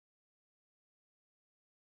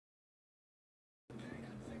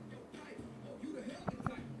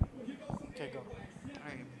Okay, go. All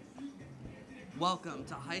right. Welcome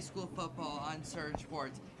to high school football on Surge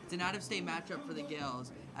Sports. It's an out-of-state matchup for the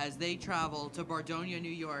Gaels as they travel to Bardonia, New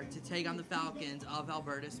York to take on the Falcons of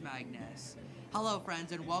Albertus Magnus. Hello,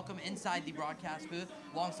 friends, and welcome inside the broadcast booth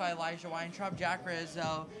alongside Elijah Weintraub, Jack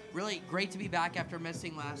Rizzo. Really great to be back after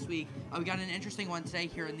missing last week. We got an interesting one today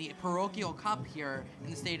here in the Parochial Cup here in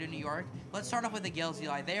the state of New York. Let's start off with the Gaels,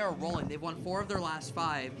 Eli. They are rolling. They've won 4 of their last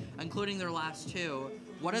 5, including their last 2.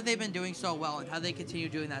 What have they been doing so well, and how do they continue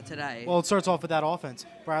doing that today? Well, it starts off with that offense.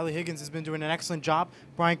 Bradley Higgins has been doing an excellent job.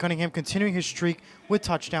 Brian Cunningham continuing his streak with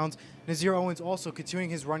touchdowns. Nazir Owens also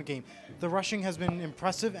continuing his run game. The rushing has been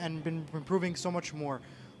impressive and been improving so much more.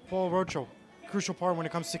 Paul Rocho, crucial part when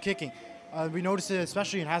it comes to kicking. We noticed it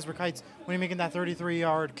especially in Hasbrook Heights when he's making that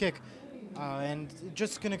 33-yard kick. And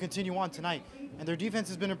just going to continue on tonight. And their defense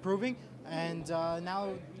has been improving, and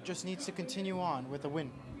now just needs to continue on with a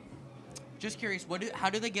win. Just curious, how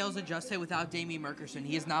do the Gaels adjust it without Damien Merkerson?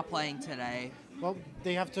 He is not playing today. Well,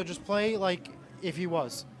 they have to just play like if he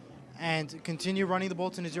was, and continue running the ball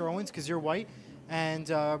to Nazir Owens, Kazir White, and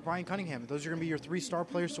Brian Cunningham. Those are going to be your 3 star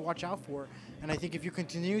players to watch out for. And I think if you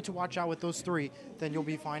continue to watch out with those 3, then you'll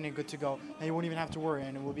be fine and good to go, and you won't even have to worry,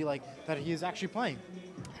 and it will be like that he is actually playing.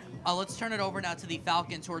 Let's turn it over now to the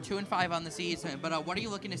Falcons, who are 2-5 on the season. But what are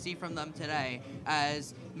you looking to see from them today?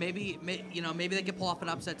 As maybe they could pull off an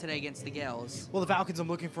upset today against the Gaels. Well, the Falcons, I'm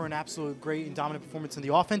looking for an absolute great and dominant performance in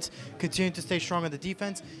the offense, continue to stay strong on the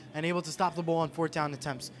defense, and able to stop the ball on 4th down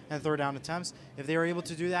attempts and 3rd down attempts. If they are able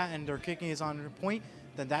to do that and their kicking is on point,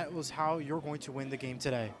 then that was how you're going to win the game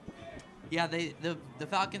today. Yeah, the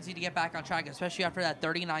Falcons need to get back on track, especially after that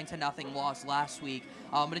 39-0 loss last week.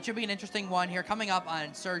 But it should be an interesting one here. Coming up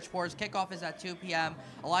on Surge Sports, kickoff is at 2 p.m.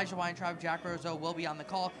 Elijah Weintraub, Jack Rizzo will be on the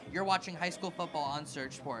call. You're watching high school football on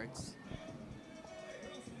Surge Sports.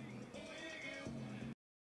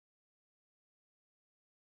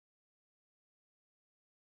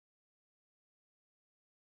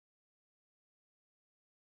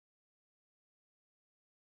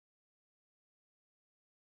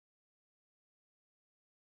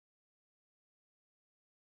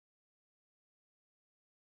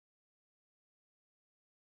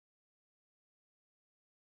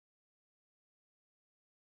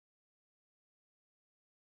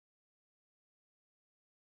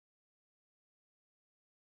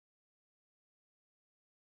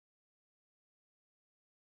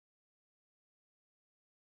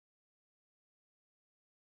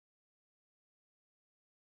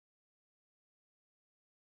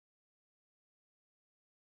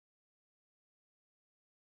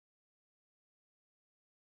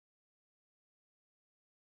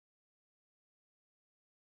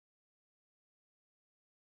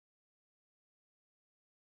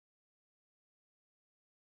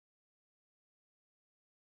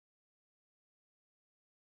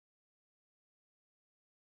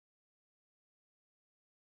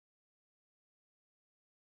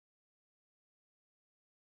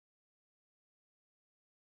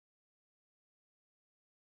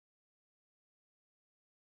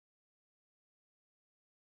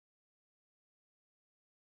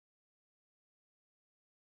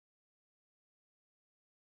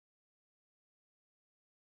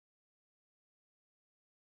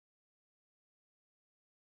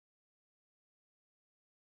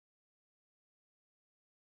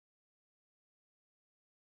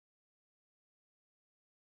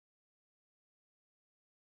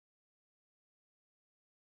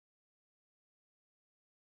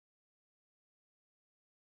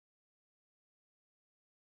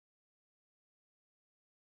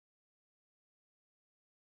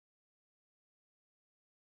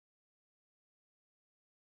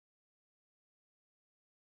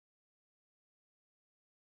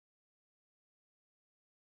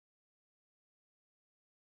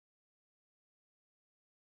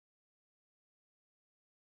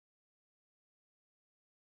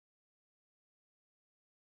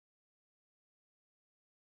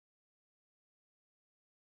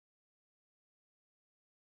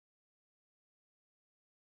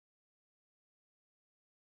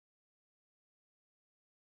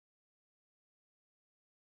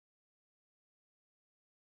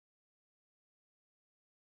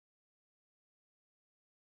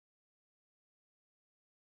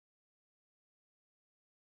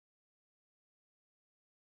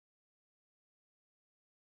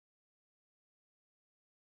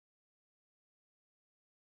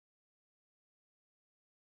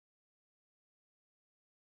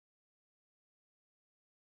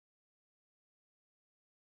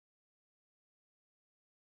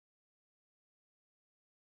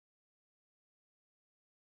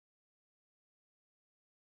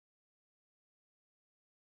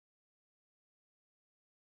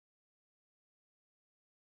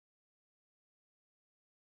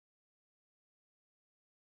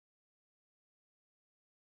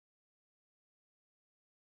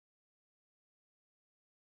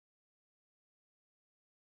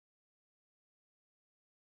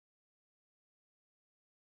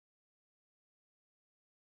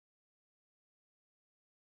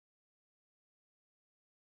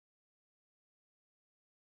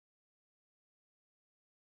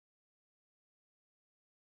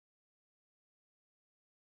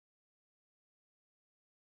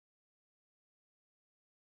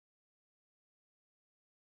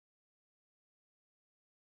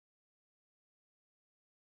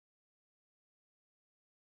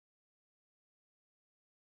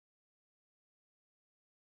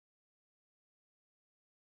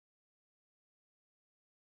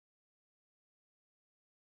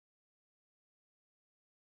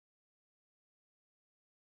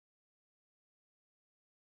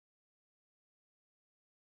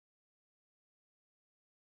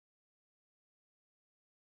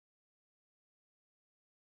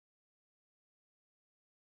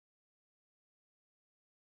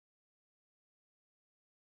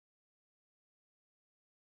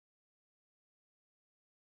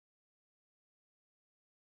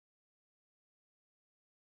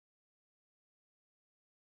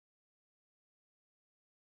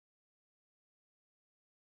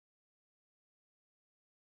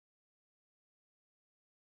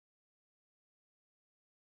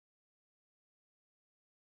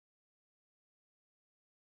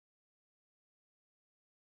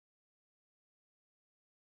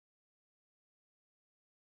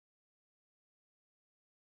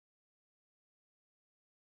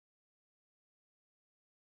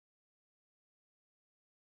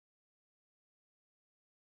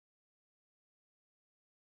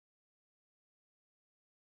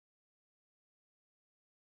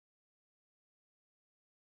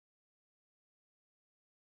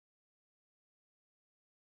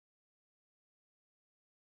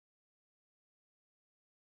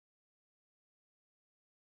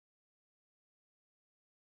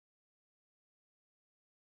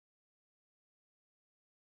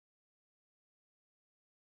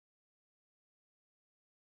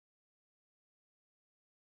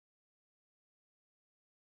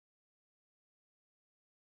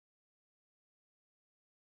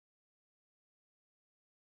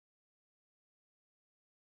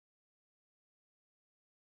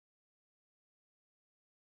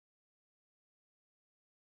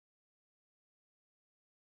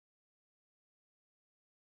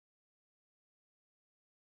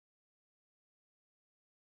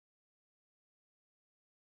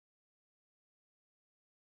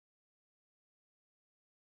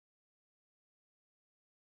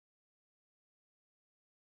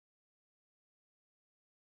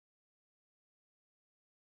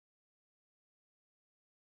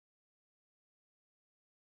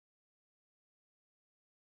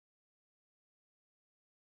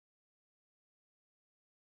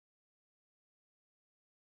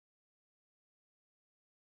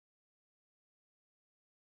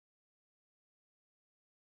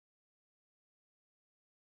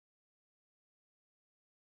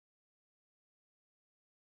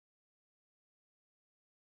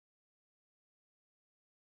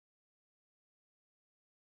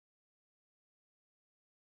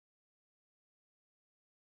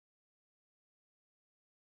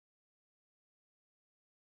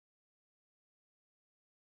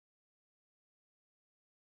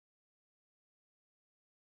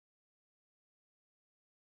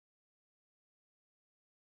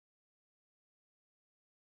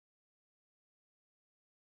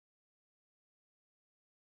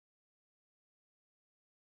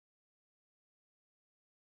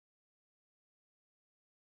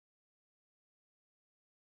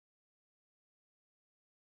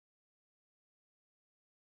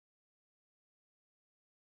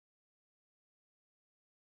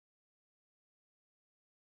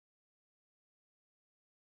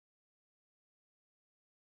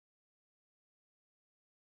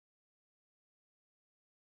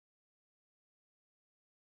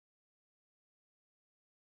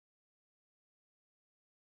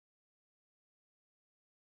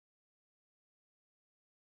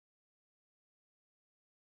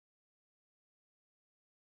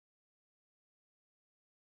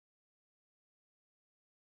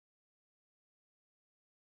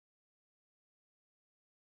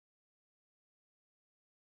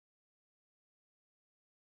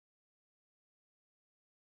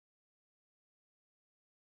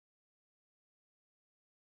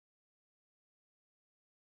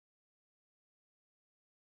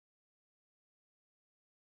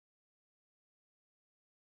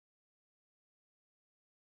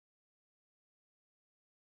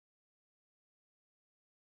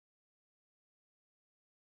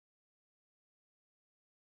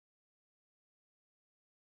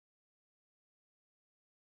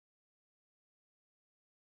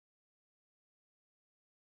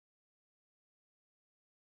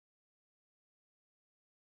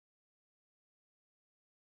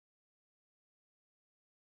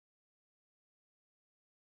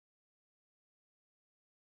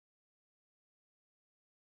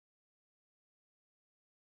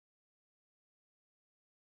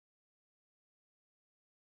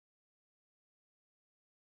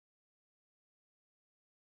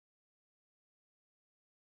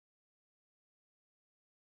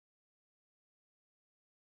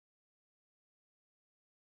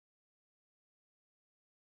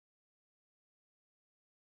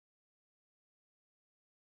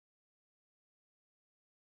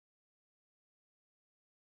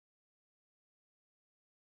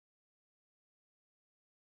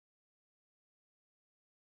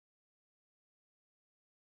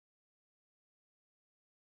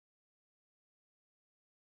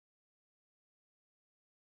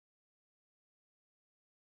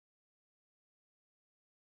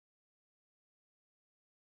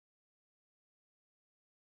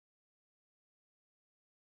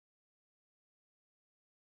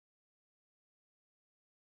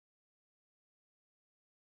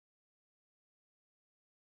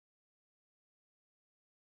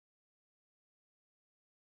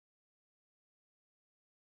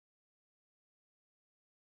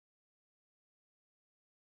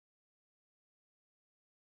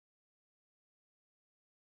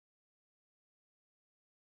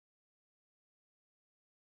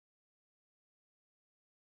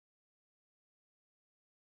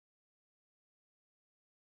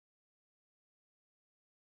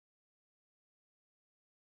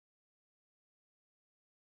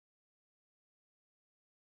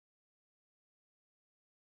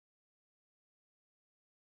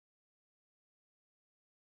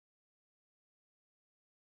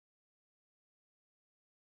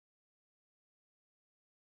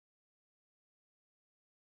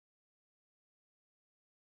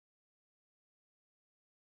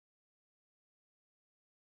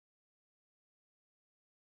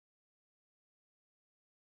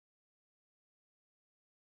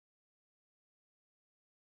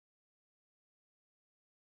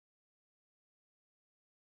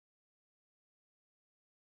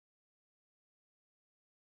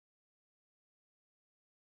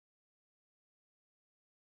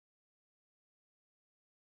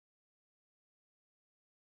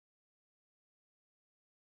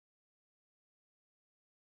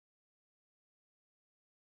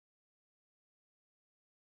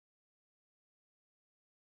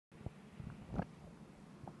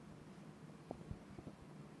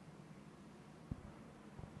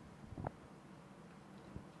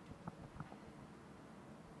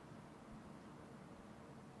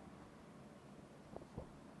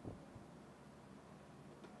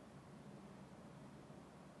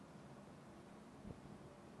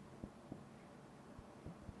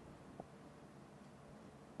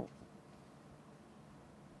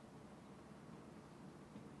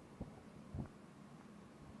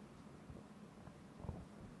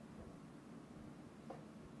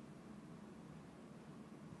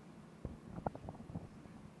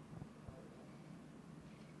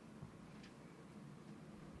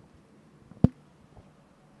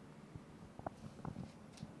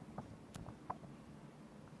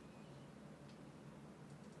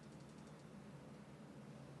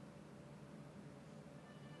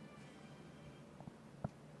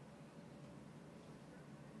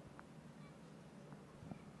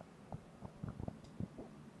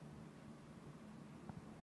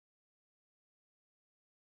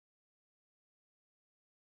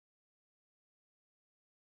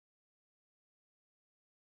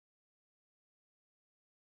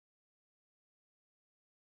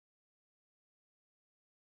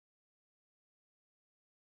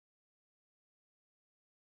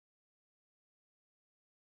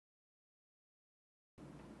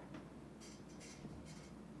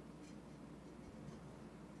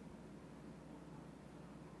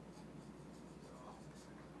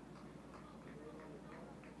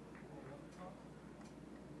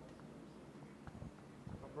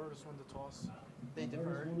 Albertus won the toss. They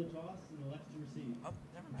deferred. Won the toss and elects to receive. Oh,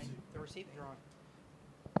 never mind. They're receiving.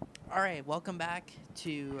 All right, welcome back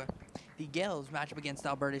to the Gaels matchup against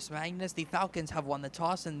Albertus Magnus. The Falcons have won the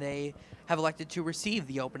toss, and they have elected to receive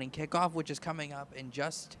the opening kickoff, which is coming up in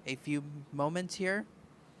just a few moments here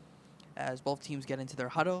as both teams get into their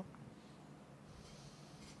huddle.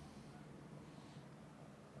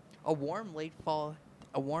 A warm late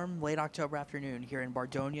October afternoon here in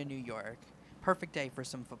Bardonia, New York. Perfect day for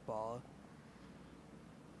some football.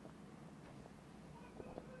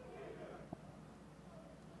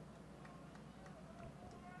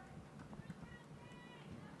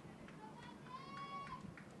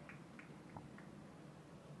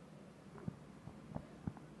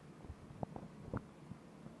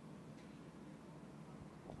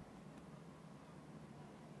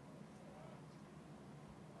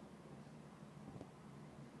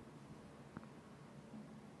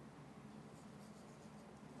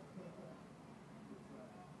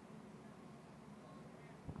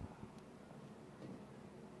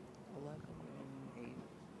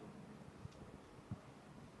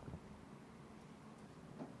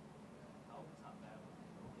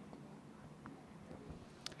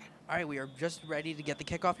 All right, we are just ready to get the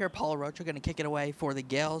kickoff here. Parochial going to kick it away for the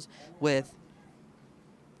Gaels with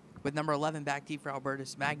number 11 back deep for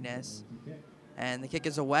Albertus Magnus. And the kick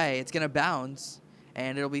is away. It's going to bounce,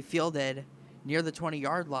 and it'll be fielded near the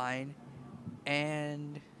 20-yard line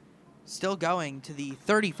and still going to the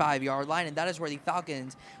 35-yard line, and that is where the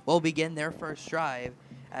Falcons will begin their first drive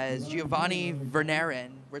as Giovanni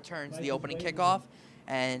Vernerin returns the opening kickoff,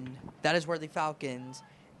 and that is where the Falcons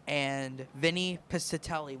and Vinny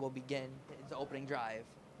Piscitelli will begin his opening drive.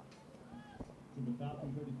 To the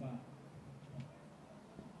Falcon 35.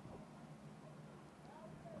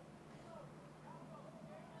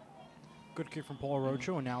 Good kick from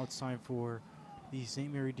Parochial, and now it's time for the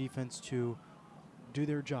St. Mary defense to do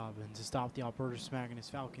their job and to stop the Albertus Magnus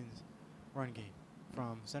Falcons run game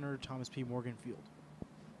from Senator Thomas P. Morgan Field.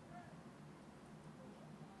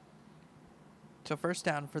 So first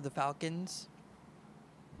down for the Falcons.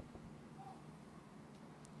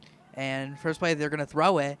 And first play, they're going to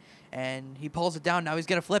throw it, and he pulls it down. Now he's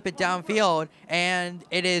going to flip it downfield, and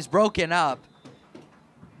it is broken up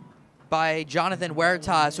by Jonathan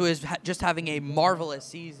Huertas, who is just having a marvelous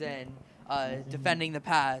season defending the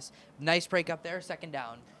pass. Nice break up there, second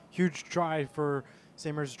down. Huge try for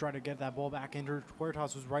St. Mary's to try to get that ball back in.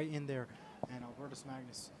 Huertas was right in there, and Albertus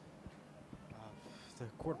Magnus, the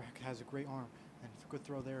quarterback, has a great arm, and good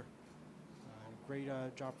throw there. Great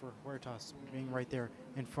job for Huertas being right there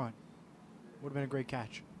in front. Would have been a great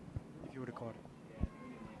catch if you would have caught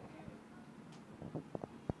it.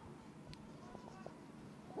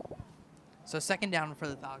 So second down for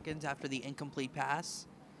the Falcons after the incomplete pass.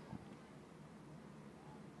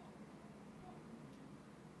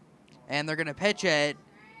 And they're going to pitch it.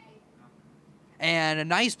 And a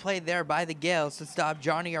nice play there by the Gaels to stop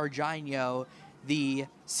Johnny Argino, the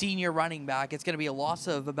senior running back. It's going to be a loss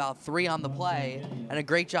of about 3 on the play, and a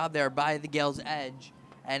great job there by the Gaels edge.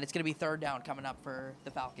 And it's going to be third down coming up for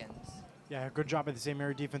the Falcons. Yeah, good job by the St.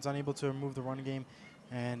 Mary defense, unable to move the run game,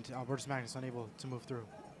 and Albertus Magnus unable to move through.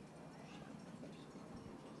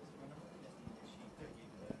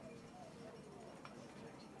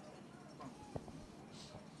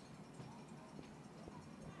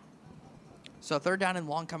 So third down and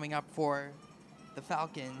long coming up for the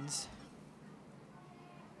Falcons.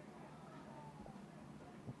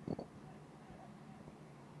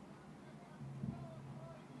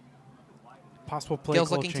 Possible play Gaels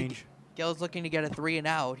call change. Gaels looking to get a 3 and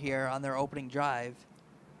out here on their opening drive.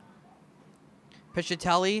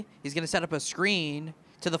 Piscitelli, he's going to set up a screen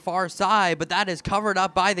to the far side, but that is covered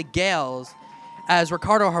up by the Gaels as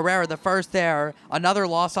Ricardo Herrera, the first there, another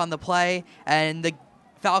loss on the play, and the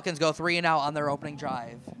Falcons go 3 and out on their opening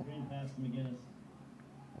drive. Screen pass to McGinnis.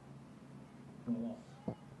 For a loss.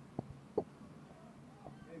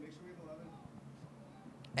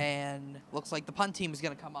 And looks like the punt team is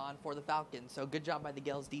going to come on for the Falcons. So good job by the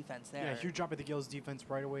Gaels defense there. Yeah, huge job by the Gaels defense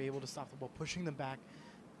right away, able to stop the ball, pushing them back.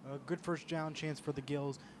 A good first down chance for the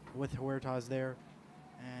Gaels with Huertas there.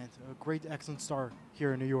 And a great, excellent start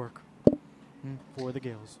here in New York for the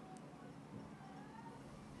Gaels.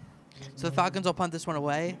 So the Falcons will punt this one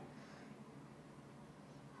away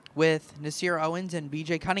with Nasir Owens and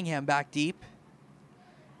B.J. Cunningham back deep.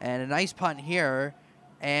 And a nice punt here.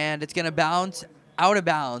 And it's going to bounce out of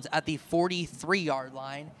bounds at the 43-yard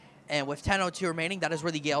line. And with 10:02 remaining, that is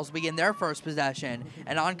where the Gaels begin their first possession.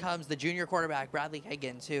 And on comes the junior quarterback, Bradley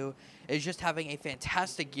Higgins, who is just having a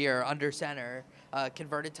fantastic year under center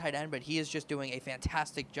converted tight end, but he is just doing a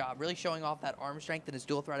fantastic job, really showing off that arm strength and his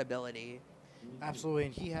dual threat ability. Absolutely,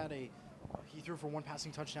 and he threw for 1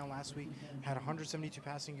 passing touchdown last week, had 172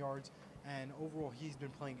 passing yards, and overall he's been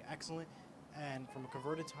playing excellent. And from a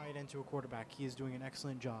converted tight end to a quarterback, he is doing an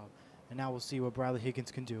excellent job. And now we'll see what Bradley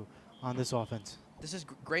Higgins can do on this offense. This is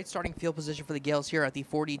great starting field position for the Gaels here at the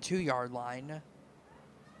 42-yard line.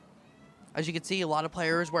 As you can see, a lot of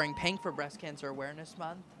players wearing pink for Breast Cancer Awareness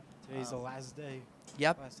Month. Today's the last day.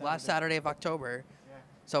 Yep, last Saturday of October. Yeah.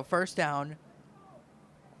 So first down,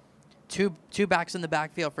 two backs in the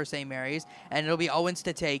backfield for St. Mary's, and it'll be Owens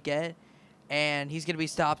to take it. And he's going to be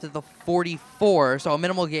stopped at the 44, so a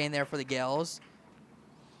minimal gain there for the Gaels.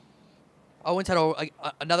 Owens had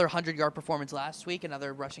another 100-yard performance last week,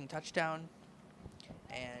 another rushing touchdown.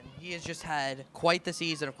 And he has just had quite the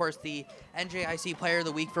season. Of course, the NJIC Player of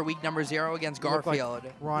the Week for week number 0 against Garfield.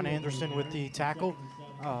 Like Ron Anderson with the tackle,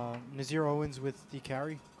 Nazir Owens with the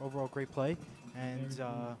carry. Overall, great play, and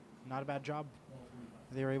not a bad job.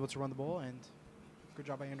 They were able to run the ball, and good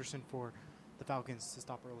job by Anderson for the Falcons to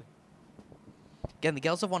stop early. Again, the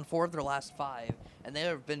Gaels have won 4 of their last 5, and they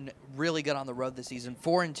have been really good on the road this season.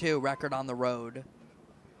 4-2 record on the road.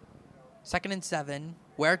 2nd and 7.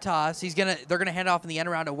 Huertas, they're gonna hand off in the end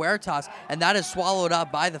around to Huertas, and that is swallowed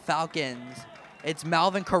up by the Falcons. It's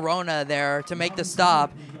Malvin Corona there to make the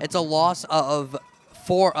stop. It's a loss of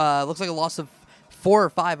 4. Looks like a loss of 4 or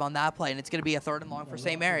 5 on that play, and it's gonna be a 3rd and long for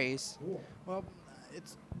St. Mary's. Well,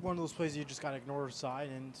 it's one of those plays you just gotta ignore the side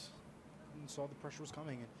and saw the pressure was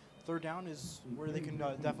coming. And 3rd down is where they can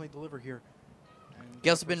definitely deliver here.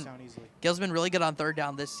 Gaels have been really good on 3rd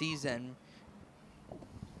down this season.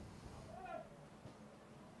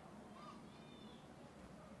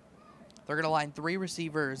 They're going to line 3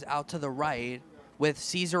 receivers out to the right with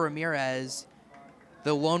Cesar Ramirez,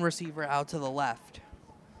 the lone receiver, out to the left.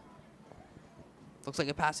 Looks like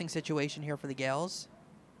a passing situation here for the Gaels.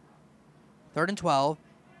 3rd and 12.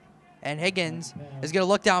 And Higgins is going to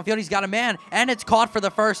look downfield. He's got a man, and it's caught for the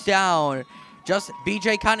 1st down. Just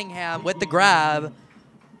B.J. Cunningham with the grab.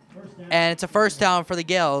 And it's a 1st down for the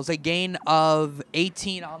Gaels, a gain of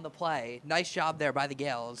 18 on the play. Nice job there by the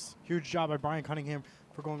Gaels. Huge job by Brian Cunningham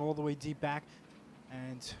for going all the way deep back,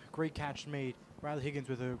 and great catch made. Bradley Higgins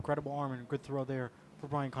with a credible arm and a good throw there for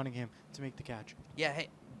Brian Cunningham to make the catch. Yeah,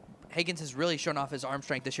 Higgins has really shown off his arm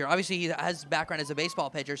strength this year. Obviously, he has background as a baseball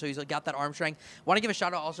pitcher, so he's got that arm strength. Want to give a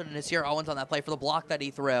shout out also to Nasir Owens on that play for the block that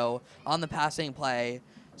he threw on the passing play.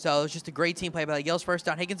 So it was just a great team play by the Gaels. 1st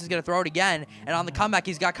down. Higgins is going to throw it again, and on the comeback,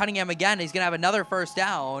 he's got Cunningham again. He's going to have another 1st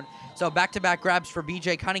down. So back-to-back grabs for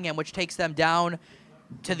B.J. Cunningham, which takes them down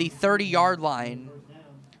to the 30-yard line.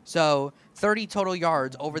 So 30 total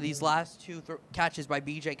yards over these last 2 catches by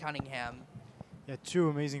B.J. Cunningham. Yeah, 2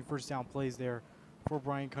 amazing 1st down plays there for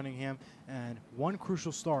Brian Cunningham, and 1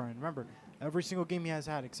 crucial star. And remember, every single game he has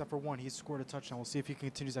had, except for 1, he's scored a touchdown. We'll see if he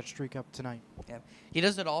continues that streak up tonight. Yeah, he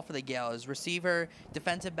does it all for the Gaels. Receiver,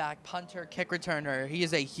 defensive back, punter, kick returner. He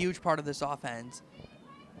is a huge part of this offense.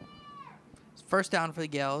 1st down for the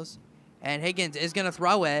Gaels, and Higgins is going to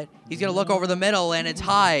throw it. He's going to look over the middle, and it's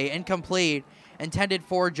high, incomplete. Intended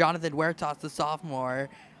for Jonathan Huertas, the sophomore,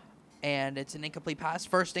 and it's an incomplete pass.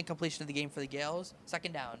 1st incompletion of the game for the Gaels.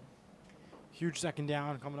 2nd down. Huge 2nd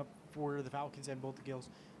down coming up for the Falcons and both the Gaels.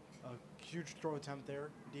 A huge throw attempt there.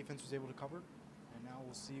 Defense was able to cover, and now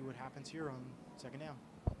we'll see what happens here on 2nd down.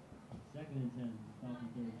 2nd and 10, Falcon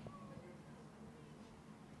 30.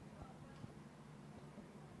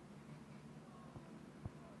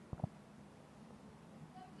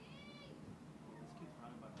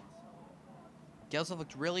 Gaels have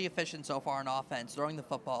looked really efficient so far on offense, throwing the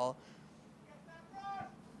football.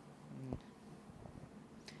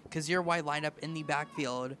 Kazir White lined up in the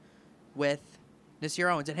backfield with Nasir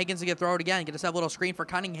Owens. And Higgins is going to throw it again. Get a little screen for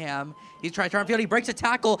Cunningham. He's trying to turn field. He breaks a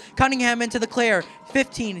tackle. Cunningham into the clear.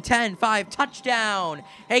 15, 10, 5, touchdown.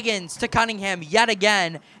 Higgins to Cunningham yet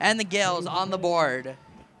again. And the Gaels on the board.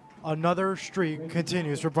 Another streak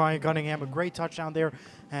continues for Brian Cunningham. A great touchdown there,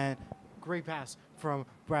 and great pass from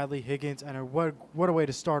Bradley Higgins. And what a way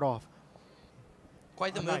to start off.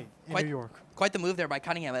 Quite the move. In New York. Quite the move there by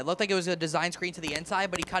Cunningham. It looked like it was a design screen to the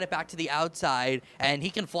inside, but he cut it back to the outside, and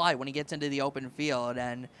he can fly when he gets into the open field.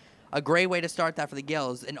 And a great way to start that for the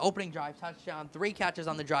Gaels. An opening drive touchdown, 3 catches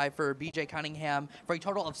on the drive for B.J. Cunningham for a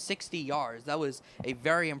total of 60 yards. That was a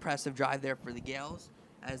very impressive drive there for the Gaels,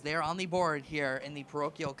 as they're on the board here in the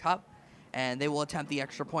Parochial Cup, and they will attempt the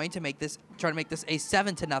extra point to try to make this a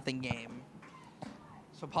 7-0 game.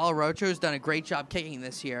 So Paulo Rocho's done a great job kicking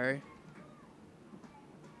this year.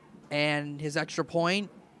 And his extra point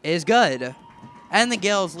is good. And the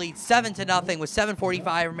Gaels lead 7-0 with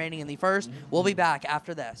 7:45 remaining in the first. We'll be back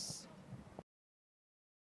after this.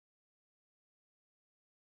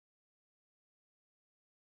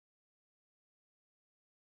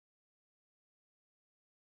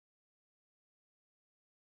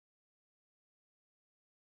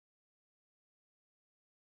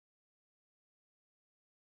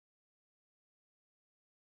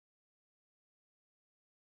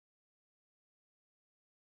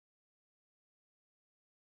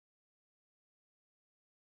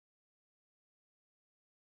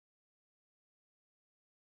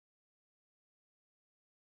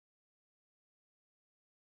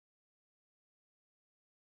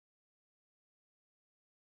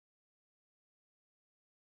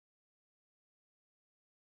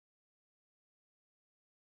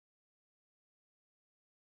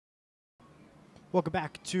 Welcome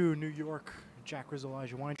back to New York. Jack Rizzo,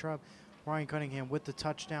 Elijah Weintraub, Ryan Cunningham with the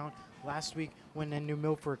touchdown. Last week, when in New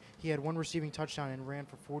Milford, he had 1 receiving touchdown and ran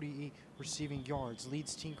for 48 receiving yards.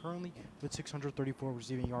 Leads team currently with 634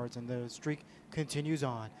 receiving yards, and the streak continues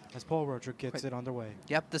on as Paul Rocher gets it underway.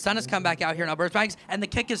 Yep, the sun has come back out here in Albertus Magnus, and the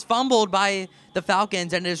kick is fumbled by the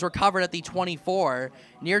Falcons and is recovered at the 24.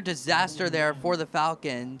 Near disaster there for the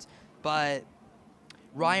Falcons, but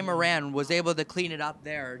Ryan Moran was able to clean it up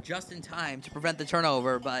there just in time to prevent the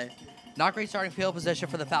turnover, but not great starting field position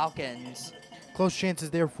for the Falcons. Close chances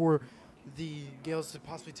there for the Gaels to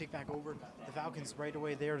possibly take back over. The Falcons right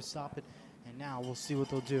away there to stop it, and now we'll see what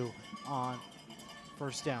they'll do on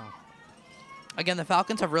first down. Again, the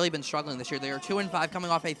Falcons have really been struggling this year. They are 2-5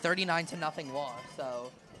 coming off a 39-0 loss,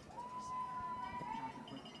 so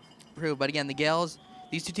but again, the Gaels,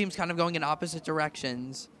 these two teams kind of going in opposite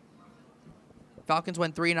directions. Falcons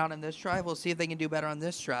went 3-and-out on this drive. We'll see if they can do better on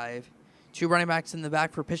this drive. 2 running backs in the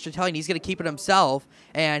back for Piscitelli, and he's going to keep it himself.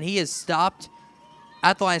 And he is stopped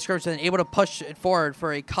at the line of scrimmage and able to push it forward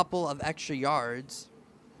for a couple of extra yards.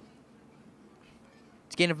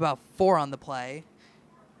 It's a gain of about 4 on the play.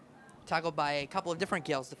 Tackled by a couple of different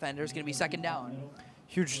Gaels defenders. Going to be second down.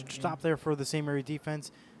 Huge stop there for the same area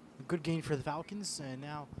defense. A good gain for the Falcons, and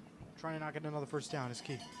now trying to knock in another first down is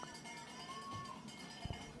key.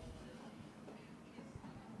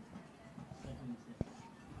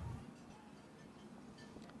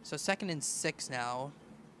 So 2nd and 6 now.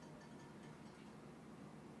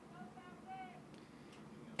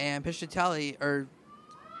 And Piscitelli, or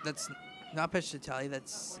that's not Piscitelli,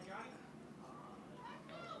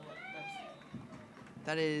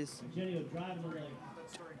 that is,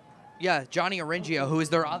 yeah, Johnny Orengio, who is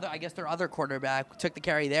their other quarterback, took the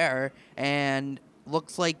carry there, and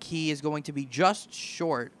looks like he is going to be just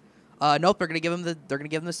short. Nope, they're gonna give him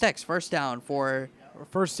the sticks. First down for.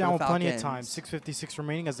 First down with plenty of time. 6:56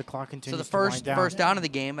 remaining as the clock continues. So the first down of the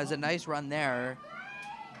game as a nice run there.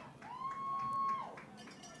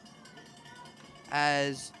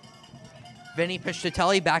 As Vinny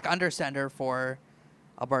Piscitelli back under center for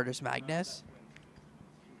Albertus Magnus.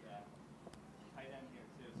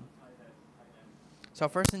 So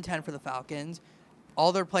 1st and 10 for the Falcons.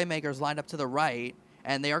 All their playmakers lined up to the right,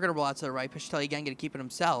 and they are going to roll out to the right. Piscitelli again going to keep it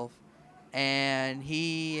himself, and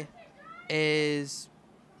he is.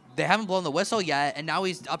 They haven't blown the whistle yet, and now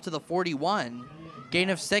he's up to the 41. Gain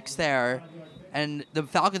of 6 there, and the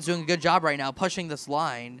Falcons doing a good job right now pushing this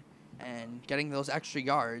line and getting those extra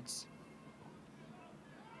yards.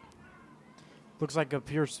 Looks like it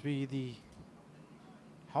appears to be the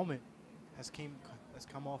helmet has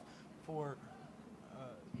come off for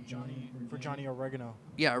Johnny Oregano.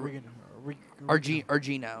 Yeah, Argino.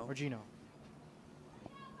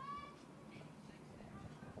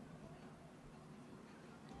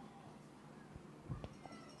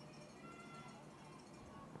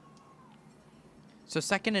 So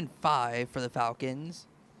 2nd and 5 for the Falcons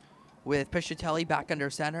with Piscitelli back under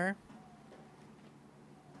center.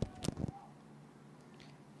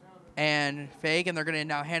 And fake, and they're going to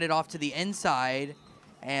now hand it off to the inside.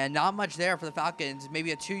 And not much there for the Falcons.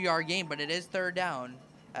 Maybe a 2-yard gain, but it is 3rd down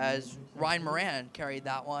as Ryan Moran carried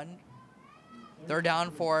that one. 3rd down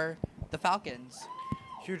for the Falcons.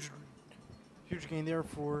 Huge gain there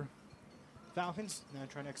for Falcons. Now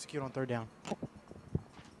trying to execute on 3rd down.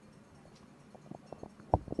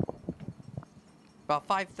 About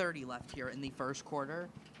 5:30 left here in the first quarter.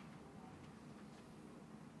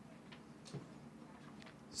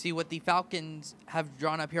 See what the Falcons have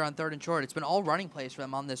drawn up here on 3rd and short. It's been all running plays for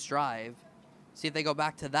them on this drive. See if they go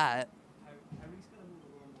back to that.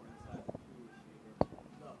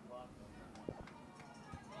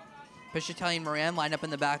 Piscitelli and Moran line up in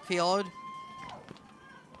the backfield.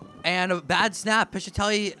 And a bad snap.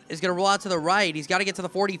 Piscitelli is going to roll out to the right. He's got to get to the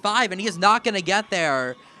 45, and he is not going to get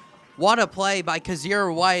there. What a play by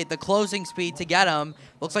Kazir White. The closing speed to get him.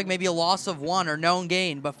 Looks like maybe a loss of 1 or known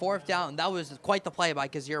gain, but 4th down. That was quite the play by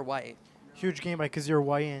Kazir White. Huge game by Kazir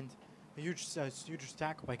White and a huge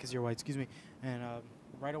tackle by Kazir White, excuse me. And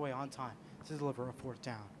right away on time to deliver a 4th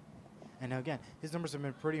down. And again, his numbers have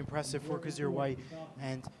been pretty impressive for Kazir White,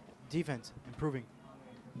 and defense improving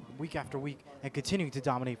week after week and continuing to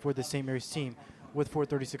dominate for the St. Mary's team with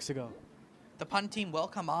 4:36 to go. The punt team will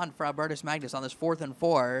come on for Albertus Magnus on this 4th and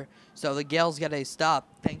 4. So the Gaels get a stop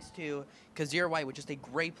thanks to Kazir White with just a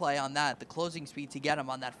great play on that. The closing speed to get him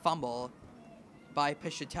on that fumble by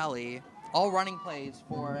Piscitelli. All running plays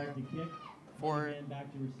for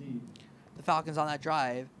the Falcons on that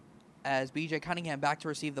drive as B.J. Cunningham back to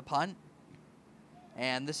receive the punt.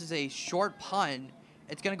 And this is a short punt.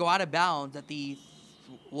 It's going to go out of bounds at the...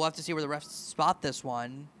 We'll have to see where the refs spot this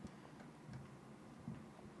one.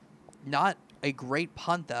 Not a great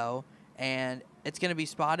punt, though. And it's going to be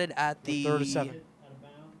spotted at the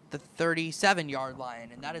 37-yard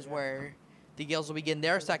line. And that is where the Gaels will begin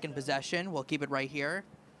their second possession. We'll keep it right here.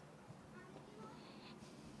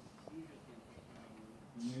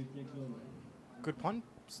 Good punt.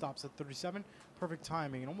 Stops at 37. Perfect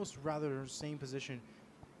timing and almost rather same position,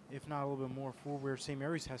 if not a little bit more, for where St.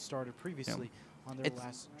 Mary's has started previously on their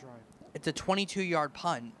last drive. It's a 22-yard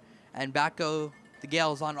punt. And back go the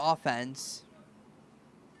Gaels on offense.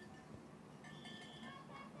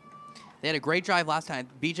 They had a great drive last time.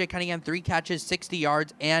 B.J. Cunningham, 3 catches, 60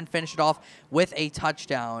 yards, and finished it off with a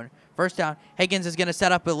touchdown. First down, Higgins is going to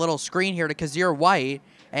set up a little screen here to Kazir White,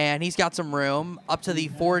 and he's got some room up to the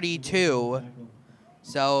 42.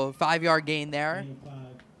 So 5-yard gain there.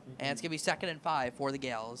 And it's going to be 2nd and 5 for the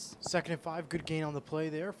Gaels. 2nd and 5, good gain on the play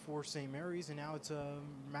there for St. Mary's, and now it's a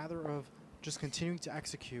matter of just continuing to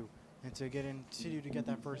execute and to continue to get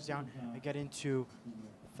that first down and get into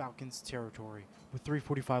Falcons territory with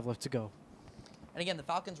 3:45 left to go. And again, the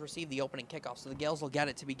Falcons received the opening kickoff, so the Gaels will get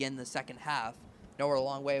it to begin the second half. No, we're a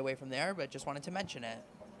long way away from there, but just wanted to mention it.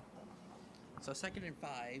 So 2nd and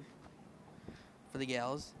 5 for the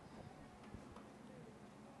Gaels.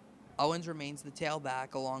 Owens remains the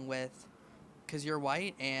tailback along with Kazir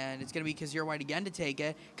White, and it's going to be Kazir White again to take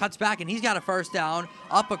it. Cuts back, and he's got a first down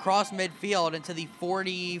up across midfield into the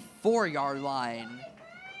 44-yard line.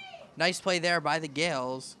 Nice play there by the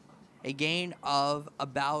Gaels. A gain of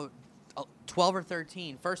about 12 or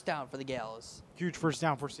 13. First down for the Gaels. Huge first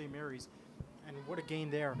down for St. Mary's. And what a gain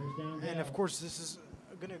there. And, of course, this is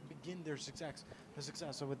going to begin their success.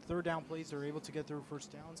 So with 3rd down plays, they're able to get through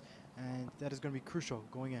first downs, and that is going to be crucial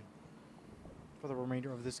going in for the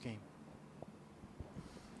remainder of this game.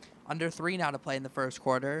 Under 3 now to play in the first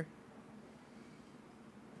quarter.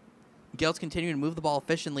 Gaels continue to move the ball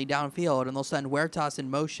efficiently downfield, and they'll send Huertas in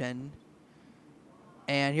motion.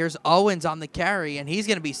 And here's Owens on the carry, and he's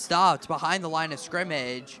going to be stopped behind the line of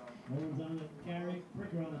scrimmage. Owens on the carry,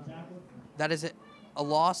 Pricker on the tackle. That is a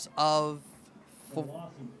loss of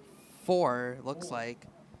 4, looks like.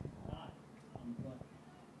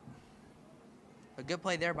 A good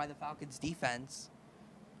play there by the Falcons defense.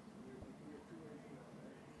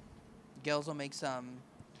 Gaels will make some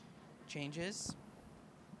changes.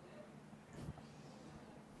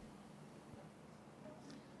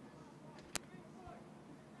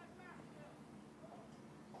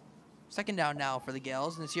 Second down now for the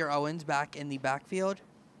Gaels. Nasir Owens back in the backfield.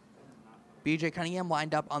 B.J. Cunningham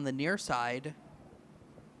lined up on the near side.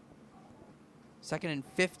 2nd and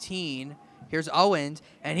 15. Here's Owens,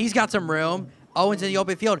 and he's got some room. Owens in the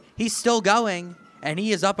open field. He's still going, and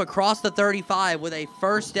he is up across the 35 with a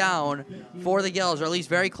first down for the Gaels, or at least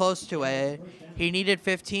very close to it. He needed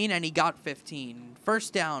 15, and he got 15.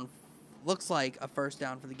 First down. Looks like a first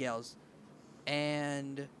down for the Gaels.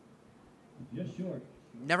 And Just short.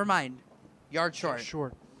 never mind. Yard short.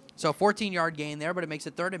 So 14-yard gain there, but it makes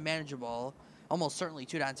it 3rd and manageable. Almost certainly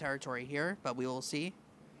 2-down territory here, but we will see.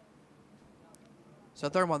 So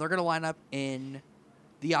 3rd one, they're going to line up in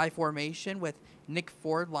the I formation with Nick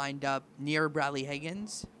Ford lined up near Bradley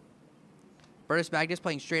Higgins. Albertus Magnus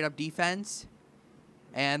playing straight up defense.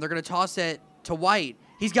 And they're going to toss it to White.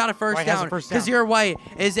 He's got a first down. Kazir White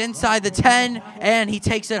is inside the 10, and he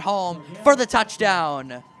takes it home for the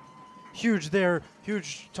touchdown. Huge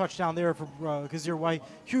touchdown there for Kazir White.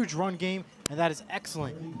 Huge run game, and that is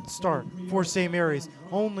excellent start for St. Mary's.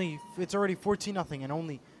 It's already 14-0 and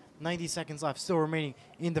only 90 seconds left still remaining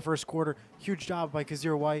in the first quarter. Huge job by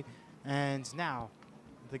Kazir White, and now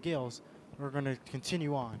the Gaels are going to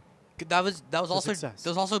continue on. That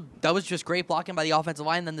was just great blocking by the offensive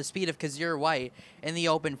line. And then the speed of Kazir White in the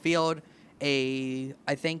open field. I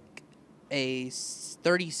think a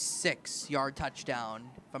 36-yard touchdown,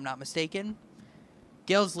 if I'm not mistaken.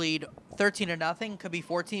 Gaels lead 13-0. Could be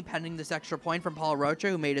 14 pending this extra point from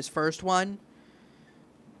Parochial, who made his first one.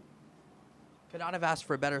 Could not have asked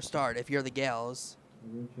for a better start if you're the Gaels.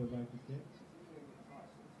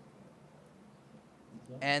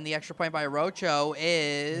 And the extra point by Rocho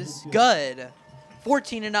is good.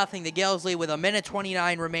 14-0. The Gaels lead with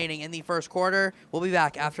 1:29 remaining in the first quarter. We'll be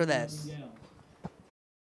back after this.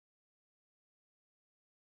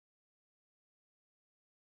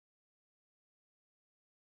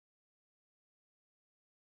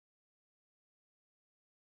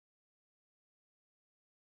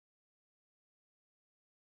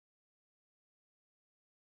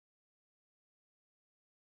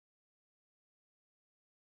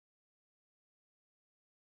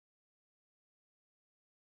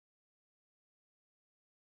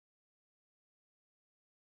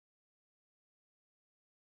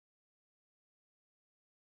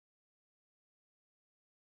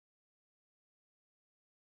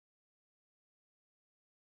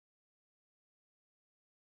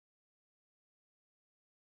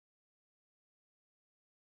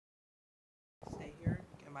 Stay here.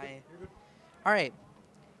 All right.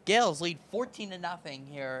 Gaels lead 14-0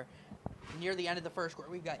 here near the end of the first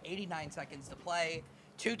quarter. We've got 89 seconds to play.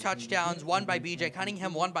 2 touchdowns, one by B.J.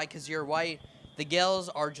 Cunningham, one by Kazir White. The Gaels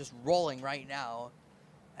are just rolling right now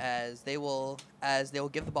as they will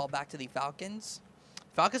give the ball back to the Falcons.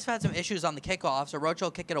 Falcons have had some issues on the kickoff, so Rocho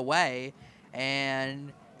will kick it away,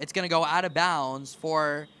 and it's going to go out of bounds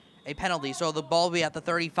for a penalty. So the ball will be at the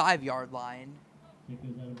 35-yard line.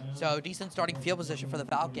 So decent starting field position for the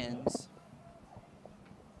Falcons.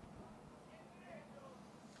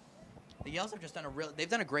 The Gaels have just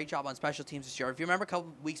done a great job on special teams this year. If you remember a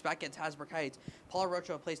couple weeks back against Hasbrook Heights, Paul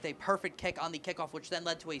Rocho placed a perfect kick on the kickoff, which then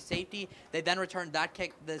led to a safety. They then returned that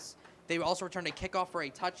kick. They also returned a kickoff for a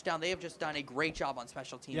touchdown. They have just done a great job on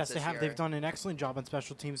special teams this year. Yes, they have. They've done an excellent job on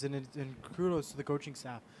special teams, and kudos to the coaching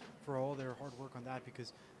staff for all their hard work on that,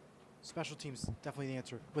 because special teams definitely the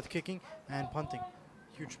answer with kicking and punting.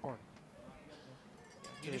 Huge part.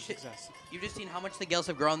 You've just seen how much the Gaels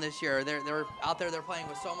have grown this year. They're out there. They're playing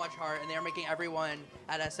with so much heart, and they're making everyone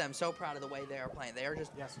at SM so proud of the way they are playing.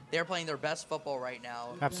 They're playing their best football right now.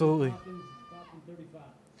 Absolutely.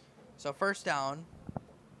 So first down.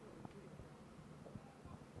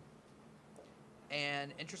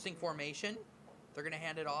 And interesting formation. They're going to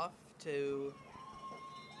hand it off to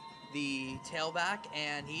the tailback,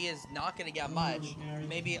 and he is not going to get much.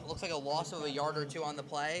 Maybe it looks like a loss of a yard or two on the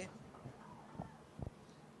play.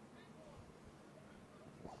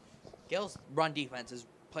 Gaels' run defense is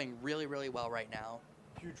playing really, really well right now.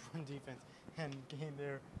 Huge run defense and game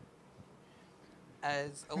there.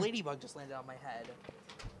 As a ladybug just landed on my head.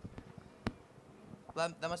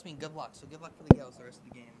 That must mean good luck. So good luck for the Gaels the rest of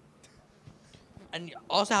the game. And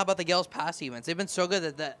also, how about the Gaels' pass defense? They've been so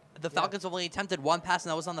good that the Falcons have only attempted one pass,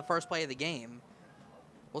 and that was on the first play of the game.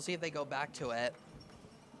 We'll see if they go back to it.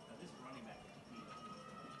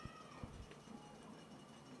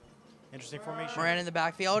 Interesting formation. Moran in the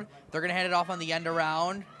backfield. They're going to hand it off on the end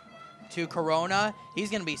around to Corona. He's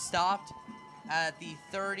going to be stopped at the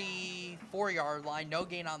 34-yard line. No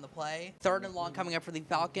gain on the play. 3rd and long coming up for the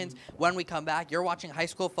Falcons. When we come back, you're watching high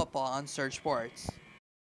school football on Surge Sports.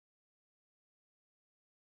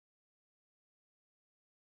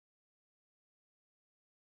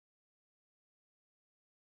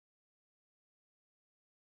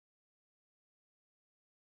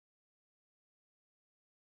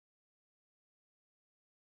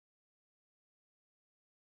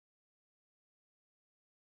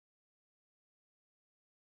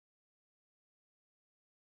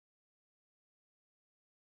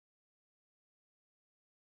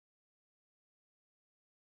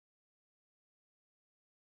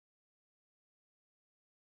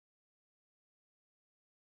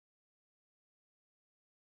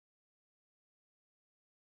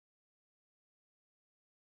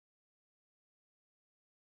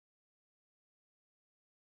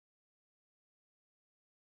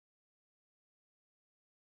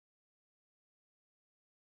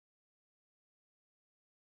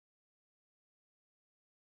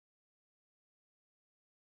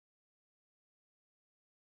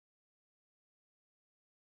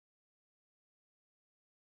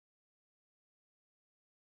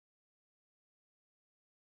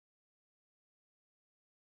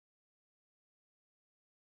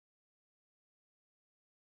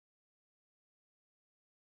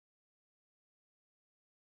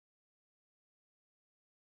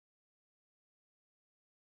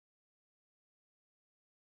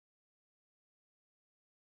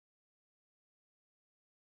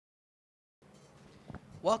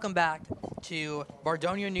 Welcome back to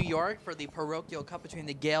Bardonia, New York for the Parochial Cup between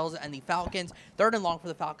the Gaels and the Falcons. 3rd and long for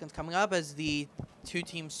the Falcons coming up as the two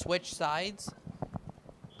teams switch sides.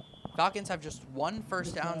 Falcons have just 1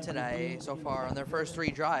 first down today so far on their first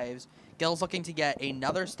 3 drives. Gaels looking to get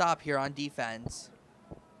another stop here on defense.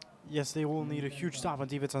 Yes, they will need a huge stop on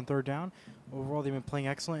defense on 3rd down. Overall, they've been playing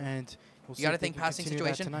excellent, and we'll see You got to if they think can passing continue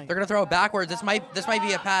that situation. tonight. They're going to throw it backwards. This might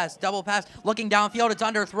be a pass, double pass. Looking downfield, it's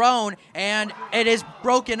underthrown, and it is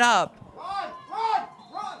broken up.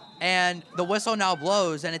 And the whistle now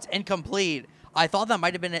blows, and it's incomplete. I thought that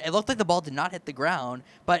might have been it. Looked like the ball did not hit the ground,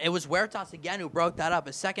 but it was Huertas again who broke that up.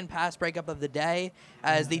 A second pass breakup of the day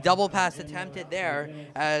as the double pass attempted there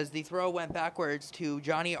as the throw went backwards to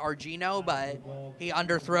Johnny Argino, but he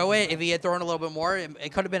underthrew it. If he had thrown a little bit more,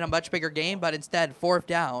 it could have been a much bigger game, but instead 4th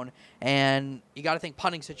down. And you got to think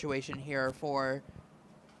punting situation here for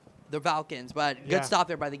the Falcons, but good stop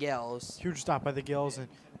there by the Gaels. Huge stop by the Gaels, and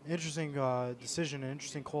interesting decision, an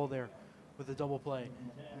interesting call there with the double play.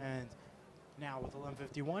 And now with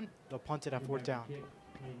 11:51, they'll punt it at 4th down.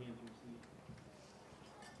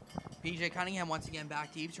 PJ Cunningham once again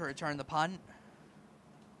back deep to return the punt.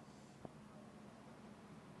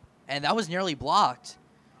 And that was nearly blocked.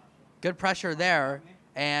 Good pressure there.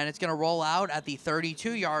 And it's going to roll out at the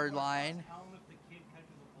 32-yard line.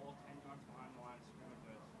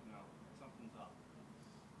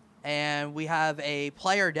 And we have a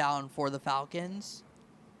player down for the Falcons.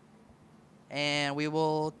 And we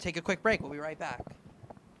will take a quick break. We'll be right back.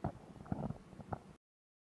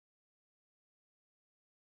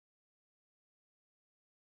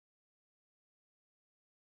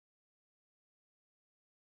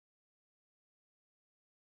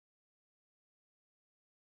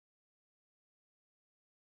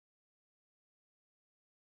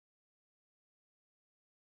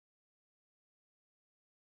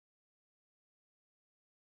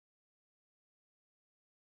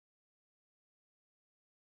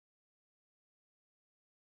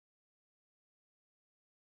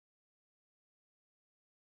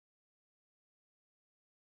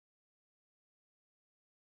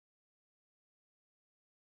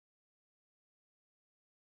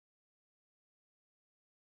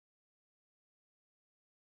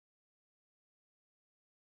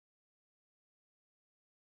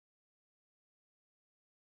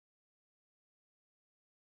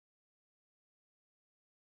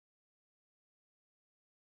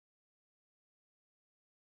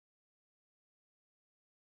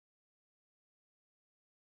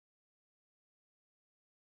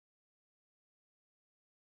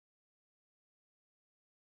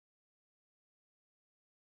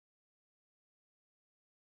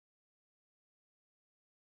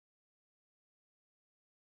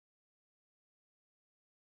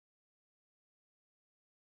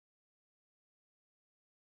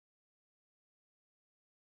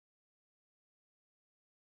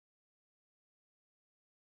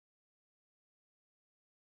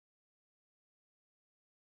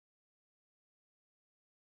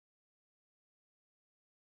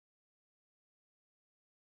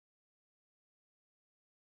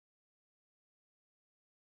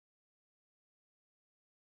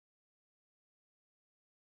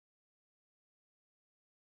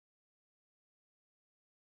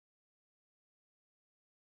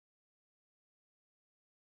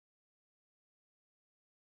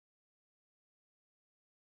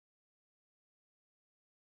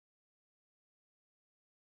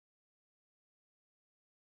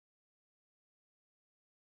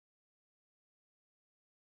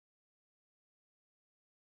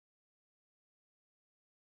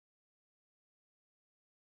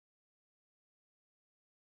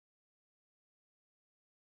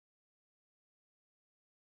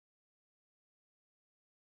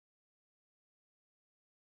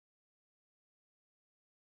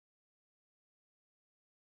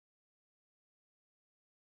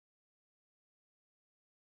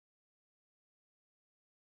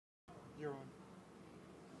 You're on.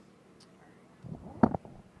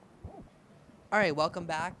 All right, welcome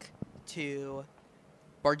back to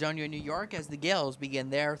Bardonia, New York, as the Gaels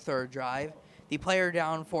begin their 3rd drive. The player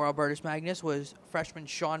down for Albertus Magnus was freshman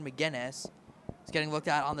Sean McGinnis. He's getting looked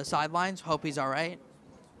at on the sidelines. Hope he's all right.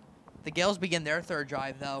 The Gaels begin their 3rd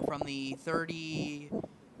drive, though, from the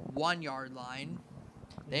 31-yard line.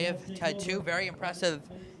 They have had 2 very impressive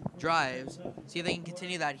drives. See if they can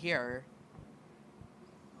continue that here.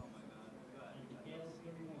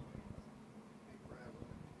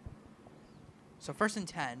 So 1st and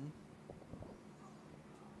 10.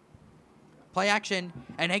 Play action,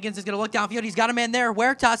 and Higgins is going to look downfield. He's got a man there.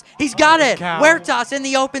 Huertas, he's got it. Cow. Huertas in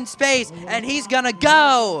the open space, and he's going to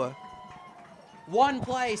go. One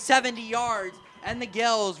play, 70 yards, and the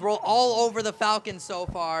Gaels roll all over the Falcons so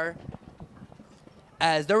far,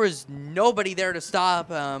 as there was nobody there to stop.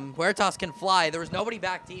 Huertas can fly. There was nobody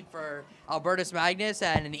back deep for Albertus Magnus,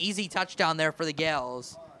 and an easy touchdown there for the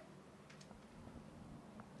Gaels.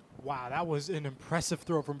 Wow, that was an impressive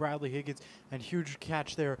throw from Bradley Higgins, and huge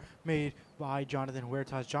catch there made by Jonathan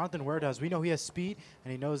Huertas. Jonathan Huertas, we know he has speed,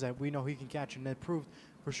 and he knows that. We know he can catch, and that proved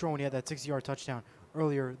for sure when he had that 60-yard touchdown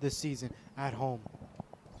earlier this season at home.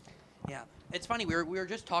 Yeah, it's funny. We were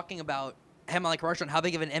just talking about him on the commercial and how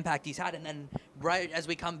big of an impact he's had, and then right as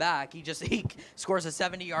we come back, he scores a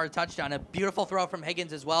 70-yard touchdown. A beautiful throw from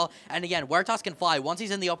Higgins as well. And again, Huertas can fly. Once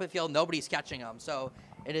he's in the open field, nobody's catching him. So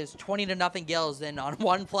it is 20-0 Gaels. Then on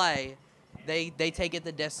one play, they take it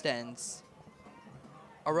the distance.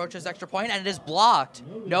 Arocha's extra point, and it is blocked.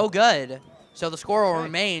 No good. So the score will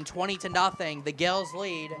remain 20-0. The Gaels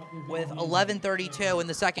lead with 11:32 in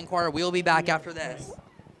the second quarter. We will be back after this.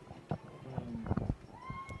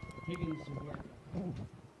 Higgins to Huerta.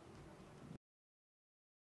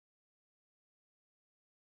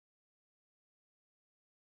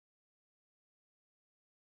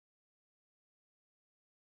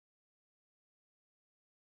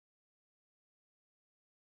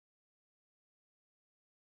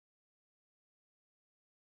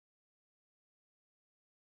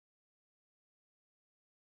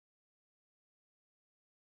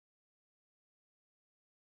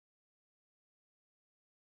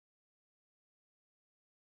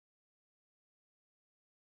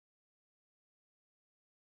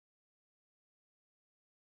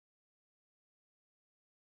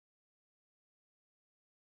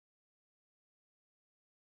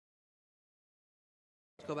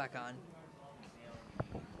 Let's go back on.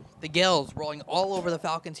 The Gaels rolling all over the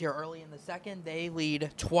Falcons here early in the second. They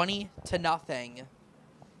lead 20-0.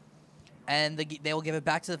 And they will give it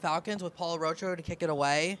back to the Falcons with Paul Arocho to kick it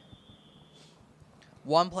away.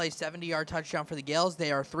 One play, 70-yard touchdown for the Gaels.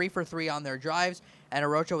 They are 3 for 3 on their drives. And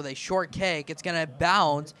Arocho with a short kick. It's going to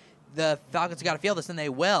bounce. The Falcons got to feel this, and they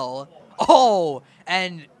will. Oh,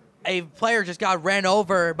 and a player just got ran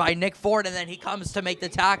over by Nick Ford, and then he comes to make the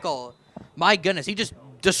tackle. My goodness, he just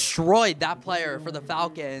destroyed that player for the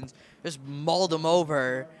Falcons. Just mauled him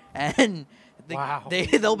over, and Wow.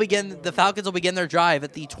 the Falcons will begin their drive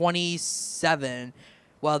at the 27.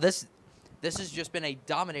 Well, this has just been a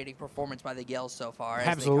dominating performance by the Gaels so far.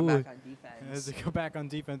 Absolutely. As they come back on defense. As they go back on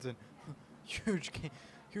defense, and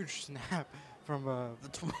huge snap from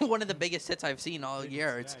One of the biggest hits I've seen all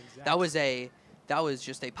year. Yeah, exactly. That was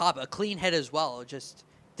just a pop, a clean hit as well. Just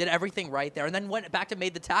did everything right there, and then went back and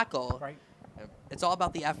made the tackle. Right. It's all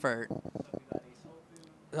about the effort.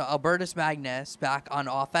 Albertus Magnus back on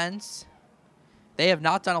offense. They have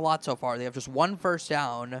not done a lot so far. They have just one first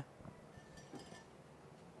down.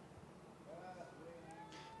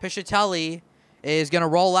 Piscitelli is going to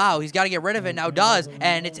roll out. He's got to get rid of it. Now does,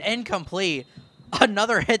 and it's incomplete.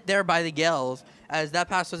 Another hit there by the Gaels, as that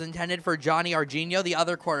pass was intended for Johnny Arginio, the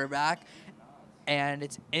other quarterback, and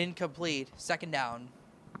it's incomplete. Second down.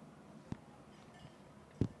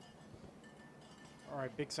 All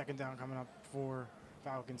right, big second down coming up for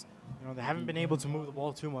Falcons. You know, they haven't been able to move the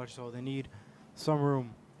ball too much, so they need some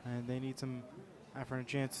room, and they need some effort and a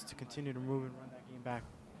chance to continue to move and run that game back.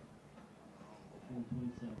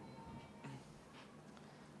 4:27.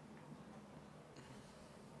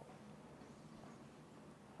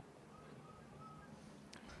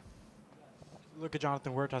 Look at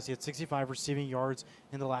Jonathan Huertas. He had 65 receiving yards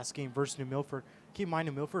in the last game versus New Milford. Keep in mind,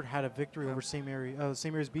 New Milford had a victory over St.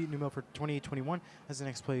 Mary's beat New Milford 28-21 as the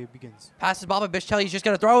next play begins. Passes ball, but Piscitelli's just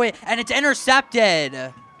going to throw it, and it's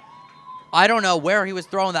intercepted. I don't know where he was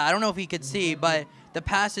throwing that. I don't know if he could see, but the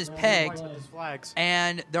pass is picked,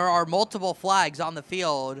 and there are multiple flags on the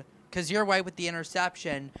field. Kazir White with the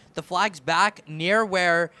interception. The flag's back near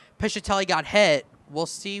where Piscitelli got hit. We'll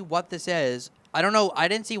see what this is. I don't know. I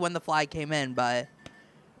didn't see when the flag came in, but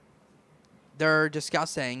they're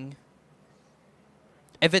discussing.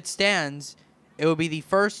 If it stands, it will be the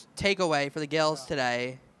first takeaway for the Gaels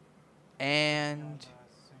today, and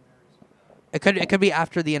it could be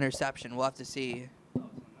after the interception. We'll have to see.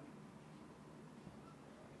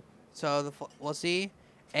 So we'll see,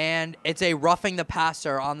 and it's a roughing the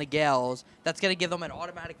passer on the Gaels. That's going to give them an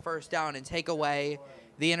automatic first down and take away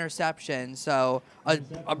the interception. So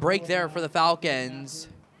a break there for the Falcons.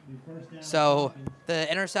 So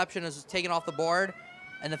the interception is taken off the board,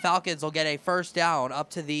 and the Falcons will get a first down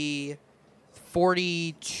up to the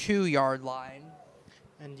 42-yard line.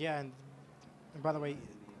 And yeah, and by the way,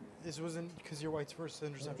 this wasn't Kazir White's first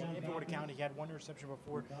interception. If it would have counted, he had one interception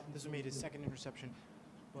before. This would made his second interception.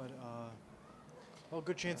 But Well,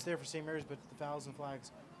 good chance there for St. Mary's, but the fouls and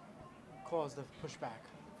flags caused the pushback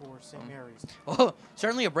for St. Mary's. Well,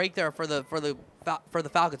 certainly a break there for the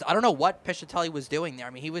Falcons. I don't know what Piscitelli was doing there. I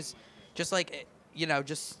mean, he was just like,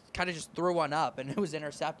 just kind of just threw one up and it was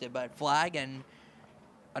intercepted. But flag and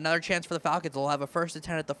another chance for the Falcons. They'll have a 1st and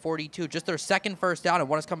 10 at the 42. Just their second first down, and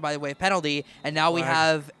one has come by the way of penalty. And now we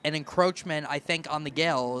have an encroachment, I think, on the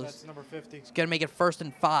Gaels. That's number 50. It's going to make it 1st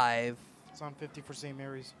and 5. It's on 50 for St.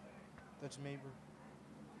 Mary's. That's Mabry.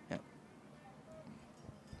 Yeah.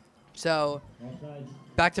 So,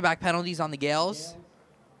 back-to-back penalties on the Gaels.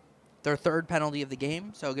 Their 3rd penalty of the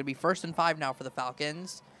game. So, going to be 1st and 5 now for the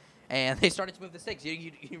Falcons. And they started to move the sticks.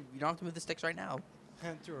 You don't have to move the sticks right now.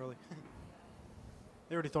 Too early.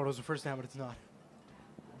 They already thought it was a first down, but it's not.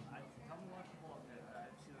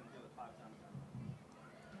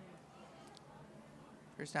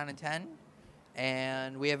 First down and 10.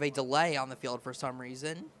 And we have a delay on the field for some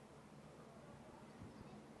reason.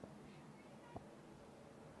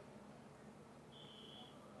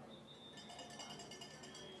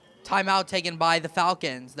 Timeout taken by the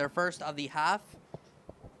Falcons, their first of the half.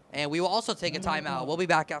 And we will also take a timeout. We'll be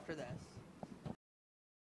back after this.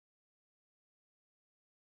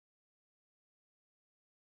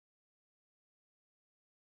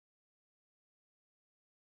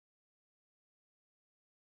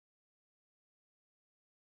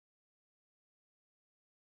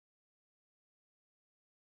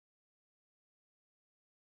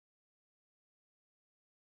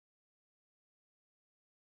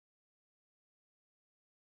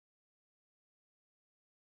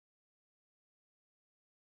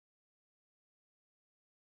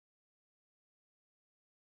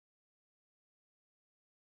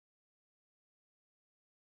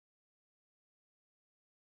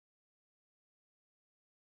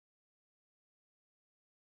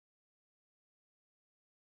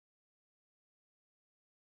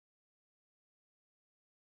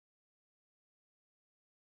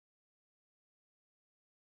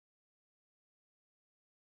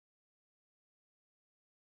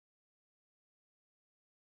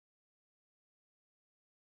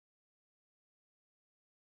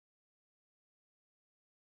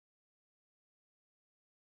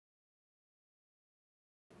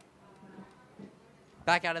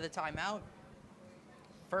 Back out of the timeout.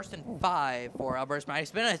 1st and 5 for Albertus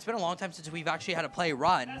Magnus. It's been a long time since we've actually had a play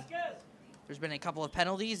run. There's been a couple of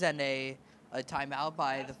penalties and a timeout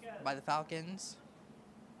by the Falcons.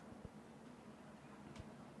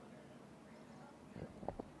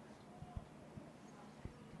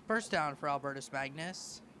 First down for Albertus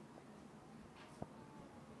Magnus.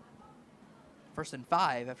 1st and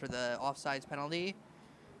 5 after the offsides penalty.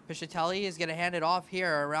 Piscitelli is going to hand it off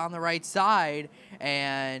here around the right side,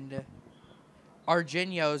 and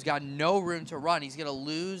Argenio's got no room to run. He's going to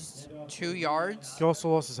lose 2 yards. He also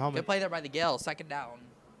lost his helmet. Good play there by the Gaels. 2nd down.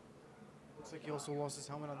 Looks like he also lost his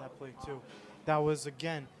helmet on that play, too. That was,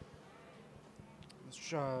 again,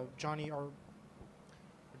 Johnny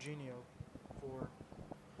Argenio for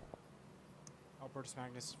Albertus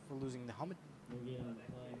Magnus for losing the helmet.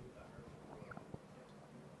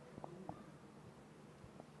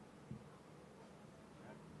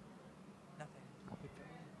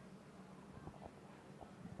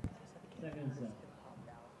 Second set.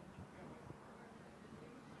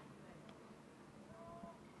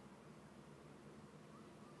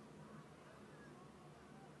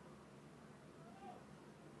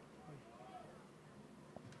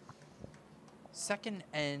 Second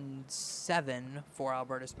and 7 for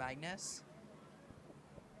Albertus Magnus.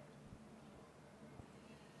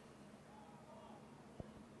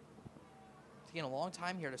 Taking a long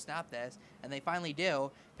time here to snap this, and they finally do.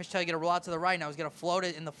 Piscitelli going to roll out to the right. Now he's going to float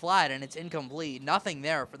it in the flat, and it's incomplete. Nothing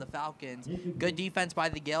there for the Falcons. Good defense by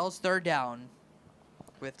the Gaels. 3rd down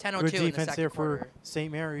with 10:02 in the second quarter. Good defense there for St.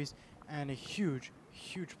 Mary's, and a huge,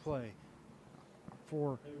 huge play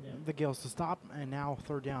for the Gaels to stop, and now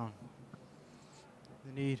 3rd down.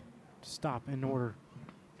 They need to stop in order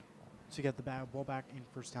to get the ball back in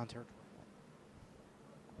first down territory.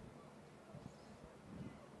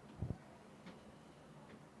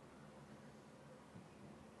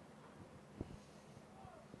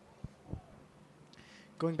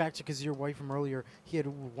 Going back to Kazir White from earlier, he had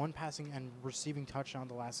 1 passing and receiving touchdown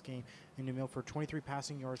the last game in the mill for 23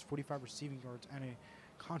 passing yards, 45 receiving yards, and a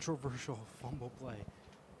controversial fumble play.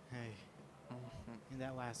 In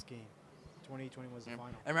that last game. 2020 was the final.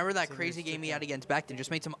 I remember that crazy game he had against Beckton.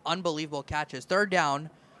 Just made some unbelievable catches. 3rd down.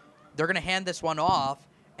 They're going to hand this one off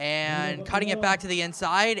and cutting it back to the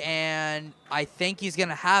inside, and I think he's going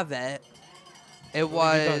to have it. It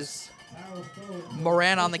was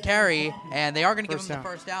Moran on the carry, and they are going to give him the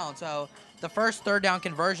first down. So the first third down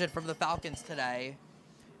conversion from the Falcons today.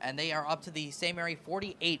 And they are up to the St. Mary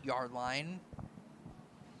 48-yard line.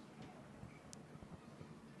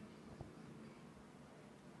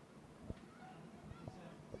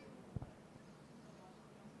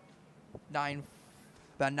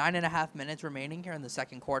 About 9.5 minutes remaining here in the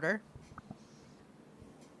second quarter.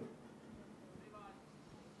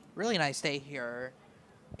 Really nice day here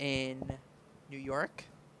in New York.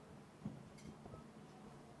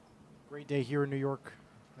 Great day here in New York,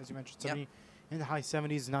 as you mentioned. 70 in the high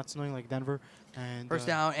 70s, not snowing like Denver. And first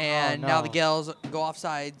down, and now the Gaels go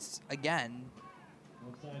offsides again.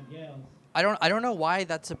 Offside Gaels. I don't know why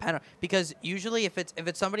that's a penalty, because usually if it's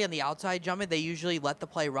somebody on the outside jumping, they usually let the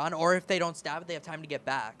play run, or if they don't stab it, they have time to get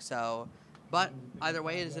back. So, but either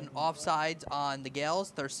way, it is an offsides on the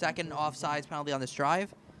Gaels. Their second offsides penalty on this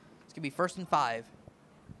drive. It's gonna be 1st and 5.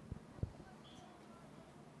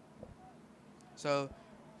 So,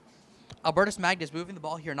 Albertus Magnus moving the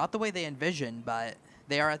ball here, not the way they envisioned, but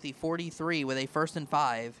they are at the 43 with a 1st and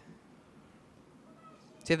 5.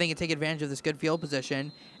 See if they can take advantage of this good field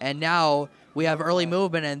position. And now we have early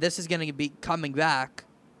movement, and this is going to be coming back.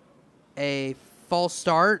 A false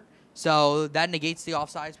start, so that negates the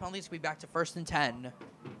offsides penalty. It's going to be back to 1st and 10.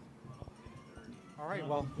 All right,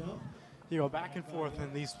 well, you go back and forth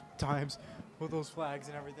in these times with those flags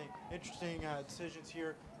and everything. Interesting decisions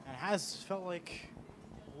here, and has felt like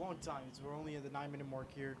a long time. We're only at the 9-minute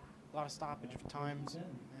mark here. A lot of stoppage of times,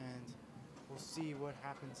 and we'll see what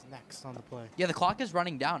happens next on the play. Yeah, the clock is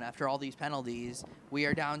running down after all these penalties. We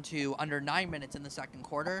are down to under 9 minutes in the second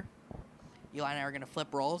quarter. Eli and I are going to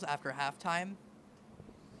flip roles after halftime.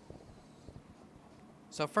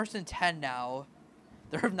 So 1st and 10 now.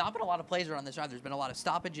 There have not been a lot of plays around this drive. There's been a lot of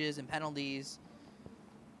stoppages and penalties.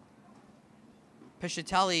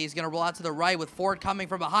 Piscitelli is going to roll out to the right with Ford coming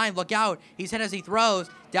from behind. Look out. He's hit as he throws.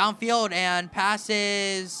 Downfield and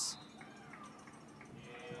passes.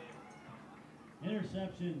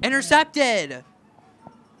 Interception. Intercepted.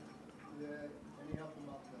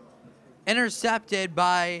 Intercepted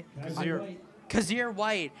by Kazir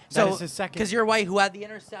White. That is his second. Kazir White, who had the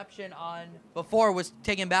interception on before, was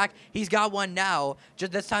taken back. He's got one now.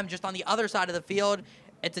 Just this time, just on the other side of the field.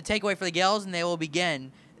 It's a takeaway for the Gaels, and they will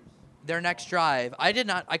begin their next drive. I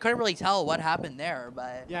couldn't really tell what happened there,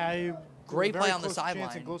 but yeah, great play on the chance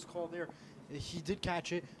sideline. and close call there. He did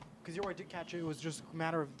catch it. Kazir White did catch it. It was just a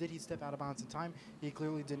matter of did he step out of bounds in time. He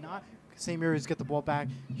clearly did not. St. Mary's get the ball back.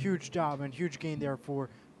 Huge job and huge gain there for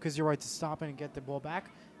Kazir White to stop it and get the ball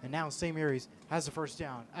back. And now St. Mary's has the first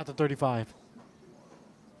down at the 35.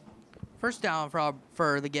 First down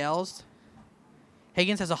for the Gaels.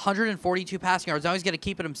 Higgins has 142 passing yards. Now he's going to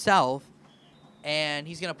keep it himself. And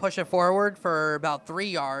he's going to push it forward for about 3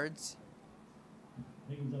 yards.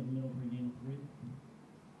 Higgins up the middle for a gain of 3.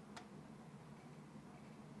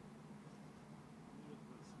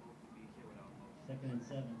 Second and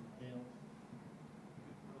 7, Gaels.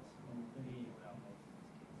 On the 38.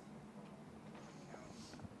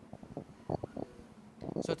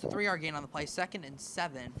 So it's a 3-yard gain on the play. 2nd and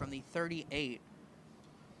 7 from the 38.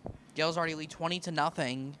 Gaels already lead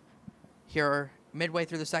 20-0 here midway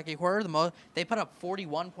through the second quarter. They put up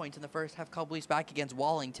 41 points in the first half, couple weeks back against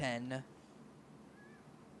Wallington.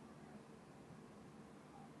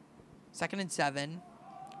 2nd and 7.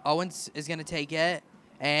 Owens is going to take it,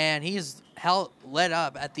 and he's led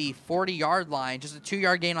up at the 40-yard line. Just a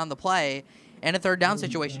 2-yard gain on the play, and a 3rd down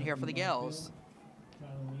situation here for the Gaels.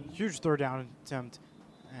 Huge 3rd down attempt.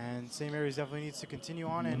 And St. Mary's definitely needs to continue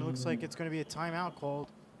on, and it looks like it's going to be a timeout called.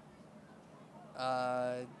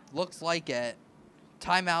 Looks like it.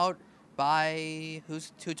 Timeout by who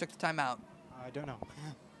took the timeout? I don't know.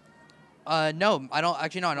 No, I don't.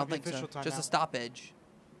 Actually, no, I don't think so. Official Just a timeout. stoppage.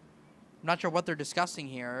 I'm not sure what they're discussing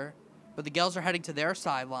here, but the Gaels are heading to their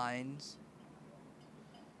sidelines.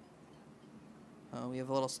 We have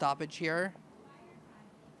a little stoppage here.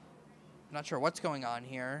 I'm not sure what's going on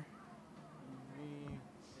here,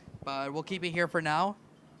 but we'll keep it here for now.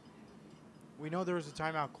 We know there was a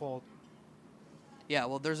timeout called. Yeah,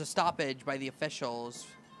 well, there's a stoppage by the officials.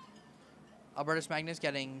 Albertus Magnus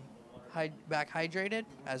getting back hydrated,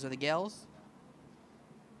 as are the Gaels.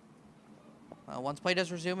 Once play does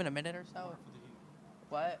resume in a minute or so.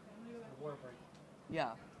 What?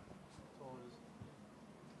 Yeah.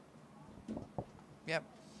 Yep.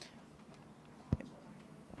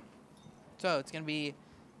 So it's going to be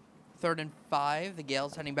 3rd and 5. The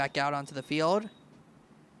Gaels heading back out onto the field.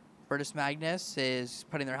 Albertus Magnus is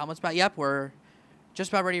putting their helmets back. Yep, we're just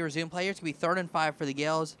about ready to resume play. It's going to be 3rd and 5 for the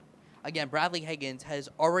Gaels. Again, Bradley Higgins has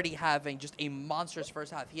already having just a monstrous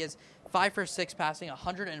first half. He has 5 for 6 passing,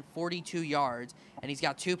 142 yards, and he's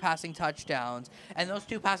got 2 passing touchdowns. And those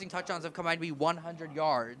 2 passing touchdowns have combined to be 100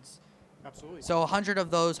 yards. Absolutely. So 100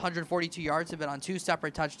 of those 142 yards have been on 2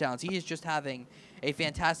 separate touchdowns. He is just having a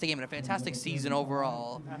fantastic game and a fantastic season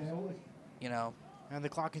overall. You know, And the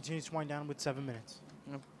clock continues to wind down with 7 minutes.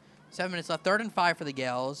 7 minutes left. 3rd and 5 for the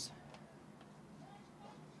Gaels.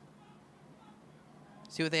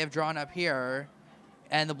 See what they have drawn up here.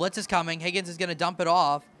 And the blitz is coming. Higgins is going to dump it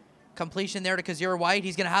off. Completion there to Kazir White.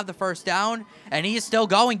 He's going to have the first down. And he is still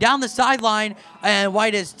going down the sideline. And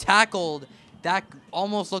White is tackled. That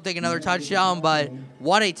almost looked like another touchdown, but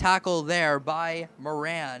what a tackle there by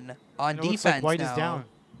Moran on It defense looks like White now. is down.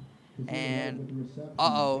 And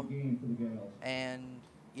uh-oh. And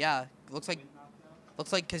yeah, looks like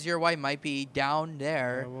Kazir White might be down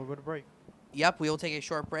there. We'll go to break. Yep, we will take a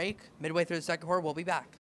short break. Midway through the second quarter, we'll be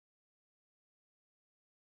back.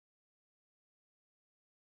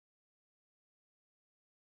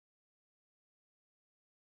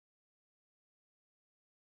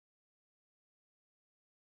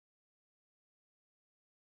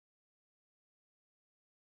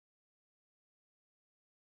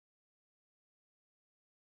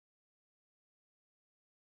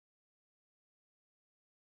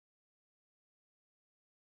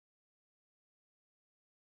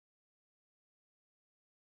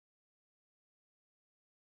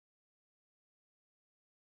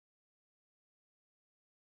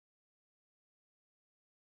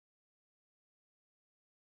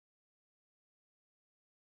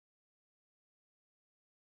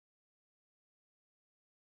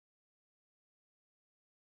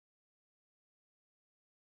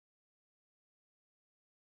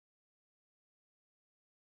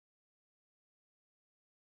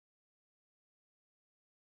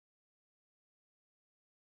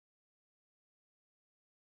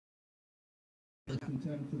 First and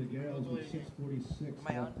 10 for the Gaels with 6:46 Am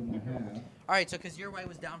I on? left in the half. All right, so Kazir White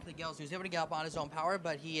was down for the Gaels. He was able to get up on his own power,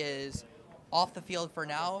 but he is off the field for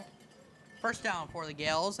now. First down for the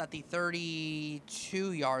Gaels at the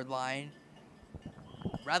 32-yard line.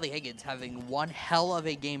 Bradley Higgins having one hell of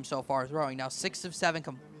a game so far throwing. Now 6 of 7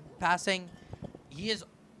 passing. He is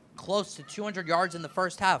close to 200 yards in the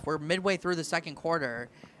first half. We're midway through the second quarter,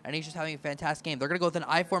 and he's just having a fantastic game. They're going to go with an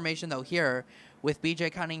I formation, though, here with B.J.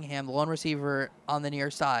 Cunningham, the lone receiver, on the near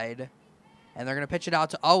side. And they're going to pitch it out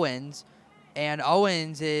to Owens. And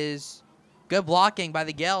Owens is good blocking by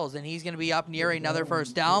the Gaels, and he's going to be up near another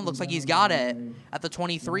first down. Looks like he's got it at the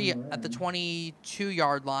 23, at the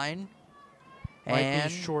 22-yard line. Might be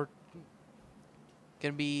short.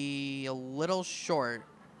 Going to be a little short.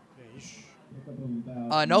 Yeah, he's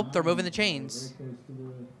Nope, they're moving the chains.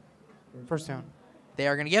 first down. They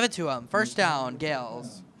are going to give it to him. First down,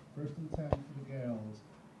 Gaels. First and 10 for the Gaels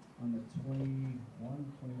on the 21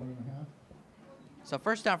 and a half. So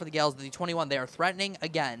first down for the Gaels, the 21. They are threatening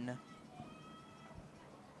again.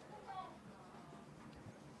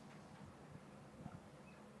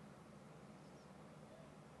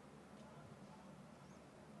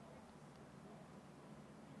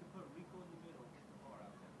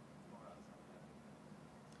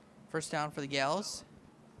 First down for the Gaels.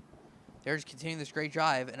 They're just continuing this great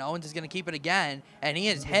drive, and Owens is going to keep it again, and he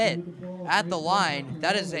is hit at the line.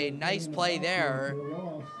 That is a nice play there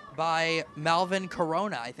by Malvin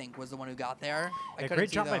Corona, I think, was the one who got there. Yeah,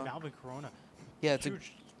 great job by Malvin Corona. Yeah, it's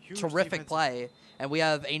Huge a terrific defensive play. And we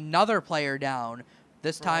have another player down.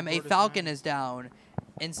 This time a Albertus Falcon Magnus. is down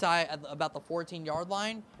inside about the 14-yard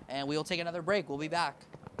line, and we will take another break. We'll be back.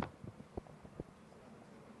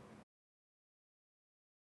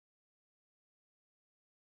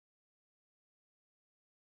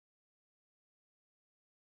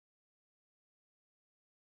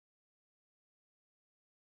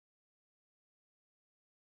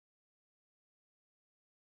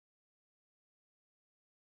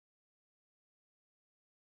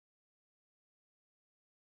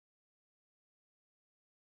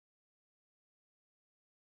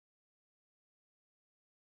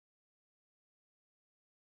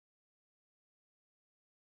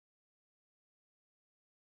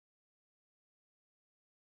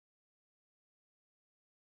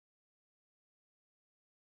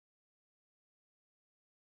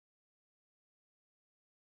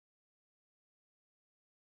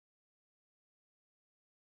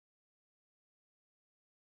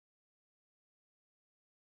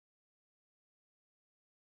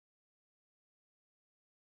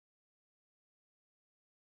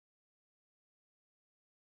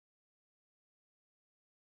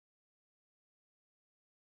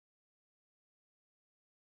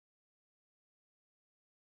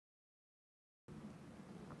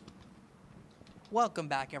 Welcome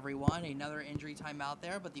back, everyone. Another injury timeout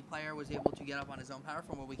there, but the player was able to get up on his own power.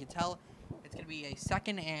 From what we can tell, it's going to be a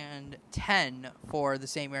 2nd and 10 for the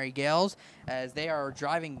St. Mary Gaels as they are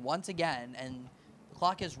driving once again, and the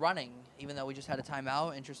clock is running, even though we just had a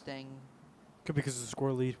timeout. Interesting. Could be because of the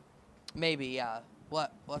score lead. Maybe, yeah. We'll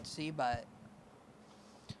have to see, but...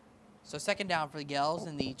 So 2nd down for the Gaels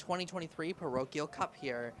in the 2023 Parochial Cup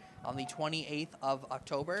here on the 28th of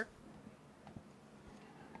October.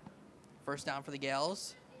 1st down for the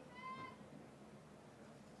Gaels.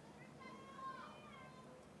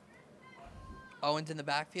 Owens in the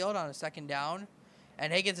backfield on a 2nd down.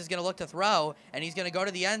 And Higgins is going to look to throw, and he's going to go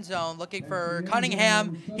to the end zone looking for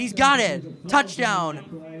Cunningham. He's got it.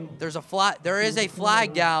 Touchdown. There is a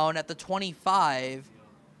flag down at the 25.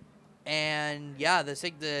 And yeah,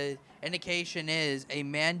 the indication is a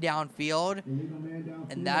man downfield,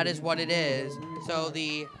 and that is what it is. So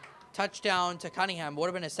the touchdown to Cunningham would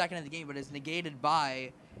have been a 2nd in the game, but is negated by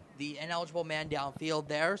the ineligible man downfield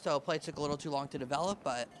there. So play took a little too long to develop,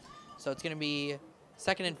 but so it's going to be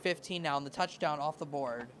 2nd and 15 now, and the touchdown off the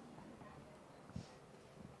board.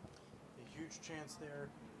 A huge chance there,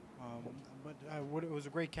 but it was a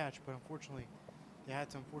great catch, but unfortunately, they had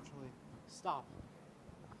to stop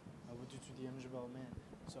due to the ineligible man.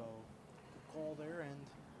 So call there, and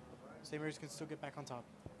St. Mary's can still get back on top.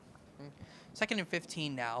 2nd and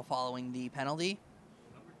 15 now following the penalty.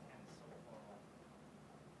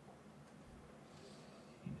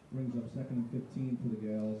 Brings up 2nd and 15 for the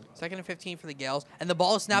Gaels. 2nd and 15 for the Gaels. And the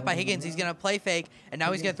ball is snapped by Higgins. He's going to play fake, and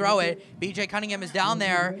now he's going to throw it. B.J. Cunningham is down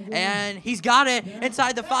there, and he's got it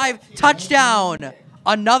inside the 5. Touchdown!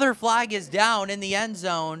 Another flag is down in the end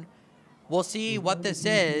zone. We'll see what this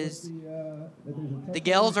is. The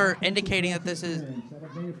Gaels are indicating that this is...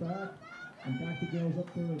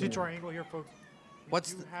 Do triangle here, folks.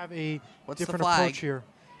 What's a the different flag? approach here.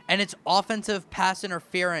 And it's offensive pass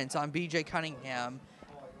interference on B.J. Cunningham.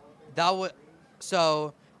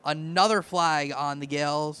 So another flag on the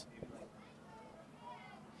Gaels.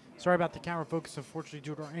 Sorry about the camera focus. Unfortunately,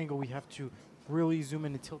 due to our angle, we have to really zoom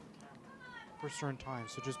in and tilt the camera for certain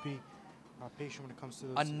times. So just be patient when it comes to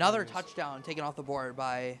those. Another touchdown taken off the board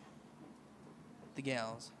by the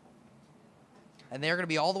Gaels. And they're going to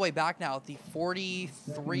be all the way back now at the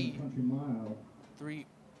 43.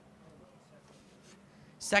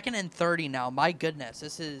 2nd and 30 now. My goodness,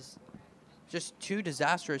 this is just 2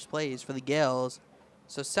 disastrous plays for the Gaels.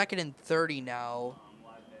 So 2nd and 30 now.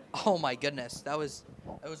 Oh my goodness, it was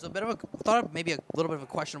a bit of maybe a little bit of a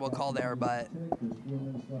questionable call there, but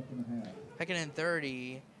 2nd and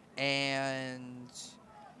 30, and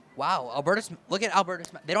wow, look at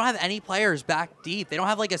Albertus. They don't have any players back deep. They don't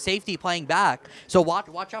have like a safety playing back. So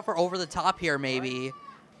watch out for over the top here maybe.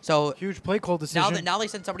 So huge play call decision. Now they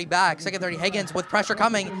send somebody back. 2nd 30, Higgins with pressure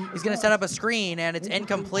coming. He's going to set up a screen, and it's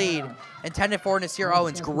incomplete. Intended for Nasir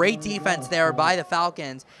Owens. Great defense there by the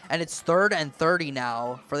Falcons, and it's 3rd and 30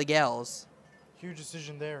 now for the Gaels. Huge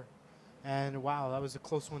decision there, and wow, that was a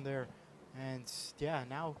close one there. And yeah,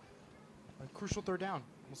 now a crucial 3rd down.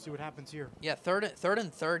 We'll see what happens here. Yeah, 3rd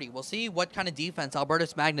and 30. We'll see what kind of defense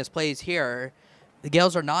Albertus Magnus plays here. The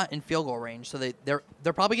Gaels are not in field goal range, so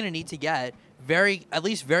they're probably going to need to get at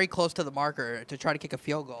least very close to the marker to try to kick a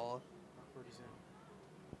field goal.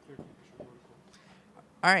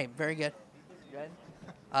 All right, very good.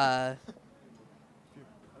 The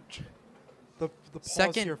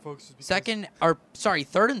pause here, folks, is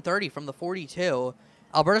 3rd and 30 from the 42.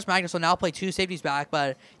 Albertus Magnus will now play 2 safeties back,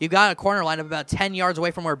 but you've got a corner lineup about 10 yards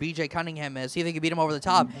away from where B.J. Cunningham is. See if they can beat him over the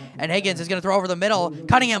top. And Higgins is going to throw over the middle.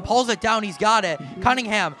 Cunningham pulls it down. He's got it.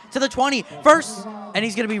 Cunningham to the 20. First, and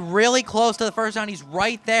he's going to be really close to the 1st down. He's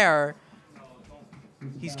right there.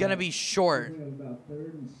 He's going to be short. About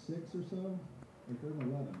 3rd and 6 or so, or 3rd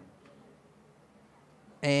and 11.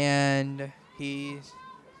 And he's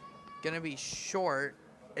going to be short.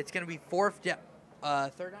 It's going to be 4th down.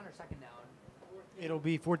 3rd down or 2nd down? It'll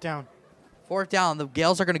be 4th down. 4th down. The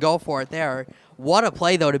Gaels are going to go for it there. What a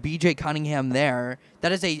play, though, to B.J. Cunningham there.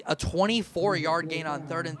 That is a 24-yard gain on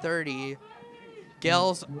 3rd and 30.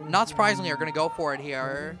 Gaels, not surprisingly, are going to go for it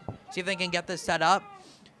here. See if they can get this set up.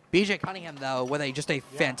 B.J. Cunningham, though, with just a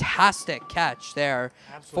fantastic catch there.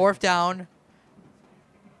 Absolutely.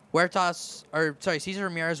 4th down. Cesar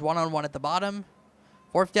Ramirez one-on-one at the bottom.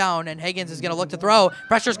 4th down, and Higgins is going to look to throw.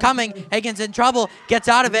 Pressure's coming. Higgins in trouble. Gets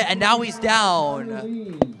out of it, and now he's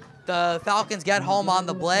down. The Falcons get home on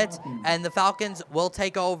the blitz, and the Falcons will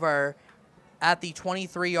take over at the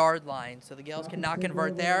 23-yard line. So the Gaels cannot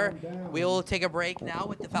convert there. We'll take a break now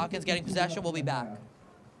with the Falcons getting possession. We'll be back.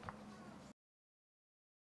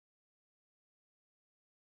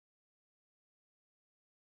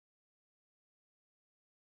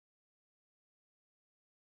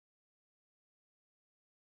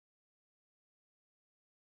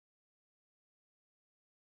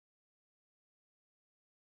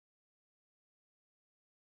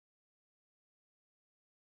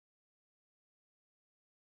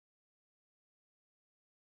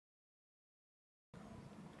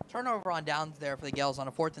 Turnover on downs there for the Gaels on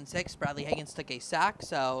a 4th and 6. Bradley Higgins took a sack,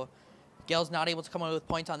 so Gaels not able to come away with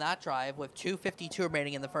points on that drive with 2:52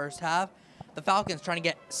 remaining in the first half. The Falcons trying to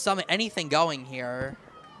get anything going here.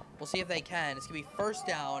 We'll see if they can. It's going to be 1st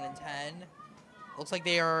down and 10. Looks like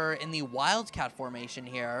they are in the Wildcat formation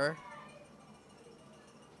here.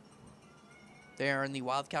 They're in the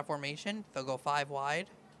Wildcat formation. They'll go 5 wide.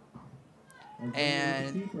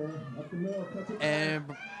 And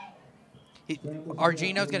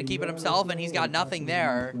Argino's going to keep it himself, and he's got nothing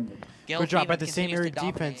there. Good job by the St. Mary's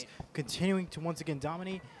defense, continuing to once again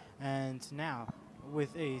dominate. And now,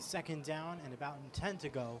 with a 2nd down and about 10 to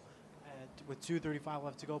go, with 2:35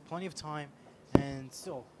 left to go, plenty of time, and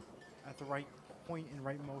still at the right point and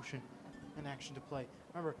right motion and action to play.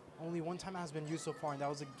 Remember, only 1 timeout has been used so far, and that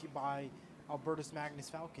was by Albertus Magnus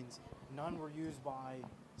Falcons. None were used by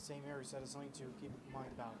St. Mary's, so that is something to keep in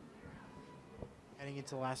mind about heading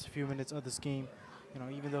into the last few minutes of this game. You know,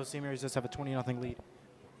 even though St. Mary's does have a 20-0 lead,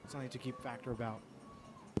 something to keep factor about.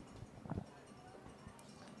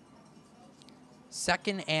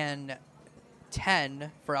 2nd and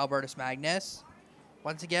 10 for Albertus Magnus.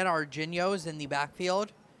 Once again, Arginio's in the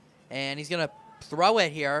backfield, and he's going to throw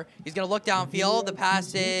it here. He's going to look downfield. The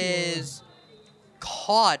pass is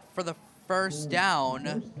caught for the 1st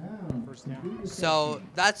down. So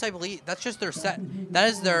that's, I believe, that's just their set. That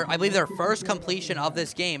is their, I believe, their 1st completion of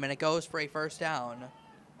this game, and it goes for a 1st down.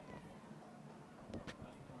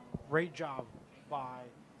 Great job by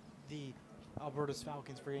the Albertus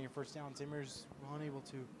Falcons for getting a 1st down. St. Mary's were unable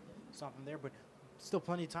to stop them there, but still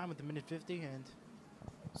plenty of time with the minute 50 and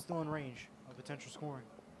still in range of potential scoring.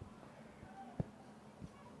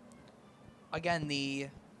 Again, the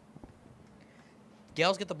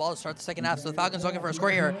Gaels get the ball to start the 2nd half, so the Falcons looking for a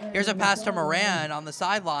score here. Here's a pass to Moran on the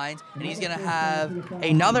sidelines, and he's going to have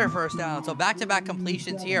another 1st down. So back-to-back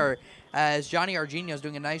completions here as Johnny Arginio is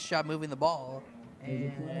doing a nice job moving the ball.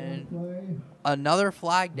 And another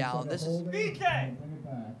flag down. This is BK!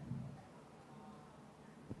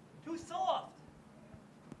 Too soft!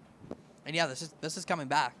 And yeah, this is coming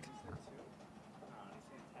back.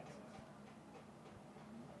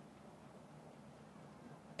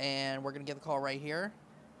 And we're going to get the call right here.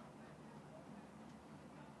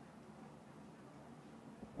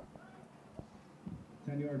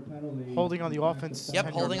 Penalty. Holding on the offense. Yep,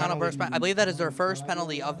 10-yard holding on a penalty. burst. I believe that is their 1st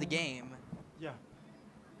penalty of the game. Yeah.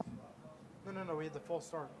 No, we had the false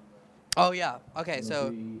start. Oh, yeah. Okay,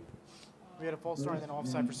 so We had a false start and then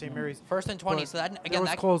offside for St. Mary's. 1st and 20. But So that, that again, was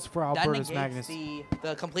that, close for that Albertus negates Magnus.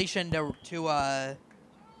 the completion to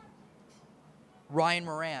Ryan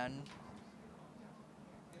Moran.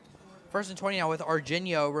 1st and 20 now with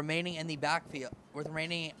Arginio remaining in the backfield, with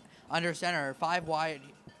remaining under center, 5 wide.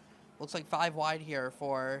 Looks like 5 wide here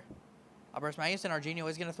for Albertus Magnus, and Arginio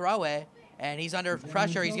is going to throw it, and he's under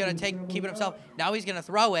pressure. He's going to keep it himself. Now he's going to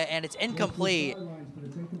throw it, and it's incomplete.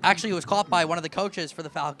 Actually, it was caught by one of the coaches for the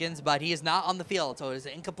Falcons, but he is not on the field, so it is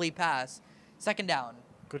an incomplete pass. 2nd down.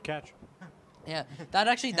 Good catch. Yeah, that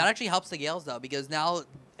actually helps the Gaels though, because now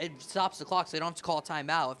it stops the clock, so they don't have to call a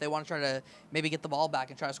timeout if they want to try to maybe get the ball back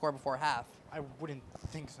and try to score before half. I wouldn't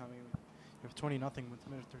think so. I mean, you have 20-0 with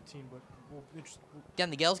minute 13, but Again,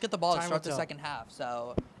 the Gaels get the ball to Time start will the tell. 2nd half.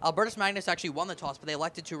 So Albertus Magnus actually won the toss, but they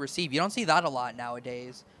elected to receive. You don't see that a lot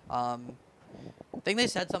nowadays. I think they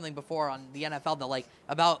said something before on the NFL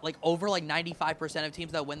that over 95% of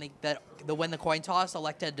teams that win the coin toss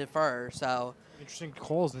elect to defer. So interesting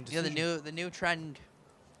calls and yeah, decisions. the new trend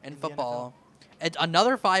in the football. It's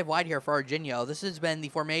another 5 wide here for Arginio. This has been the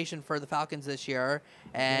formation for the Falcons this year,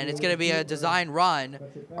 and it's going to be a design run.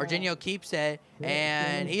 Arginio keeps it,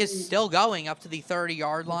 and he is still going up to the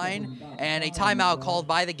 30-yard line, and a timeout called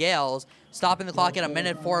by the Gaels, stopping the clock at a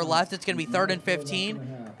minute 4 left. It's going to be 3rd and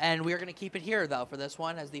 15, and we're going to keep it here, though, for this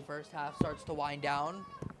one as the first half starts to wind down.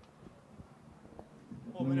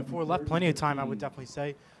 Well, minute 4 left, plenty of time, I would definitely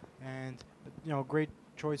say, and great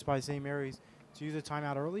choice by St. Mary's to use a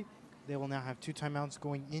timeout early. They will now have 2 timeouts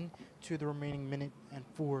going into the remaining minute and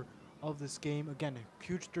 4 of this game. Again, a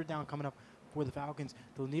huge 3rd down coming up for the Falcons.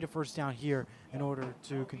 They'll need a 1st down here in order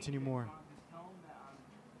to continue more.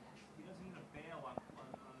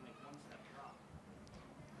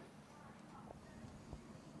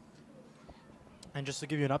 And just to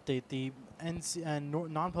give you an update, the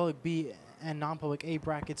non-public B and non-public A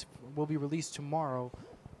brackets will be released tomorrow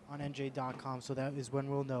on NJ.com, so that is when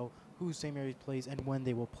we'll know who St. Mary's plays and when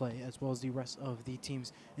they will play, as well as the rest of the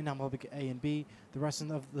teams in non-public A and B. The rest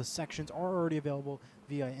of the sections are already available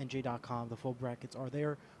via NJ.com. The full brackets are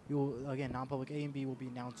there. We will, again, non-public A and B will be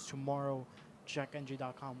announced tomorrow. Check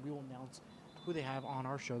NJ.com. We will announce who they have on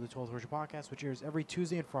our show, the 12th Parochial Podcast, which airs every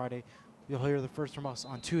Tuesday and Friday. You'll hear the first from us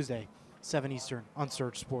on Tuesday, 7 Eastern, on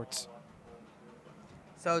Surge Sports.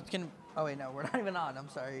 So it's going to... Oh, wait, no, we're not even on. I'm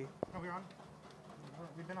sorry. Are we on?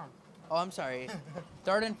 We've been on. Oh, I'm sorry.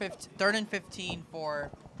 Third and 15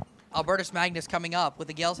 for Albertus Magnus coming up, with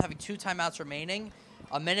the Gaels having 2 timeouts remaining.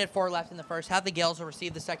 1:04 left in the first half. The Gaels will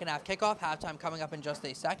receive the second half kickoff. Halftime coming up in just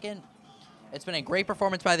a second. It's been a great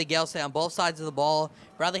performance by the Gaels today on both sides of the ball.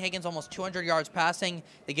 Bradley Higgins almost 200 yards passing.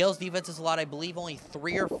 The Gaels defense has allowed, I believe, only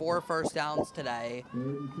 3 or 4 first downs today.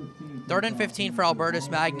 3rd and 15 for Albertus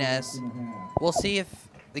Magnus. We'll see if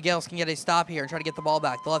the Gaels can get a stop here and try to get the ball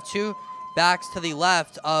back. They'll have 2 backs to the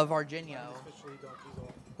left of Argenio.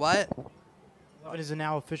 What? It is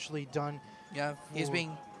now officially done. Yeah, he's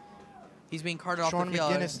being carted off Sean the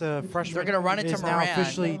field. McGinnis, the freshman, They're going to run it to is now Moran.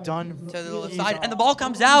 officially done. To the left side, and the ball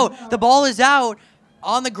comes out. The ball is out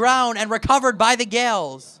on the ground and recovered by the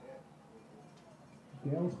Gaels.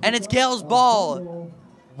 And it's Gaels' ball.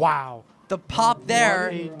 Wow. The pop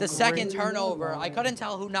there, the second turnover. I couldn't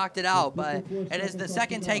tell who knocked it out, but it is the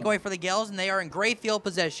second takeaway for the Gaels, and they are in great field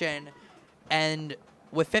position. And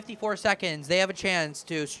with 54 seconds, they have a chance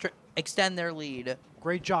to extend their lead.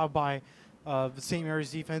 Great job by the St.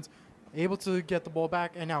 Mary's defense. Able to get the ball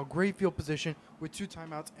back, and now great field position with 2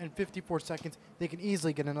 timeouts and 54 seconds. They can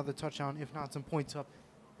easily get another touchdown, if not some points up,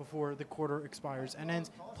 before the quarter expires and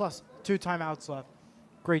ends, plus 2 timeouts left.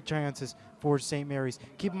 Great chances for St. Mary's.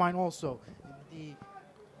 Keep in mind also, the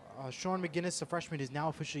Sean McGinnis, the freshman, is now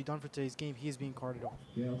officially done for today's game. He is being carted off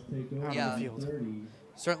out Yeah. of the field.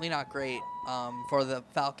 Certainly not great for the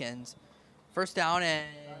Falcons. First down and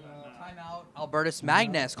timeout. Albertus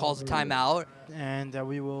Magnus calls a timeout. And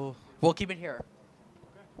We'll keep it here.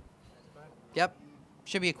 Yep.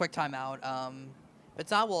 Should be a quick timeout. If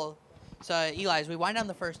it's not, So, Eli, as we wind down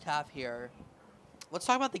the first half here, let's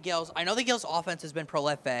talk about the Gaels. I know the Gaels' offense has been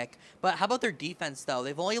prolific, but how about their defense, though?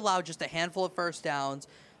 They've only allowed just a handful of first downs.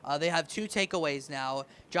 They have 2 takeaways now.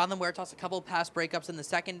 Jonathan Huertas, a couple of pass breakups in the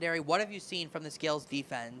secondary. What have you seen from this Gaels'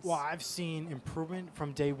 defense? Well, I've seen improvement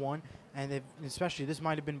from day one, and especially this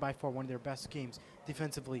might have been by far one of their best games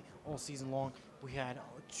defensively all season long. We had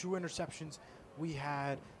 2 interceptions. We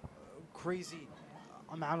had crazy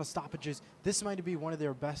amount of stoppages. This might be one of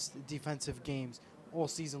their best defensive games all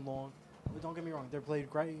season long. But don't get me wrong, they played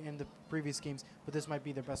great in the previous games, but this might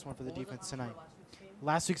be their best one for the defense tonight.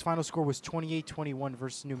 Last week's final score was 28-21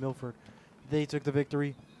 versus New Milford. They took the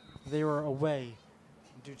victory. They were away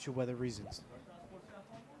due to weather reasons.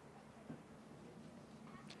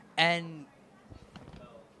 And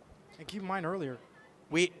keep in mind earlier,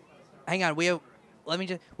 we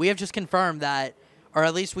have just confirmed that, or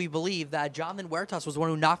at least we believe that Jonathan Huertas was the one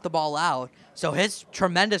who knocked the ball out. So his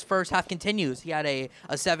tremendous first half continues. He had a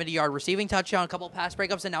 70-yard receiving touchdown, a couple of pass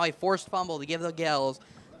breakups, and now a forced fumble to give the Gaels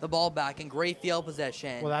the ball back in great field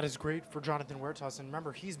possession. well, that is great for Jonathan Huertas. And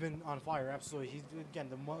remember, he's been on fire, absolutely. He's, again,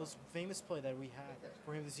 the most famous play that we had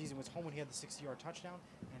for him this season was home when he had the 60-yard touchdown.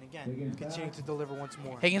 And again, continuing to deliver once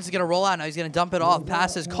more. Higgins is going to roll out now. He's going to dump it off.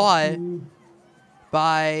 Pass is caught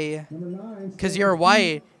by Kazir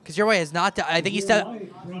White. Kazir White is not. I think he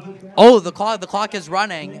said. Oh, the clock is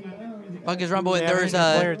running. Clock is running. But there's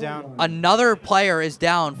another player is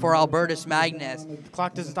down for Albertus Magnus. The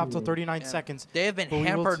clock doesn't stop till 39 seconds. They have been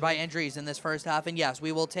hampered by injuries in this first half, and yes,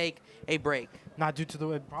 we will take a break. Not due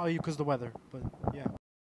to probably because of the weather, but yeah.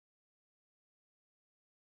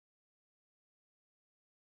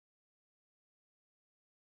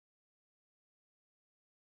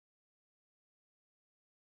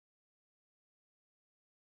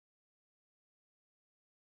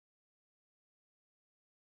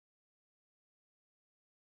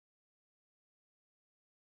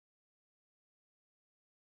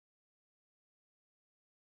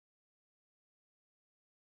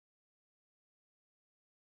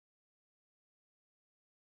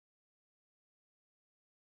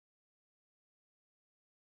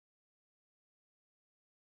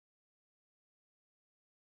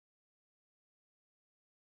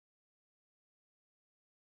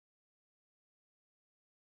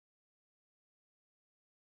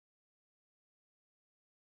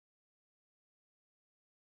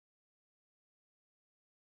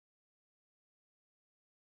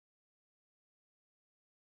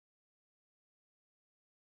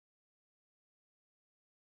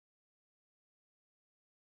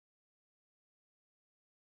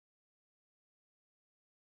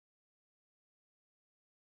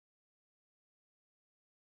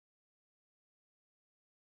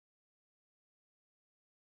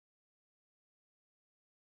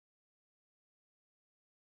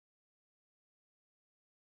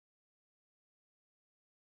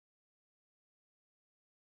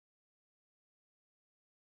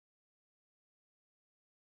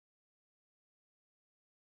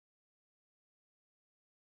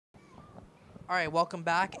 All right, welcome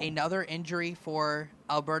back. Another injury for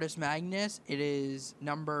Albertus Magnus. It is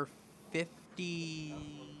number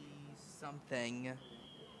 50-something.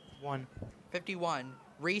 51.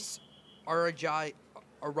 Reese Arago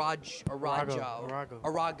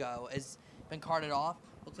has been carted off.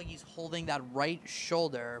 Looks like he's holding that right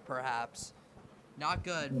shoulder, perhaps. Not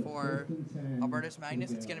good for Albertus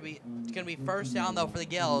Magnus. It's gonna be first down though for the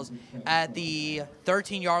Gaels at the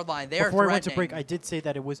 13-yard line. They're Before I threatening. went to break, I did say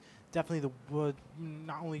that it was definitely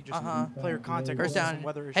not only just player contact, but First also down. some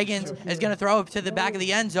weather issues Higgins too. is going to throw it to the back of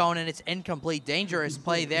the end zone, and it's incomplete. Dangerous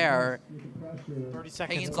play there. 30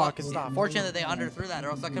 seconds, Higgins clock is stopped. Fortunate that they underthrew that,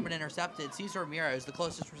 or else that could have been intercepted. Cesar Ramirez, the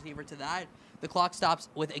closest receiver to that. The clock stops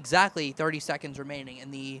with exactly 30 seconds remaining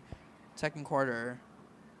in the second quarter.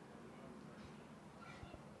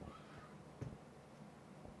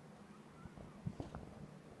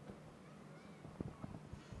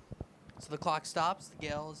 So the clock stops. The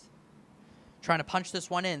Gaels trying to punch this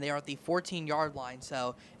one in. They are at the 14-yard line.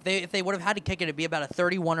 So if they would have had to kick it, it'd be about a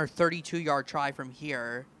 31 or 32-yard try from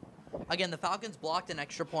here. Again, the Falcons blocked an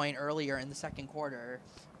extra point earlier in the second quarter.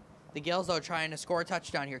 The Gaels, though, trying to score a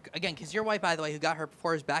touchdown here. Again, Kazir White, by the way, who got hurt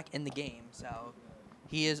before, is back in the game. So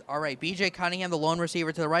he is all right. B.J. Cunningham, the lone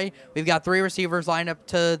receiver to the right. We've got 3 receivers lined up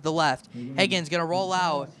to the left. Higgins going to roll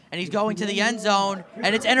out, and he's going to the end zone,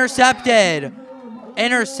 and it's intercepted.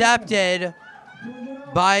 Intercepted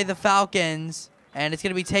by the Falcons, and it's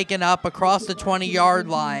going to be taken up across the 20-yard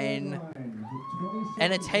line.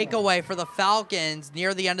 And a takeaway for the Falcons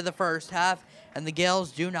near the end of the first half, and the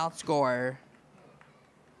Gaels do not score.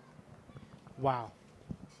 Wow.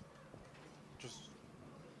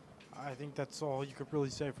 I think that's all you could really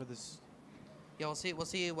say for this. Yeah, we'll see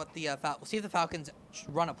what the we'll see if the Falcons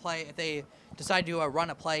run a play, if they decide to run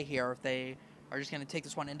a play here, or if they are just going to take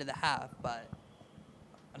this one into the half. But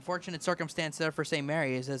unfortunate circumstance there for St.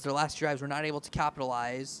 Mary's, as their last drives were not able to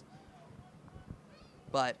capitalize.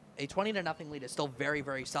 But a 20-0 lead is still very,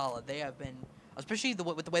 very solid. They have been, especially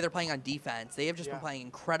with the way they're playing on defense, they have just been playing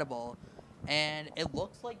incredible. And it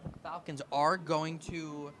looks like the Falcons are going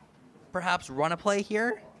to perhaps run a play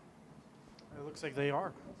here. It looks like they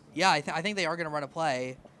are. Yeah, I think they are going to run a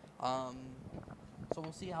play. So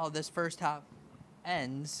we'll see how this first half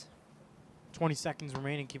ends. 20 seconds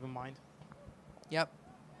remaining, keep in mind. Yep.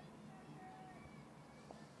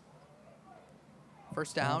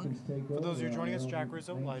 First down. For those of you joining us, Jack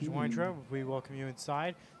Rizzo, Elijah Weintraub, we welcome you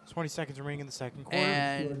inside. 20 seconds remaining in the second quarter.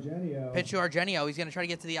 And pitch to Argenio. He's going to try to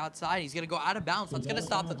get to the outside. He's going to go out of bounds. That's going to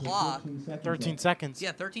stop the clock. 13 seconds.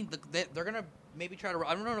 Yeah, 13. They're going to maybe try to.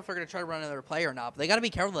 I don't know if they're going to try to run another play or not, but they got to be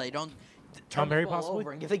careful they don't turn the ball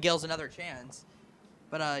over and give the Gaels another chance.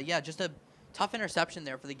 But yeah, just a tough interception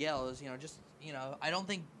there for the Gaels. I don't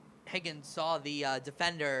think Higgins saw the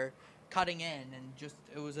defender cutting in, and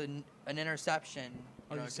it was an interception.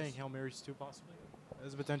 Are you saying Hail Marys too, possibly,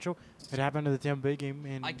 as a potential? It happened to the Tampa Bay game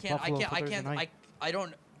in Buffalo for Thursday night. I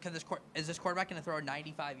don't. Is this quarterback going to throw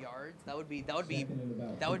 95 yards? That would be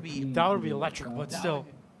electric, but still.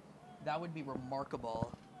 That would be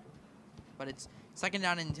remarkable. But it's second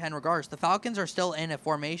down and 10 regardless. The Falcons are still in a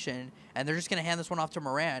formation, and they're just going to hand this one off to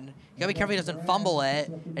Moran. You got to be careful he doesn't fumble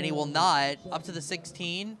it, and he will not. Up to the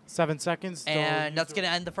 16. 7 seconds. And that's going to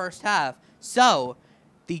end the first half. So,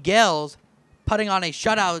 the Gaels, putting on a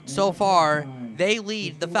shutout so far, they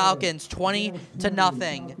lead the Falcons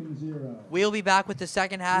 20-0. We'll be back with the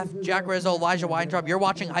second half. Jack Rizzo, Elijah Weintraub. You're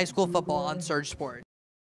watching high school football on Surge Sports.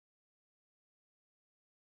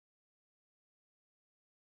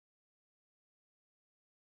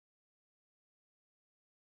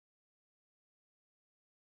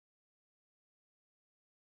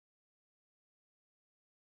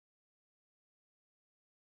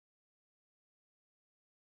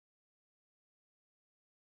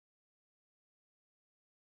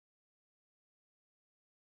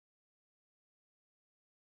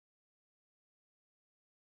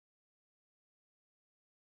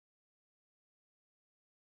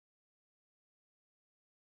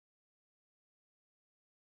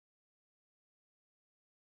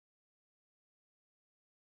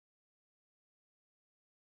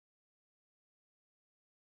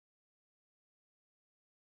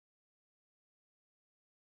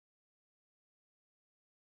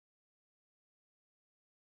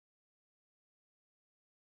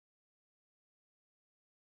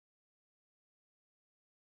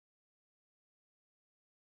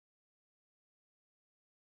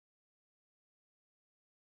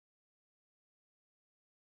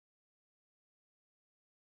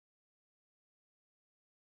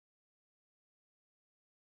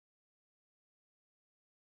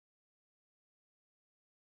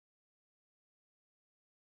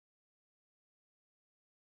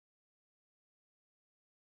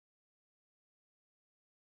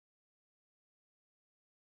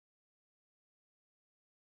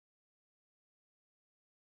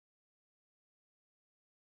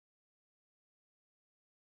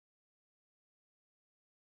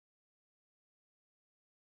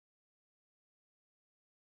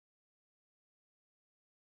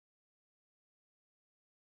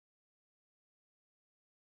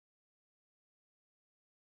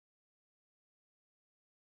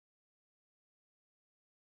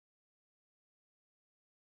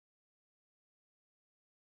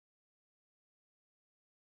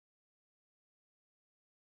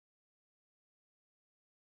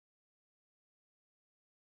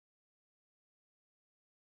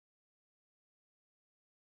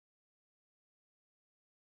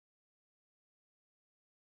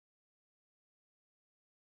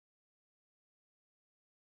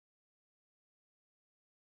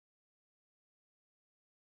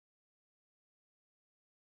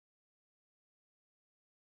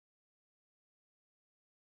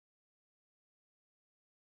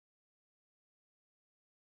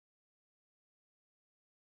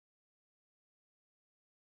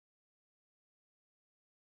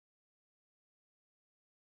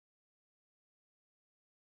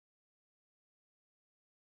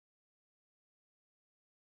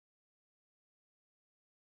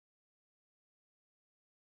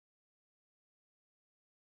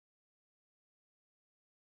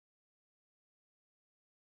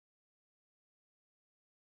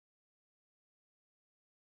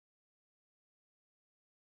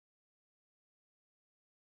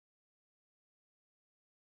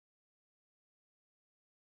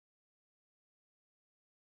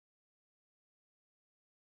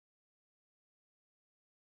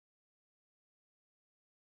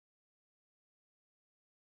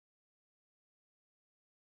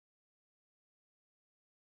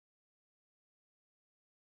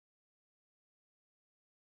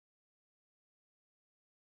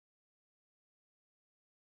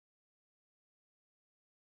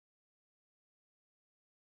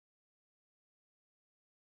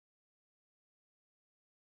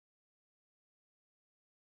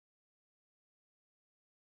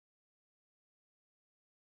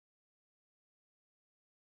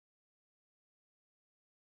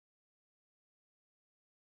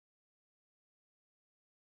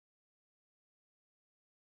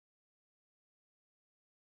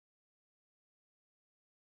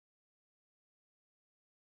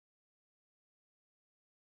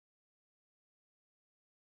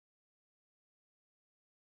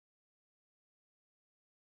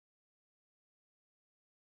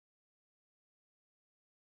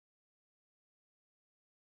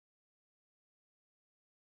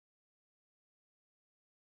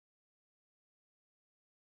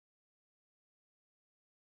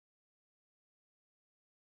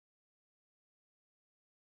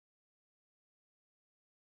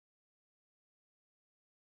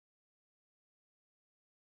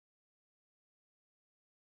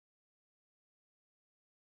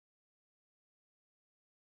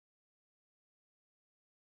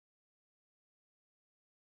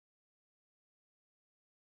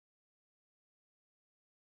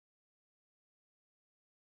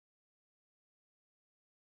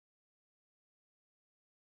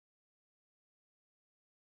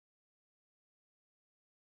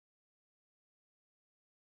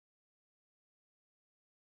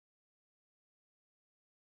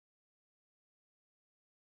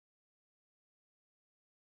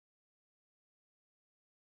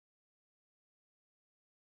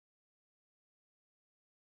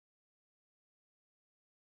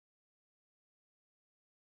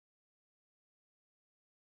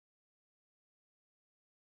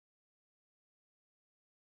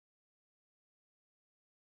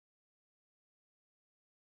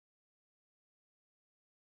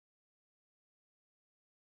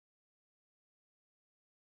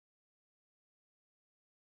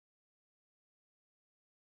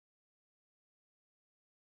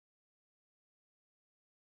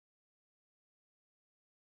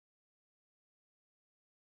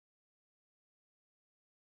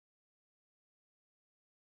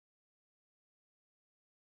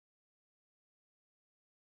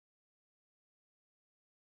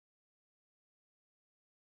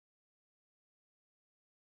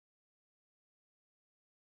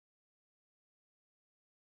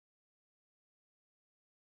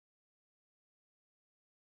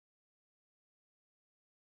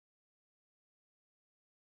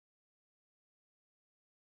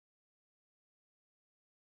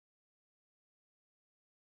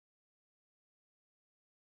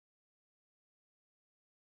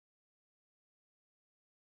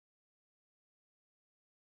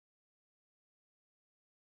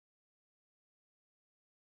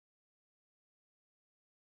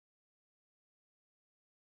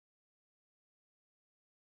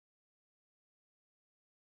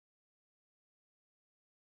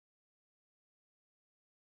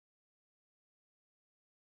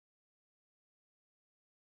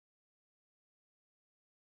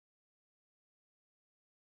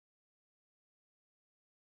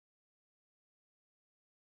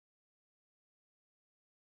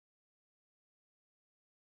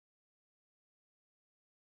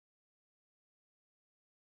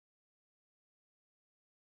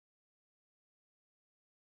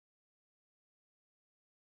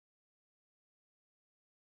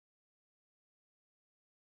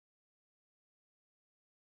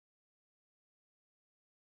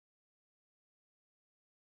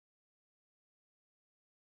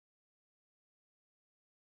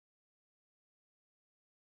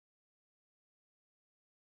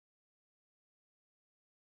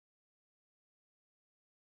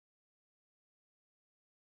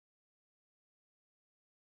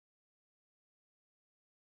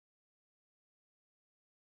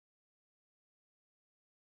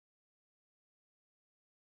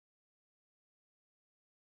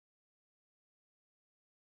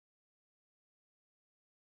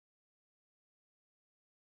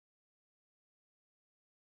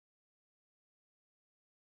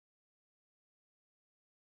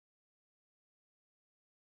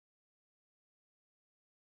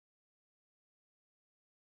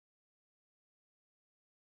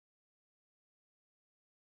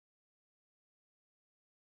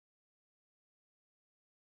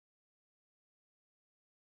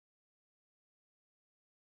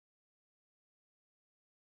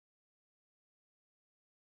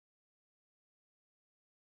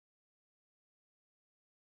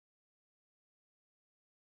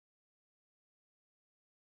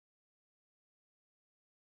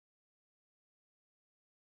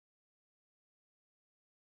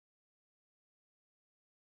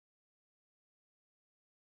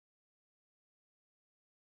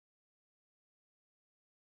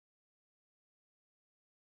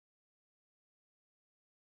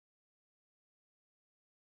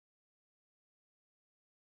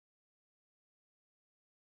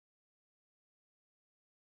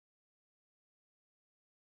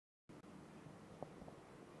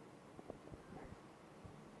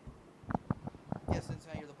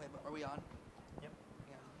 Are we on? Yep.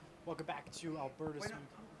 Yeah. Welcome back to Albertus. Wait, no,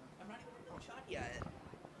 I'm not even on shot yet.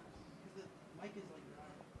 Because the mic is like,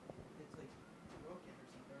 it's like broken or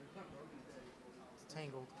something. Or it's not broken. It's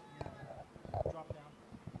tangled. Drop down.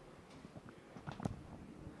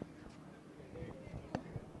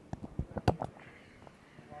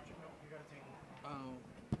 Watch it. No, you gotta tangle. Oh.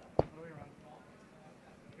 Other way around.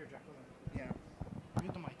 Here, Jack. Hold on. Yeah.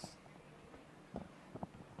 Mute the mics.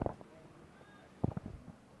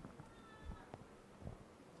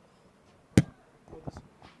 Hold this.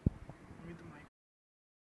 Mute the mic.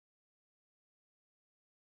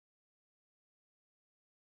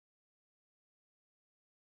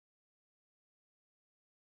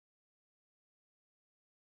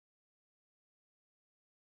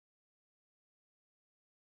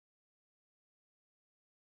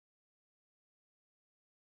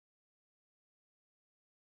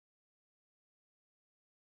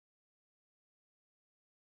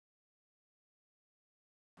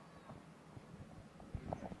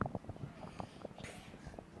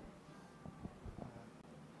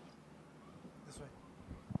 This way.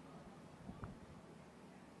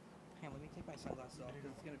 Hey, let me take my sunglasses off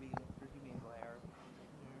because it's going to be in glare.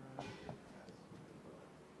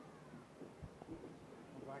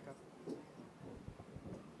 Back up.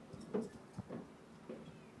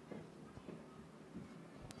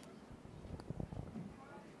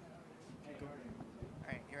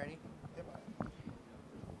 Alright, you ready? Yep.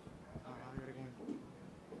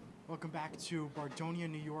 Welcome back to Bardonia,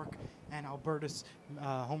 New York, and Albertus,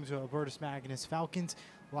 home to Albertus Magnus Falcons.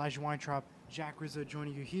 Elijah Weintraub, Jack Rizzo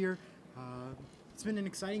joining you here. It's been an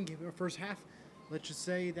exciting game, first half. Let's just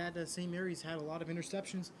say that St. Mary's had a lot of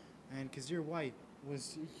interceptions, and Kazir White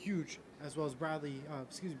was huge, as well as Bradley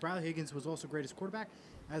Higgins was also great as quarterback,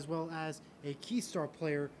 as well as a key star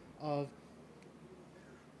player of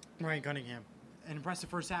Ryan Cunningham. An impressive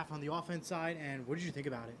first half on the offense side, and what did you think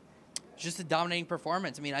about it? Just a dominating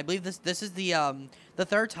performance. I mean, I believe this is the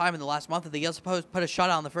third time in the last month that the Gaels put a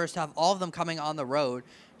shutout in the first half, all of them coming on the road.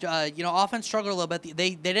 Offense struggled a little bit.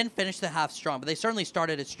 They didn't finish the half strong, but they certainly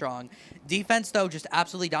started it strong. Defense, though, just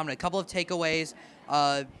absolutely dominant. A couple of takeaways.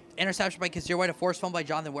 Interception by Kazir White, a forced fumble by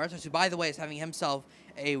Jonathan Huertas, who, by the way, is having himself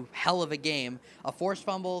a hell of a game. A forced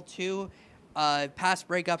fumble, 2 pass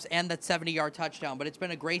breakups, and that 70-yard touchdown. But it's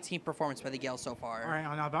been a great team performance by the Gaels so far. All right,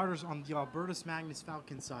 on the Albertus Magnus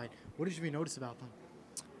Falcons side, what did you notice about them?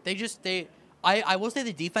 I will say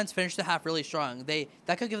the defense finished the half really strong.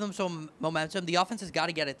 That could give them some momentum. The offense has got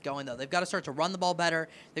to get it going, though. They've got to start to run the ball better.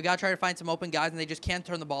 They've got to try to find some open guys, and they just can't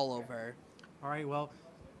turn the ball over. All right, well,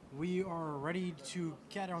 we are ready to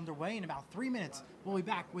get underway in about 3 minutes. We'll be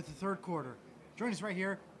back with the third quarter. Join us right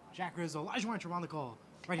here, Jack Rizzo, Elijah Weintraub on the call,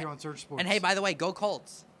 right here on Surge Sports. And hey, by the way, go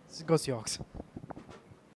Colts. Go Seahawks.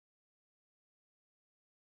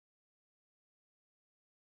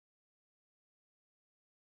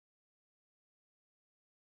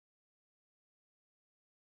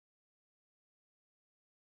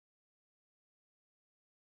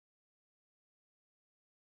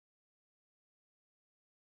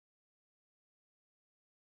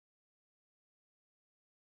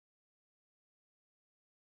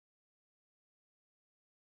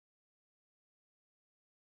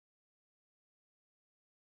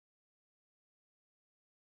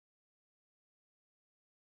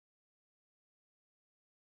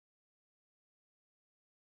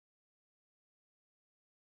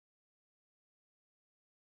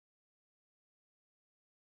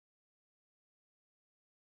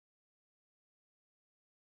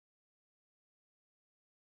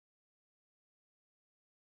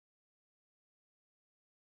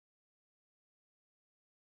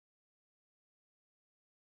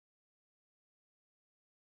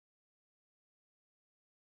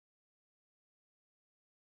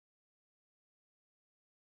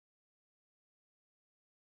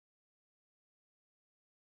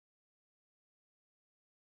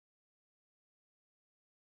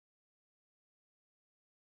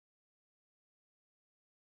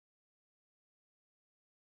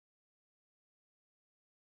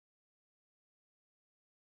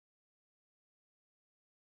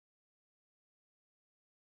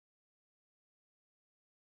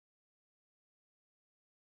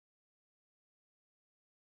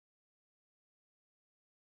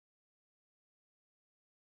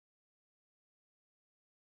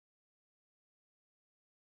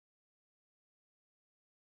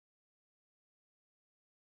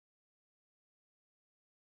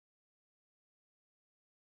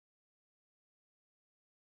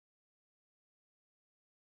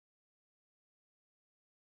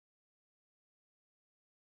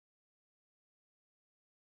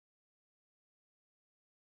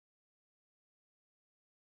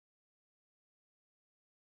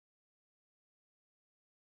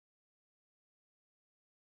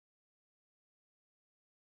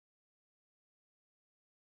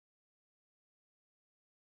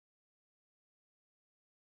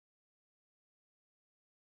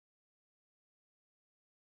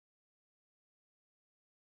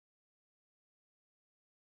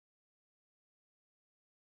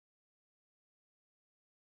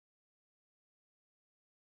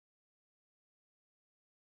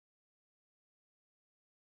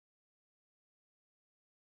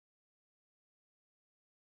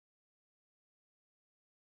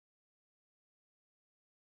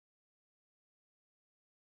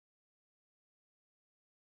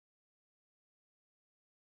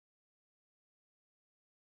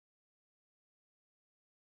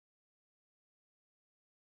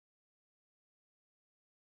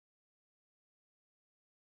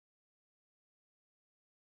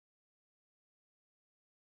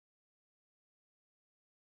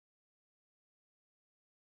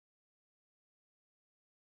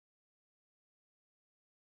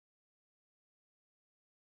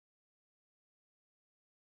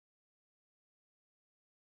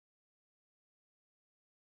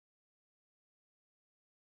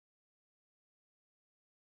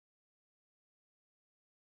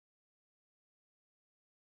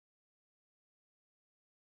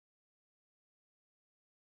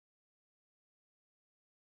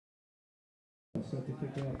 set to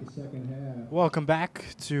kick off the second half. Welcome back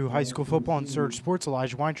to high school football on Surge Sports.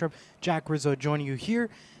 Elijah Weintraub, Jack Rizzo joining you here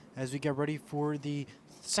as we get ready for the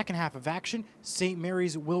second half of action. St.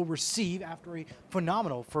 Mary's will receive after a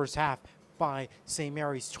phenomenal first half by St.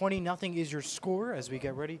 Mary's. 20-0 is your score as we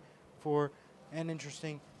get ready for an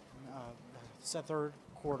interesting third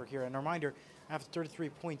quarter here. And a reminder, after 33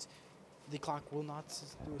 points, the clock will not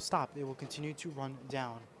stop. It will continue to run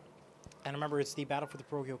down. And remember, it's the battle for the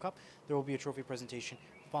Parochial Cup. There will be a trophy presentation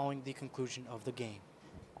following the conclusion of the game.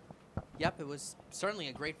 Yep, it was certainly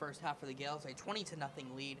a great first half for the Gaels. A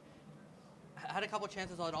 20-0 lead. Had a couple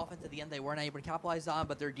chances on offense at the end they weren't able to capitalize on,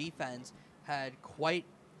 but their defense had quite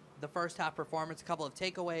the first half performance. A couple of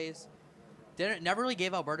takeaways. Never really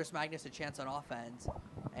gave Albertus Magnus a chance on offense.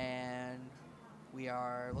 And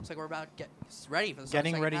looks like we're about to get ready for the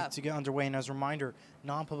Getting ready half. to get underway. And as a reminder,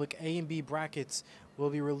 non-public A and B brackets will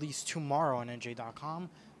be released tomorrow on NJ.com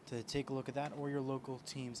to take a look at that or your local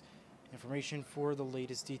teams. Information for the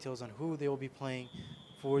latest details on who they will be playing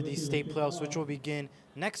for the state playoffs, which will begin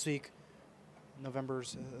next week, November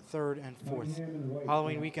 3rd and 4th.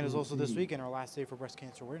 Halloween weekend is also this week, and our last day for Breast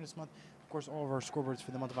Cancer Awareness Month. Of course, all of our scoreboards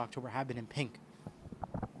for the month of October have been in pink.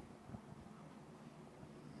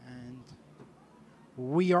 And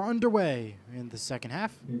we are underway in the second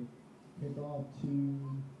half. Kick off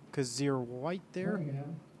to Kazir White there.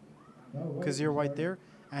 Cunningham. Kazir White there.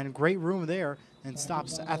 And great room there. And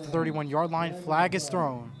stops at the 31-yard line. Flag is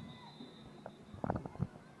thrown.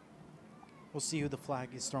 We'll see who the flag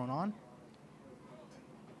is thrown on.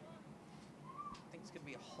 I think it's going to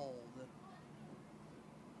be a hold.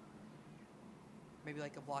 Maybe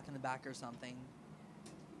like a block in the back or something.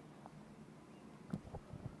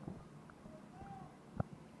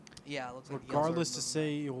 Yeah, it looks like the Gaels are Regardless to moving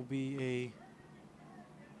say, it will be a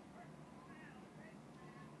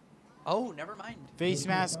Oh, never mind. face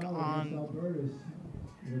mask on Albertus.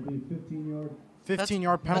 It'll be 15-yard.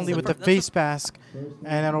 15-yard penalty the with fir- the that's face mask. First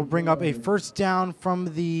And that'll bring up a yard. first down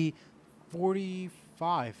from the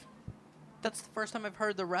 45. That's the first time I've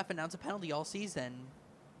heard the ref announce a penalty all season.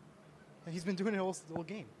 He's been doing it all the whole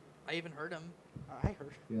game. I even heard him. I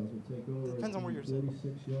heard. Gaels will take over. Depends on where you're at sitting. the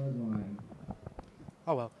 36-yard line.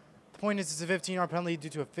 Oh, well. The point is it's a 15-yard penalty due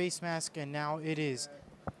to a face mask, and now it is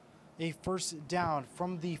a first down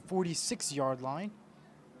from the 46-yard line.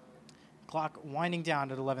 Clock winding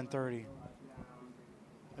down at 11:30.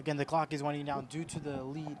 Again, the clock is winding down due to the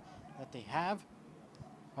lead that they have.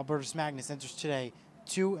 Albertus Magnus enters today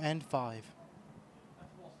 2-5.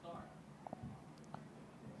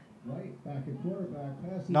 Right back at quarterback.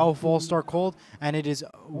 Passes No to false start called, and it is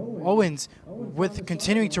Owens with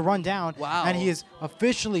continuing to run down. Wow. And he is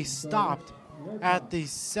officially stopped at the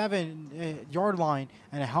 7-yard line,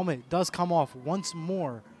 and a helmet does come off once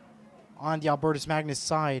more on the Albertus Magnus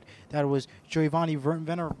side. That was Giovanni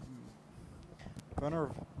Venner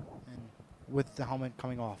with the helmet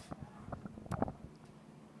coming off.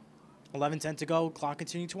 11:10 to go. Clock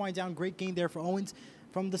continuing to wind down. Great gain there for Owens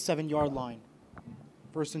from the 7-yard line.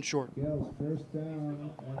 First and short. Gaels first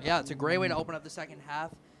down. Yeah, it's a great way to open up the second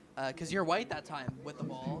half. Kazir White that time with the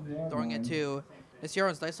ball, throwing it to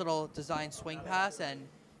Nisiero's nice little design swing pass, and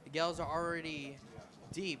the Gaels are already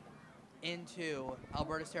deep into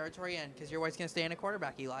Alberta's territory, and Kazir White's going to stay in a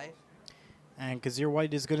quarterback, Eli. And Kazir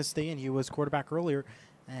White is going to stay in. He was quarterback earlier,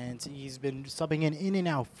 and he's been subbing in and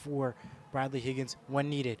out for Bradley Higgins when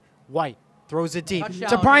needed. White throws it deep to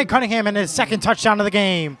Touchdown. Brian Cunningham, and his second touchdown of the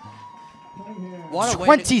game. What a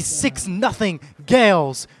way to- 26-0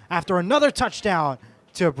 Gaels after another touchdown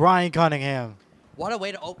to Brian Cunningham. What a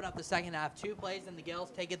way to open up the second half. 2 plays, and the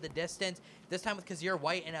Gaels take it the distance, this time with Kazir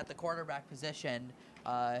White in at the quarterback position.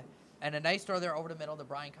 And a nice throw there over the middle to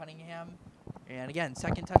Brian Cunningham. And again,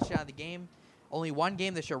 second touchdown of the game. Only one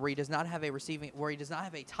game this year where he does not have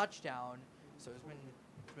a touchdown. So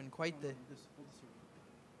it's been quite the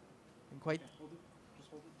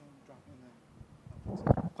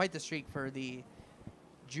quite the streak for the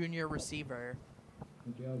junior receiver.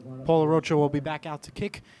 Paul Rocha will be back out to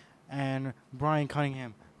kick, and Brian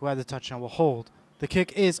Cunningham, who had the touchdown, will hold. The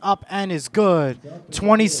kick is up and is good.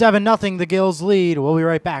 27-0 the Gaels lead. We'll be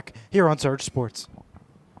right back here on Surge Sports.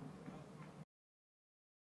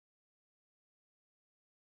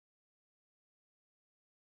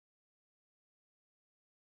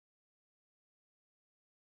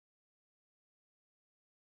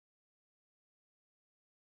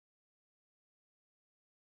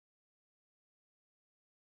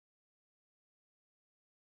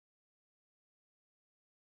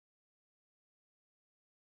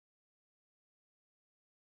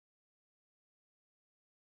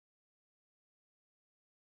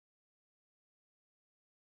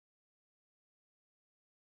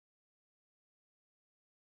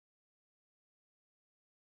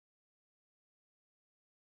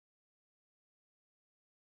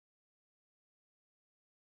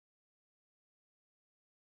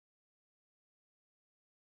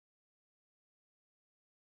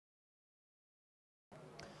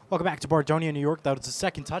 Welcome back to Bardonia, New York. That was the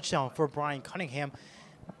second touchdown for Brian Cunningham.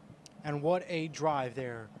 And what a drive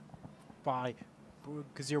there by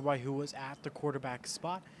Kazir White, who was at the quarterback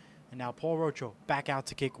spot. And now Paul Rocho back out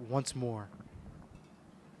to kick once more.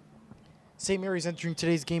 St. Mary's entering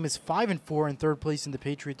today's game is 5-4 in third place in the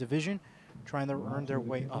Patriot Division, trying to earn their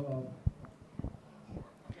way up.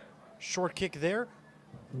 Short kick there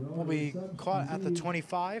will be caught at the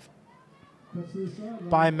 25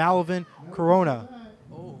 by Malvin Corona.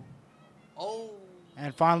 Oh. Oh.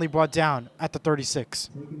 And finally brought down at the 36.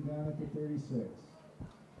 Taken down at the 36.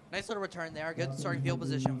 Nice little return there. Good starting field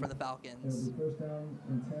position for the Falcons. It'll be first down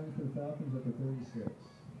and 10 for the Falcons at the 36.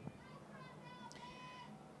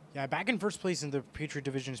 Yeah, back in first place in the Patriot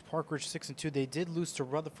Division is Park Ridge 6-2. They did lose to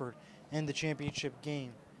Rutherford in the championship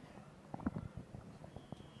game.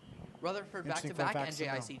 Rutherford Interesting back-to-back fun facts to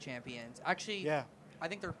know. NJIC champions. Actually, Yeah, I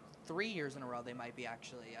think they're 3 years in a row they might be,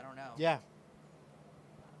 actually. I don't know. yeah.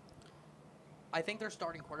 I think their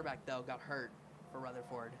starting quarterback, though, got hurt for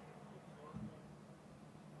Rutherford.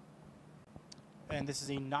 And this is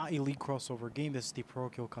a not elite crossover game. This is the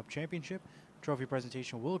Parochial Cup Championship. Trophy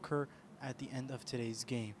presentation will occur at the end of today's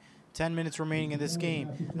game. 10 minutes remaining in this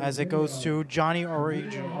game as it goes to Johnny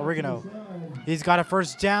Oregano. He's got a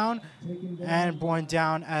first down and one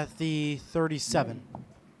down at the 37.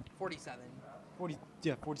 47.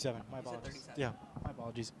 47. My apologies. 37. Yeah, my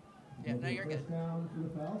apologies. Yeah, no, you're good. First down for the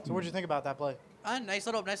Falcons. So what did you think about that play? Nice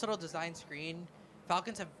little design screen.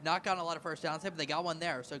 Falcons have not gotten a lot of first downs here, but they got one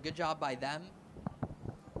there, so good job by them.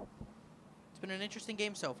 It's been an interesting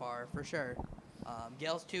game so far, for sure.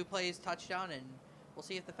 Gaels 2 plays touchdown, and we'll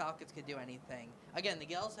see if the Falcons can do anything. Again, the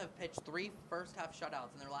Gaels have pitched 3 first-half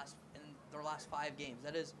shutouts in their last 5 games.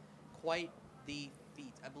 That is quite the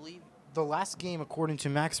feat, I believe. The last game, according to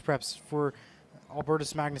Max Preps, for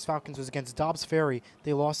Albertus Magnus Falcons was against Dobbs Ferry.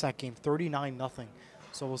 They lost that game 39-0.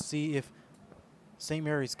 So we'll see if St.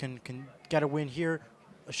 Mary's can get a win here,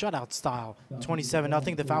 a shutout style.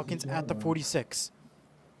 27-0, the Falcons at the 46.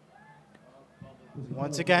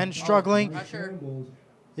 Once again, struggling Pressure.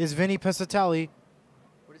 is Vinny Piscatelli.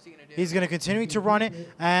 What is he going to do? He's going to continue to run it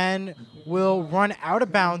and will run out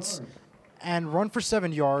of bounds and run for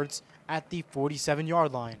 7 yards at the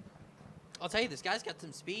 47-yard line. I'll tell you, this guy's got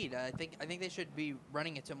some speed. I think they should be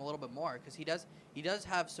running it to him a little bit more because he does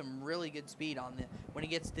have some really good speed when he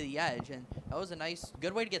gets to the edge. And that was a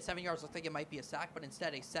good way to get 7 yards. Looked like it might be a sack, but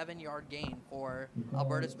instead a 7-yard gain for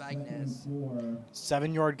Albertus Magnus.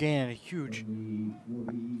 7-yard gain and a huge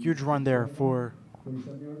run there for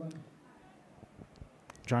 47-yard line.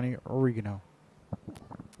 Johnny Oregano.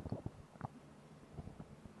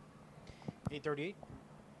 8:38.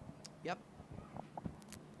 Yep.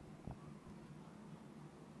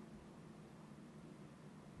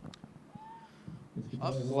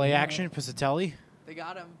 Play action, Piscatelli. They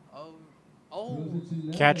got him. Oh.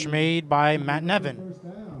 Catch made by Matt Nevin, First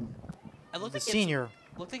down. It looked the like senior.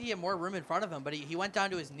 Looked like he had more room in front of him, but he went down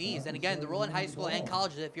to his knees. And again, the rule in high school and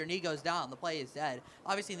college is if your knee goes down, the play is dead.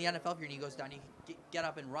 Obviously, in the NFL, if your knee goes down, you can get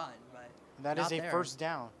up and run. But That is not a there. first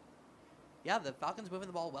down. Yeah, the Falcons moving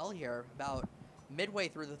the ball well here. About midway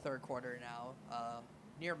through the third quarter now,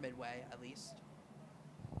 near midway at least.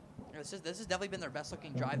 This has definitely been their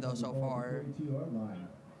best-looking drive though so far. 42-yard line.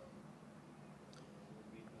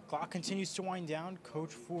 Clock continues to wind down.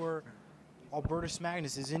 Coach for Albertus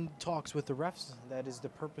Magnus is in talks with the refs. That is the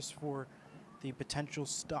purpose for the potential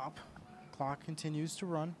stop. Clock continues to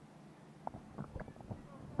run.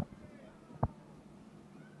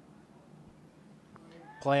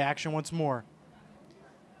 Play action once more.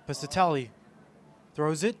 Piscatelli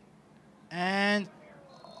throws it and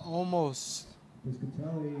almost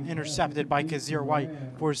intercepted by Kazir White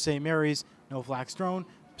for St. Mary's. No flags thrown.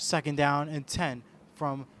 Second down and 10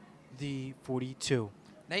 from the 42.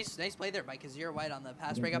 Nice play there by Kazir White on the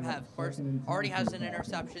pass breakup. Of course, already has an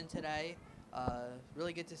interception today.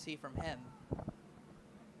 Really good to see from him.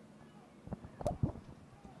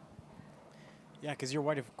 Yeah, Kazir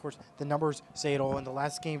White, of course, the numbers say it all. In the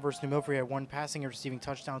last game versus New Milford, he had 1 passing and receiving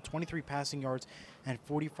touchdown, 23 passing yards, and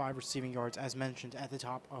 45 receiving yards, as mentioned at the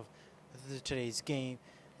top of today's game.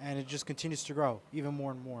 And it just continues to grow even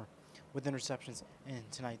more and more with interceptions in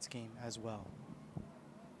tonight's game as well.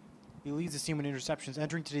 He leads the team with interceptions.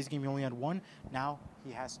 Entering today's game, he only had 1. Now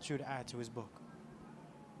he has 2 to add to his book.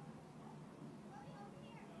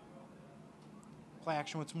 Play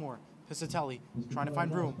action once more. Piscatelli trying to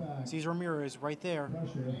find room. Sees Ramirez right there.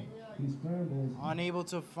 Pressure. He scrambles. Unable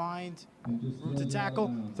to find and just room to throws it out tackle.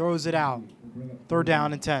 of bounds. Throws it out. Bring up 3rd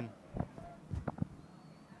down and 10.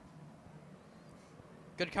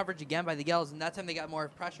 Good coverage again by the Gaels, and that time they got more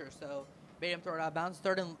pressure, so made him throw it out of bounds.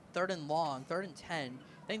 Third and long, 3rd and 10.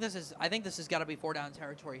 I think this has got to be 4-down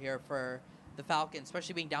territory here for the Falcons,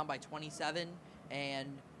 especially being down by 27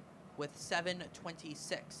 and with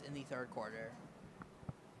 7:26 in the third quarter.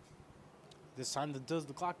 This time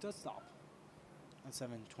the clock does stop at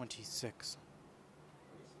 7:26.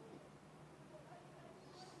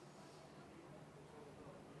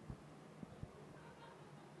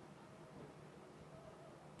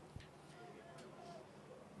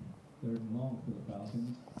 Third and long for the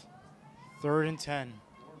Falcons. 3rd and 10.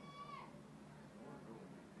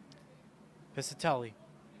 Piscitelli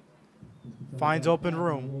finds open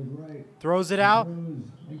room, Right. throws it out, Throws.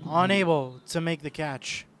 Incomplete. unable to make the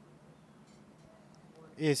catch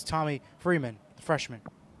is Tommy Freeman, the freshman.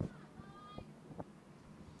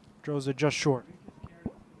 Throws it just short.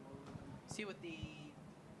 See what the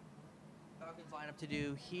Falcons line up to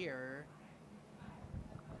do here.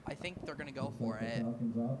 I think they're going to go Looks for like the it.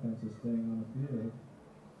 Falcons offense is staying on the field.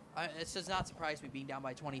 It does not surprise me being down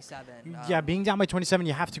by 27. Yeah, being down by 27,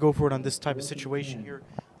 you have to go for it on this type of situation here.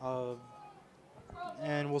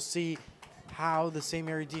 And we'll see how the St.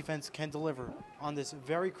 Mary defense can deliver on this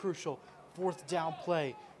very crucial 4th down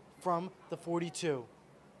play from the 42.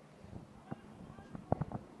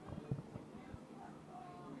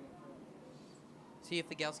 See if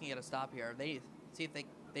the Gaels can get a stop here. See if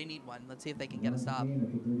they need one. Let's see if they can get a stop. Gain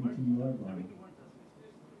at the 32-yard line.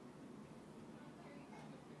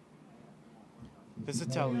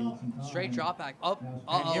 Piscitelli. Straight drop back. Up.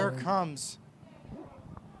 And here Uh-oh. comes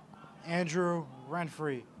Andrew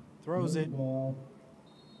Renfrey. Throws it Ball.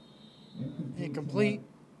 incomplete.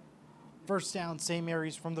 1st down, St.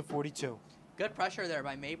 Mary's from the 42. Good pressure there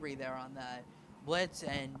by Mabry there on that blitz,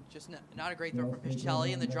 and just not a great throw from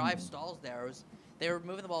Piscitelli, and the drive stalls there. They were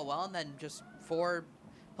moving the ball well, and then just 4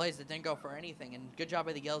 plays that didn't go for anything. And good job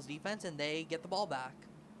by the Gaels defense, and they get the ball back.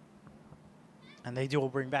 And they will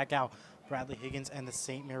bring back out Bradley Higgins and the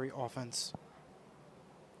St. Mary offense.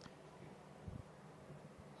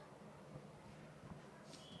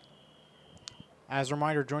 As a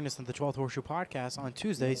reminder, join us on the 12th Horseshoe Podcast on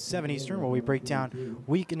Tuesday, 7 Eastern, where we break down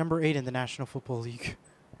week number 8 in the National Football League.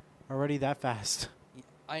 Already that fast.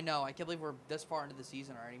 I know. I can't believe we're this far into the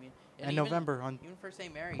season already. I mean, And even- November on even for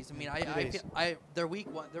St. Mary's. I mean, 2 days. their week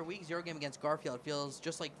 0 game against Garfield feels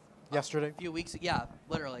just like Yesterday? A few weeks. Yeah,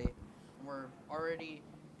 literally. We're already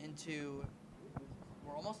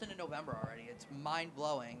we're almost into November already. It's mind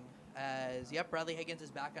blowing. As Bradley Higgins is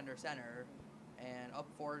back under center, and up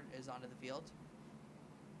Ford is onto the field.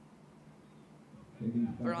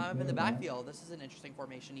 They're up in the backfield. This is an interesting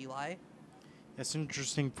formation, Eli. That's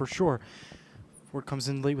interesting for sure. Ford comes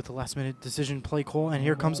in late with the last-minute decision play call, and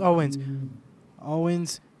here comes Owens.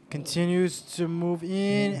 Owens continues to move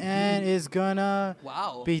in and is gonna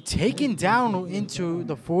Wow. be taken down into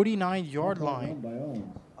the 49-yard line By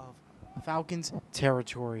Owens. of Falcons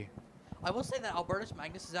territory. I will say that Albertus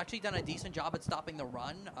Magnus has actually done a decent job at stopping the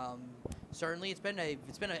run. Certainly, it's been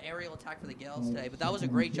an aerial attack for the Gaels today, but that was a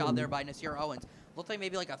great job there by Nasir Owens. Looked like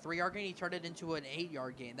maybe like a 3-yard gain. He turned it into an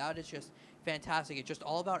 8-yard gain. That is just fantastic. It's just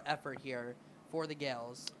all about effort here for the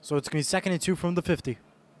Gaels. So it's going to be 2nd and 2 from the 50.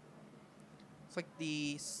 It's like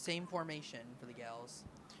the same formation for the Gaels.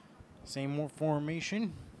 Same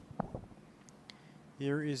formation.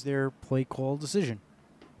 Here is their play call decision.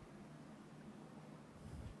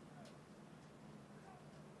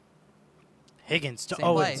 Higgins to Same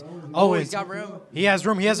Owens. play. Owens. He's got room. He has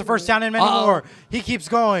room. He has a 1st down and many Uh-oh. more. He keeps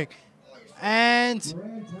going. And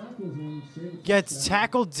Moran tackles him. Saves gets the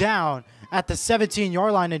tackled down at the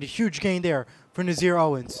 17-yard line, and a huge gain there for Nazir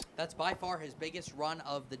Owens. That's by far his biggest run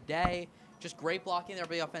of the day. Just great blocking there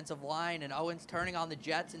by the offensive line, and Owens turning on the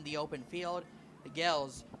Jets in the open field. The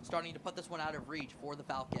Gaels starting to put this one out of reach for the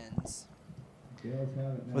Falcons. Gaels have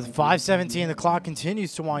it now. With 5:17, the clock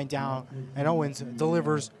continues to wind down, and Owens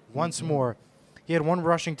delivers once more. He had 1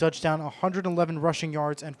 rushing touchdown, 111 rushing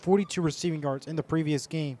yards, and 42 receiving yards in the previous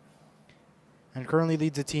game, and currently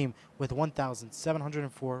leads the team with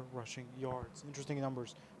 1,704 rushing yards. Interesting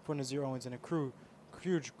numbers for Nazir Owens, and a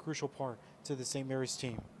huge, crucial part to the St. Mary's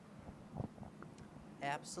team.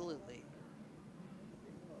 Absolutely.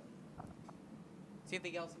 See if the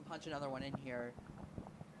Gaels can punch another one in here.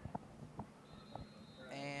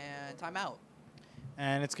 And timeout.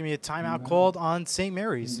 And it's going to be a timeout called on St.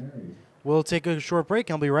 Mary's. St. Mary's. We'll take a short break,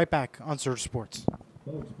 and I'll be right back on Surge Sports.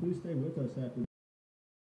 Folks, please stay with us after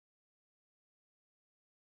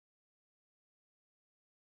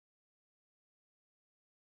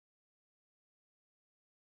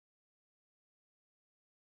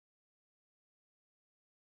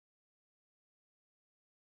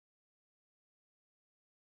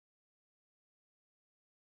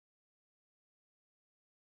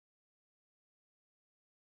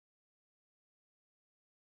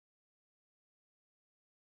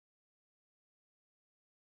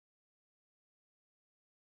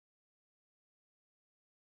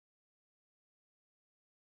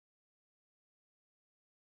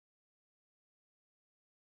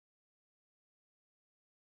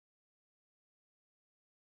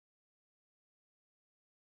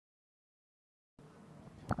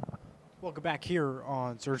Welcome back here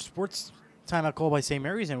on Surge Sports. Timeout call by St.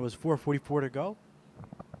 Mary's, and it was 4:44 to go.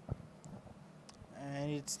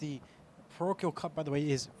 And it's the Parochial Cup, by the way,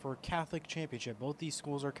 is for Catholic Championship. Both these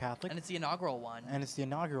schools are Catholic. And it's the inaugural one. And it's the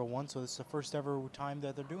inaugural one, so this is the first ever time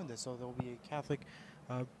that they're doing this. So there will be a Catholic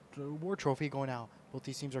war trophy going out. Both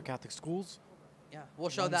these teams are Catholic schools. Yeah, we'll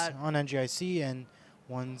show One's that. on NGIC, and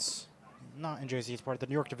one's not NGIC. It's part of the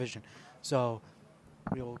New York division. So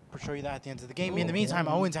we'll show you that at the end of the game. In the meantime,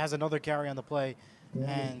 Owens has another carry on the play,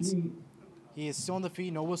 and he is still on the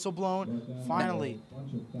feet. No whistle blown. Finally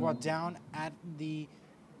brought down at the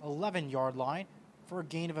 11-yard line for a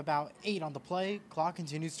gain of about 8 on the play. Clock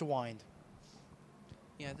continues to wind.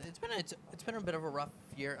 Yeah, it's been a bit of a rough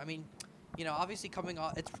year. I mean, you know, obviously coming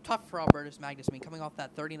off, it's tough for Albertus Magnus. I mean, coming off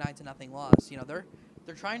that 39-0 loss, you know, they're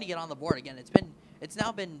trying to get on the board again. It's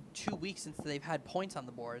now been 2 weeks since they've had points on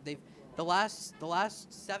the board. The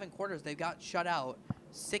last 7 quarters they've got shut out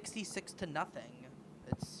 66-0.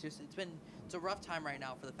 It's a rough time right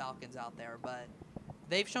now for the Falcons out there, but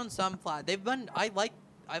they've shown some flat.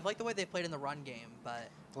 I like the way they played in the run game, but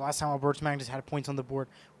the last time Albertus Magnus had points on the board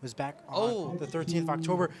was back on the 13th of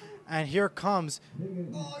October, and here comes. Oh,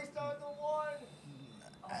 he started the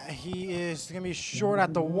one. He is going to be short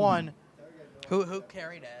at the 1. who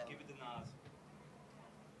carried it? Give it to Nas.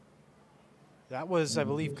 That was, I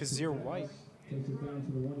believe, Kazir White. Takes it down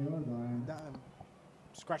to the 1-yard line.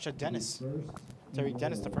 Scratch at Dennis. First. Terry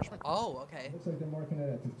Dennis, the freshman. Oh, okay. Looks like they're marking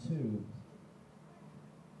it at the 2.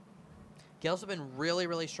 Gaels have been really,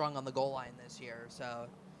 really strong on the goal line this year, so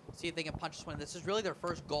see if they can punch this one. This is really their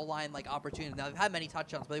first goal line opportunity. Now they've had many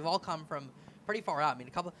touchdowns, but they've all come from pretty far out. I mean,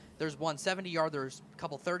 there's one 70-yard, there's a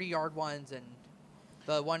couple 30-yard ones, and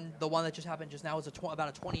the one that just happened just now is about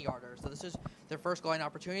a 20-yarder. So this is their first goal line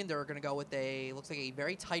opportunity. They're going to go with looks like a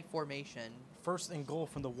very tight formation. First and goal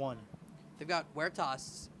from the 1. They've got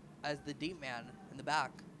Huertas as the deep man in the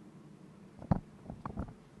back.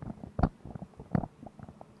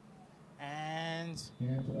 And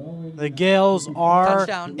Owens. the Gaels are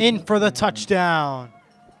Touchdown. in for the touchdown.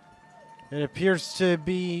 It appears to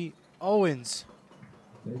be Owens.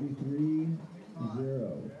 33-0.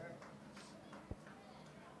 You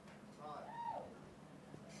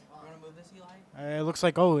want to move this, Eli? It looks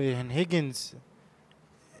like, and Higgins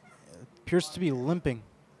appears to be limping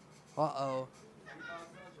Uh-oh.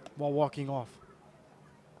 while walking off.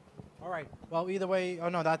 All right. Well, either way, oh,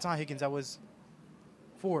 no, that's not Higgins. That was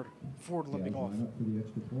Ford. Ford limping off. Line up for the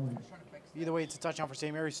extra point. Either way, it's a touchdown for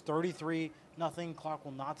St. Mary's. 33-0. Clock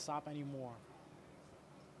will not stop anymore.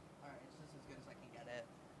 All right, it's just as good as I can get it.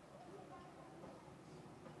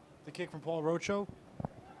 The kick from Paul Rocho.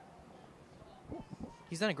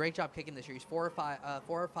 He's done a great job kicking this year. He's 3 of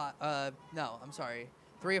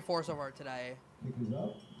 4 so far today. Kick is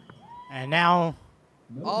up. And now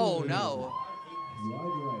Oh, good. no. Wide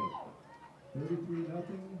right. 33-0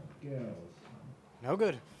 Gaels. no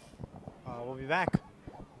good. We'll be back.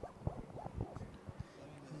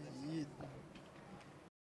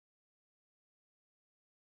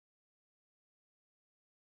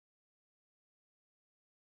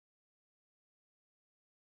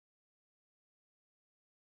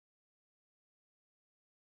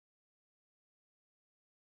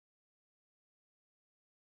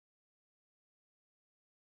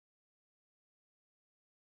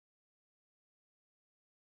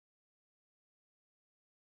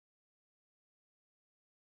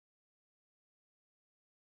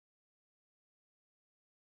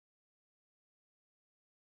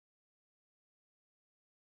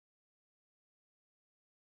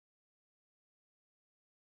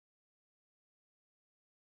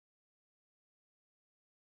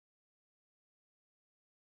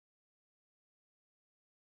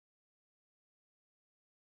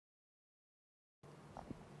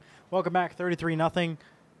 Welcome back, 33-0.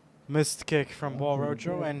 Missed kick from Paul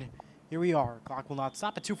Rocho, and here we are. Clock will not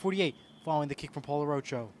stop at 2:48 following the kick from Paul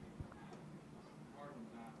Rocho.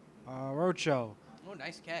 Rocho, Oh,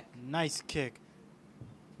 nice kick. nice kick.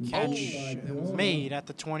 Catch made at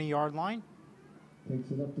the 20-yard line, Takes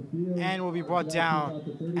it up the field. and will be brought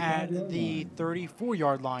down at the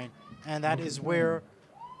 34-yard line, and that is where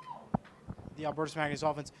the Albertus Magnus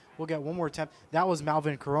offense will get one more attempt. That was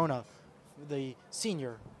Malvin Corona, the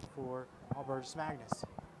senior for Albertus Magnus.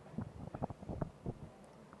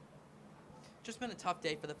 Just been a tough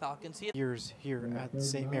day for the Falcons. Years here at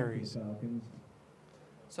St. Mary's.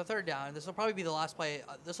 So third down. This will probably be the last play.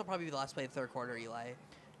 This will probably be the last play of the third quarter, Eli.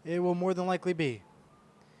 It will more than likely be,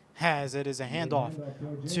 as it is a handoff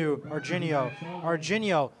to Argenio.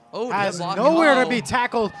 Argenio has nowhere to be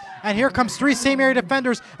tackled, and here comes 3 St. Mary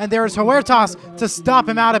defenders, and there is Huertas to stop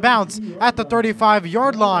him out of bounds at the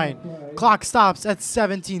 35-yard line. Clock stops at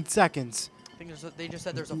 17 seconds. I think they just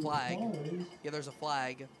said there's a flag. Yeah, there's a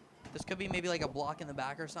flag. This could be maybe like a block in the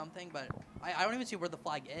back or something, but I don't even see where the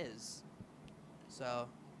flag is. So,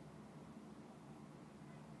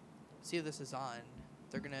 see if this is on.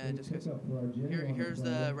 They're gonna discuss. Here's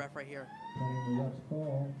the ref right here.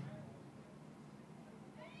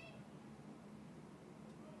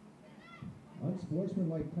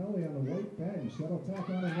 Unsportsmanlike penalty on the white bench. That'll tack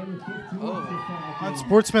on another 15. Oh.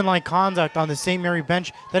 Unsportsmanlike conduct on the St. Mary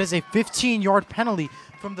bench. That is a 15-yard penalty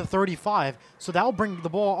from the 35. So that will bring the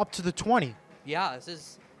ball up to the 20. Yeah, this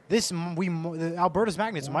is. Albertus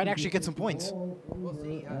Magnus might actually get some points. We'll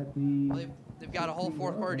see. Well, they've got a whole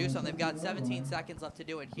fourth quarter to do something. They've got 17 seconds left to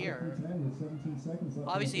do it here.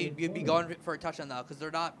 Obviously, you'd be going for a touchdown now because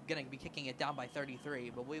they're not going to be kicking it down by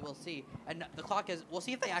 33. But we will see. And the clock is. We'll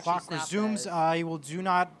see if they actually Clock snap resumes. this. I will do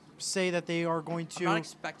not say that they are going I'm not to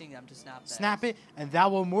expecting them to snap this. snap it, and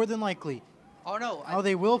that will more than likely. Oh no! Oh,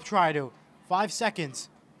 they will try to. 5 seconds.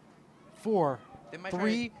 4. They might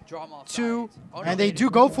 3, try to draw them off 2, sides. Oh, no, and they do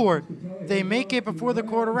go for it. They make it before the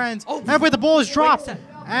quarter ends. Oh, And but the ball is wait a dropped, sec.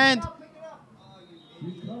 and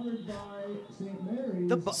Recovered by St.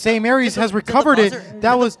 Mary's. St. Mary's has recovered it.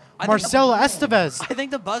 That was Marcelo Estevez. I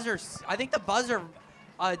think the buzzer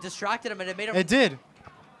distracted him and it made him. It did.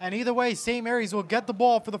 And either way, St. Mary's will get the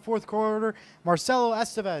ball for the fourth quarter. Marcelo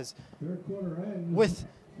Estevez Third quarter ends with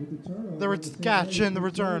the turnover. the St. catch and the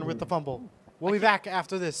Mary's return with the fumble. We'll be back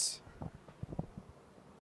after this.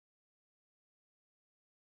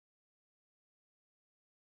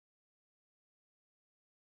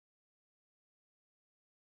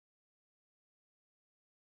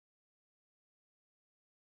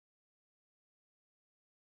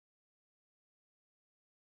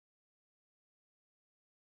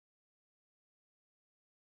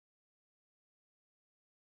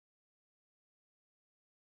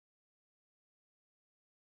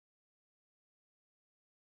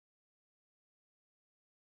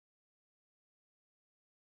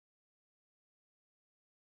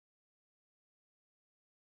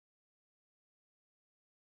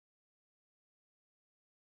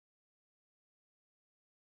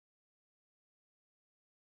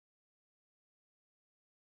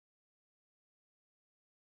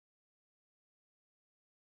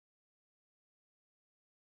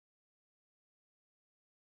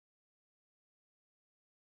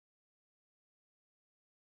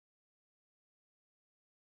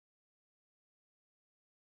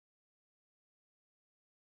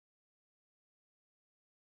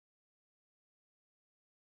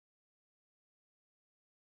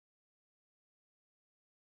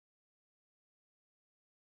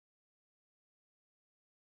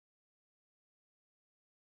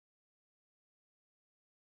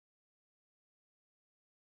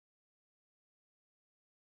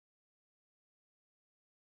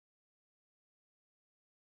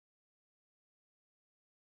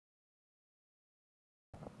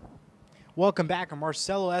 Welcome back.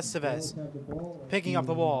 Marcelo Estevez picking up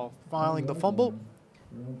the ball, filing the fumble.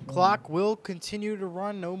 Clock will continue to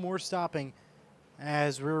run. No more stopping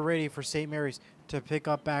as we're ready for St. Mary's to pick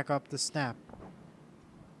up back up the snap.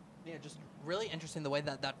 Yeah, just really interesting the way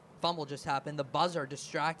that fumble just happened. The buzzer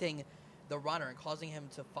distracting the runner and causing him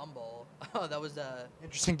to fumble. Oh, that was a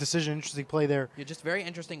Interesting decision, interesting play there. yeah, just very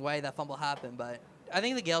interesting way that fumble happened. But I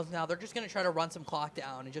think the Gaels now, they're just going to try to run some clock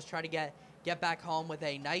down and just try to get back home with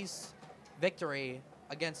a nice victory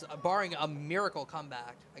against, barring a miracle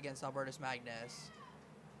comeback against Albertus Magnus.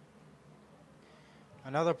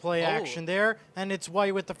 Another play action there, and it's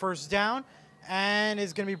White with the first down, and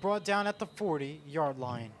is going to be brought down at the 40-yard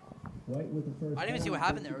line. White with the first I didn't even see down, what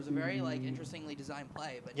happened there. It was a very interestingly designed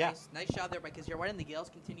play, but Yeah. nice job there by Kazir White, and the Gaels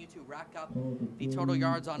continue to rack up the total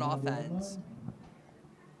yards on offense.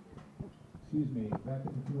 Excuse me, back at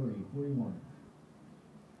the 41.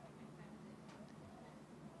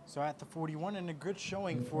 So at the 41, and a good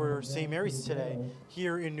showing for St. Mary's today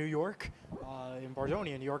here in New York, in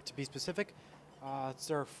Bardonia, New York to be specific. This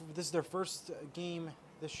is their first game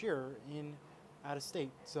this year in out of state,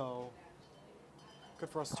 so good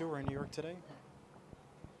for us too. We're in New York today.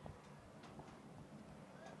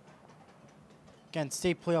 Again,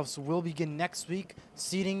 state playoffs will begin next week.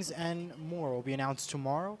 Seedings and more will be announced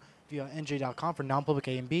tomorrow via NJ.com for non-public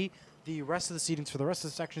A and B. The rest of the seedings for the rest of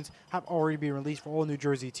the sections have already been released for all New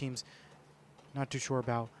Jersey teams. Not too sure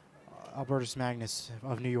about Albertus Magnus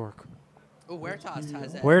of New York. Oh, Huertas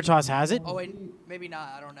has it. Huertas has it. Oh, wait, maybe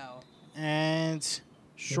not. I don't know. And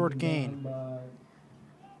short gain.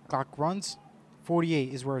 Clock runs.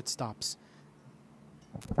 48 is where it stops.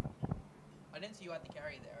 I didn't see you at the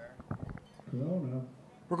carry there. Corona.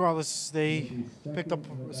 regardless, they picked up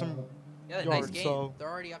some Yeah, nice yards. game. So They're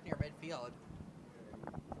already up near midfield.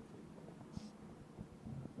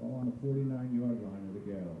 Ball on the 49-yard line of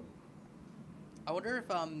the Gaels. I wonder if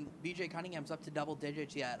BJ Cunningham's up to double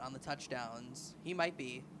digits yet on the touchdowns. He might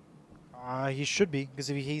be. he should be, because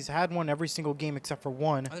he's had one every single game except for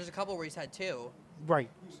one. And there's a couple where he's had 2. Right.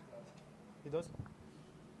 He does.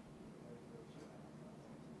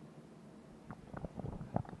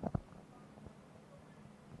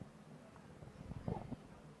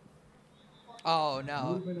 Oh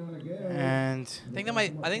no! Movement on the Gaels. And I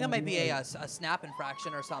think that might be a snap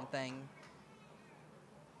infraction or something.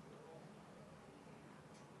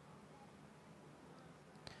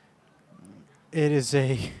 it is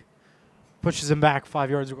pushes him back 5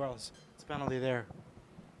 yards regardless. It's a penalty there.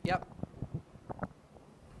 Yep.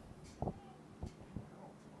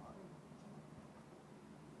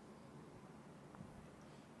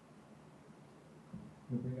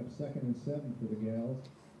 We'll bring up 2nd and 7 for the Gaels.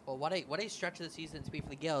 Well, what a stretch of the season to be for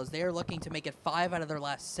the Gaels. They are looking to make it 5 out of their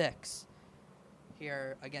last 6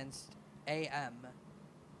 here against AM.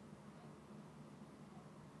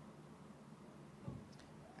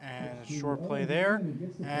 And a short play there.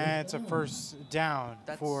 And it's a first down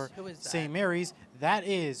for Who is that? St. Mary's. That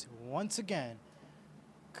is, once again,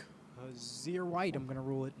 Kazir White. I'm going to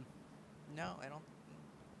rule it. No, I don't.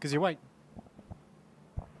 Kazir White.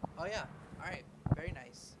 Oh yeah. All right. Very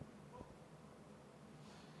nice.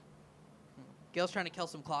 Gaels trying to kill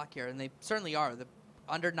some clock here, and they certainly are. The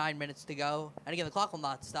under 9 minutes to go, and again, the clock will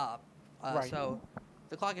not stop. Right. So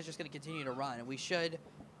the clock is just going to continue to run, and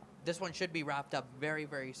this one should be wrapped up very,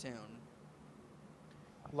 very soon.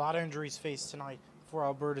 A lot of injuries faced tonight for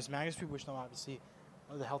Albertus Magnus. We wish them obviously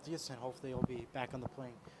the healthiest, and hopefully they'll be back on the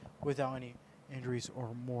plane without any injuries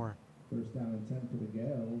or more. First down and 10 for the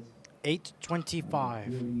Gaels. 8:25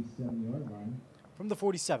 47-yard line. from the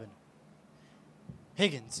 47.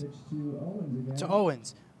 Higgins Pitch to Owens again. to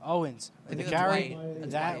Owens. Owens I with the think that's carry. White.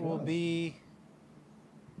 That's That White. will be.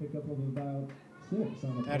 Pick up of about 6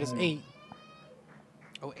 on the That is play. 8.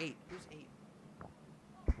 Oh, 8. Who's 8?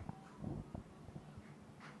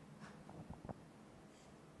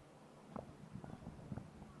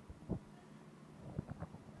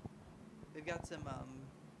 They've got some.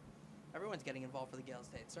 Everyone's getting involved for the Gaels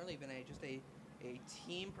today. It's certainly been a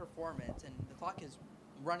team performance, and the clock is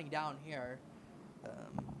running down here.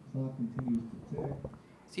 Clock continues to tick.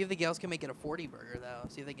 See if the Gaels can make it a 40 burger, though.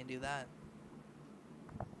 See if they can do that.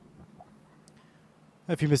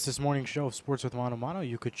 If you missed this morning's show of Sports with Mano Mano,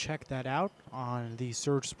 you could check that out on the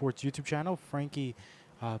Surge Sports YouTube channel. Frankie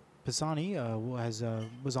Pisani was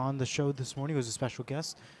on the show this morning. He was a special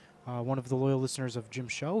guest, one of the loyal listeners of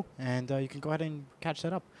Jim's show. And you can go ahead and catch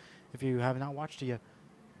that up if you have not watched it yet.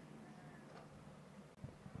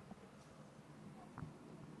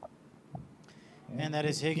 And that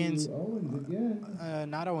is Higgins. To Owens again.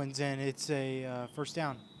 Not Owens, and it's a first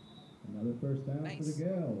down. Another first down Nice. for the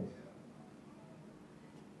Gaels.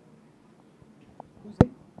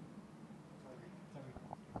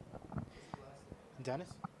 Dennis?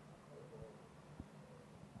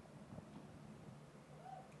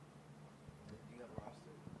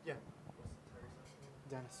 Yeah.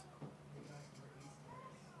 Dennis.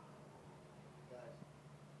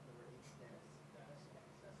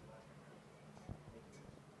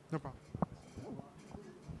 No problem.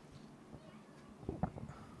 All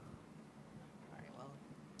right, well,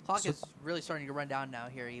 clock So- is really starting to run down now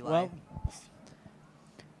here, Eli. Well,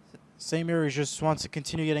 St. Mary's just wants to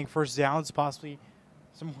continue getting first downs, possibly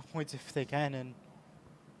some more points if they can, and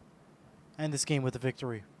end this game with a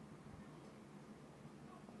victory.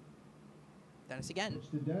 Dennis again. Pitch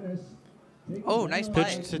to Dennis. Taken Oh, down nice by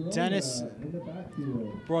play. Pitch to Corona Dennis. In the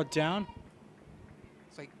backfield. Brought down,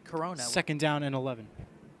 It's like Corona. second down and 11.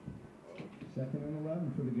 2nd and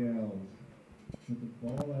 11 for the Gaels. With the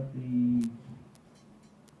ball at the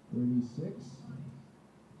 36.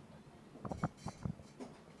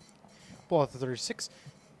 Ball at the 36.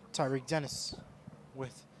 Tyreek Dennis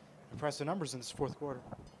with impressive numbers in this fourth quarter.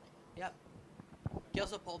 Yep. He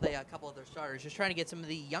also pulled a couple of their starters, just trying to get some of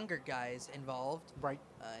the younger guys involved. Right.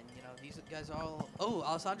 And, these guys are all... Oh,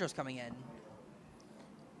 Alessandro's coming in.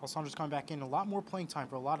 Alessandro's coming back in. A lot more playing time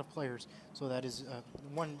for a lot of players. So that is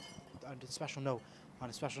one special note on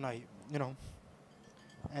a special night,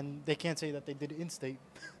 And they can't say that they did in-state.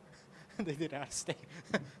 They did out-of-state.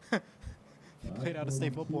 They played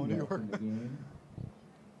out-of-state football in New York.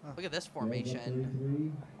 Look at this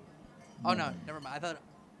formation. Oh, no, never mind. I thought...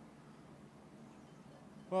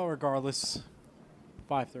 Well, regardless,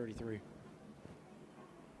 5:33.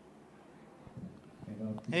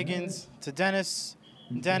 Higgins to Dennis.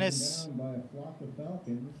 He's Dennis taken down by a flock of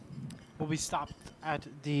Falcons. will be stopped at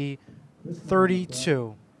the This one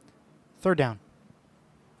 32. Third down.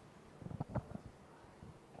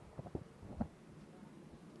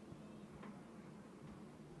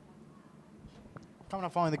 Coming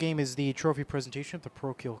up following the game is the trophy presentation of the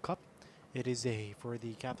Parochial Cup. It is for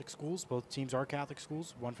the Catholic schools. Both teams are Catholic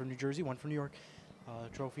schools, one from New Jersey, one from New York.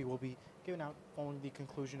 Trophy will be given out following the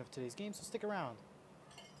conclusion of today's game, so stick around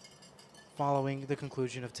following the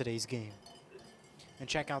conclusion of today's game. And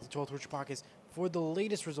check out the 12th Rich Pockets for the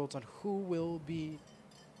latest results on who will be,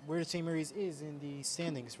 where St. Mary's is in the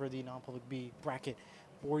standings for the non-public B bracket,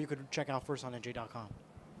 or you could check out first on NJ.com.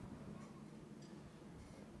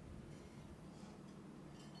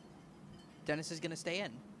 Dennis is going to stay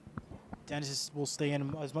in. Dennis will stay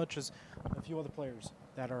in as much as a few other players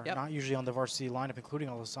that are not usually on the varsity lineup, including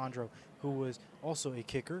Alessandro, who was also a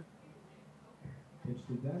kicker. Pitch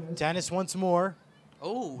to Dennis. Dennis once more.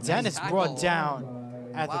 Oh, nice Dennis tackle. brought down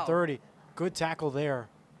By at the Wow. 30. Good tackle there.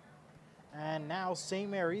 And now St.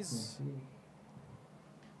 Mary's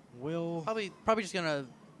will... Probably just going to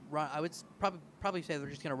run. I would probably say they're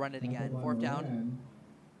just going to run it again. Fourth down.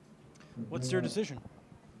 What's their decision?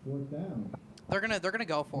 Fourth down. They're gonna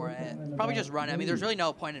go for it. Probably just run it. I mean, there's really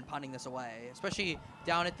no point in punting this away, especially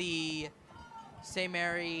down at the St.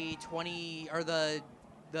 Mary 20 or the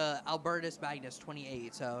Albertus Magnus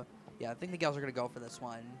 28. So yeah, I think the Gaels are gonna go for this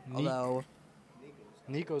one. Although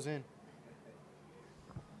Nico's in.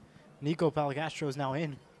 Nico Palacastro is now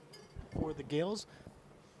in for the Gaels.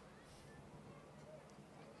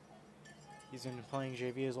 He's been playing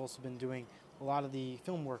JV. Has also been doing a lot of the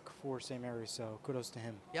film work for St. Mary's. So kudos to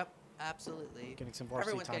him. yep, absolutely. Getting some varsity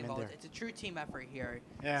Everyone's time getting in involved. there. It's a true team effort here.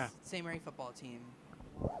 Yeah. St. Mary football team.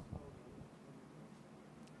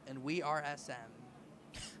 And we are SM.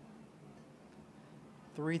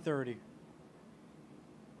 3:30.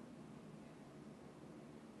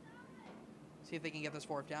 See if they can get this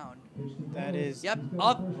fourth down. That is Yep,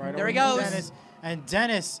 up. right There he over to goes. Dennis. And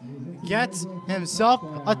Dennis gets himself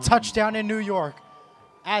a touchdown in New York.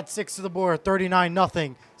 Add 6 to the board.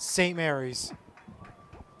 39-0. St. Mary's.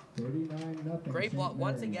 39-0. Great St. block.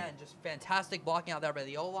 Once Mary's. again, just fantastic blocking out there by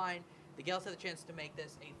the O-line. The Gaels had a chance to make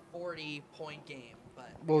this a 40-point game.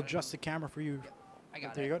 But We'll adjust the camera for you. I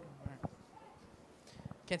got There it. you go.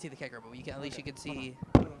 Can't see the kicker, but you can at least you can see.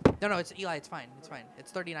 No, it's Eli. It's fine. It's fine.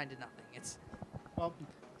 It's 39-0. It's Well,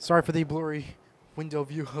 sorry for the blurry window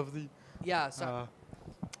view of the yeah. So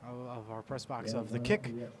of our press box of the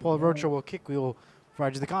kick. Paul Rocha will kick. We will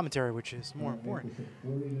provide you the commentary, which is more important.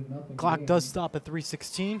 40-0 Clock game. does stop at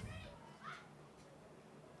 3:16.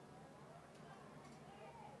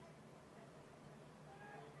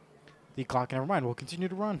 The clock, never mind, will continue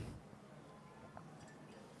to run.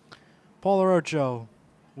 Paul Rocho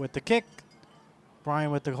with the kick.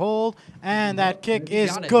 Brian with the hold. And that kick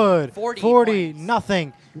is Got it. good. 40 40 points.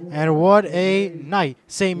 nothing. And what a night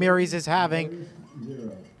St. Mary's is having.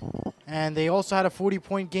 0. And they also had a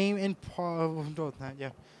 40-point game in yeah. This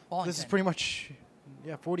is Wallington. pretty much,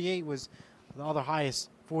 48 was the other highest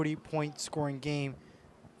 40-point scoring game.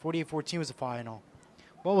 48-14 was the final.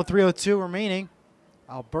 Well, with 3:02 remaining,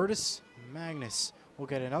 Albertus Magnus will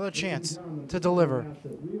get another chance to deliver.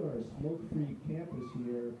 We are a smoke-free campus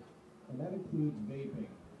here, and that includes vaping.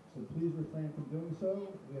 So please refrain from doing so.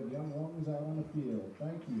 We have young lungs out on the field.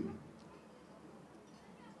 Thank you.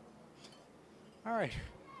 All right.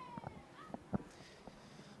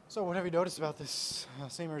 So what have you noticed about this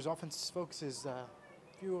St. Mary's offense, folks, is a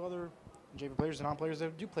few other JV players and non-players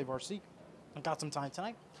that do play varsity and got some time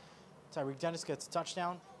tonight. Tyreek Dennis gets a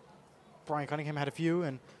touchdown. Brian Cunningham had a few,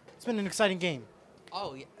 and it's been an exciting game.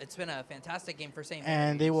 Oh, yeah, it's been a fantastic game for St. Mary's.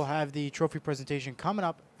 And they will have the trophy presentation coming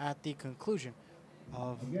up at the conclusion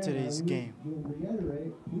of Again, today's game. We'll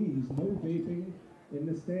reiterate, please, no vaping in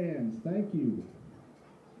the stands. Thank you.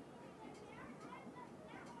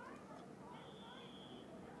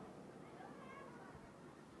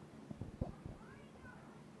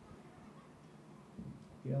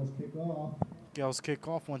 Gaels kick off. Gaels kick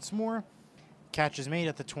off once more. Catch is made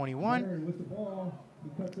at the 21. Heron with the ball.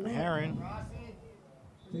 He cuts it off. Heron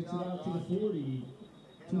Takes it out to the 40.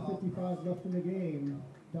 2:55 left in the game.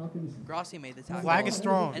 Falcons. Grossi made the tackle. Flag is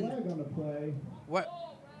thrown. And Flag on the play.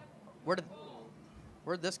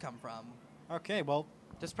 where'd this come from? Okay, well,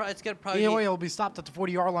 It's gonna probably either way, be, it'll be stopped at the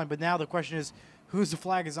 40-yard line, but now the question is, whose the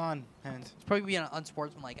flag is on? And it's probably be an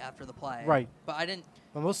unsportsmanlike after the play. Right. But I didn't.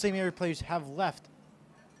 but most St. Mary players have left.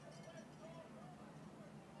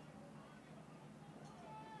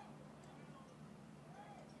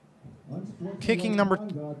 Kicking number-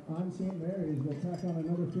 Conduct on St. Mary's will tack on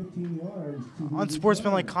another 15 yards. To the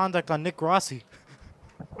Unsportsmanlike return. conduct on Nick Grossi.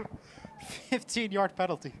 15-yard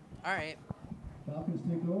penalty. All right. Falcons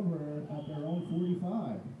take over at their own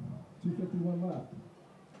 45. 2:51 left.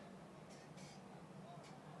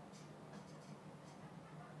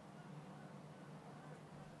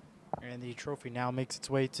 And the trophy now makes its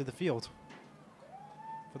way to the field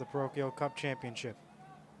for the Parochial Cup Championship.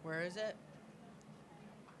 Where is it?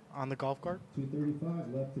 On the golf cart.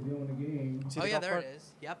 2:35 left to go in the game. See Oh the yeah, golf there cart? it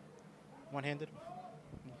is. Yep. One-handed.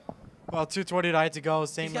 Well, 2:29 to go.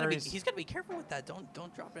 St. He's gotta Mary's. be careful with that. Don't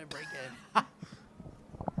drop it and break it.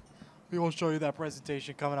 We will show you that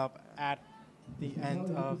presentation coming up at the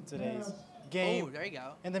end of today's game. Oh, there you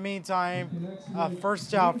go. In the meantime,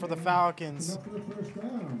 first out for the Falcons. Up for the first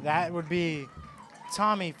down. That would be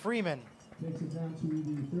Tommy Freeman. Takes it down to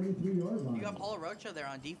the 33-yard line. You have Paulo Rocha there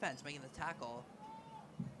on defense making the tackle.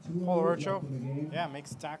 2:08 Paulo left Rocha, in the game. yeah,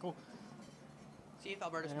 makes a tackle. See if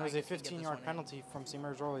Albertus And it was a Magnus can get this 15-yard one in. penalty from St.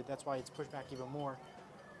 Mary's early. That's why it's pushed back even more.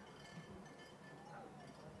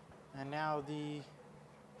 And now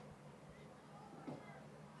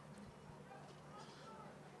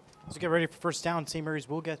Let's get ready for first down. St. Mary's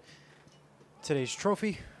will get today's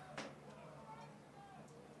trophy.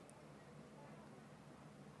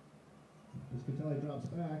 Piscatelli drops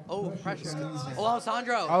back. Oh, pressure. comes. Oh,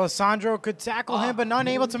 Alessandro. Alessandro could tackle him, but not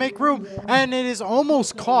able to make room. And it is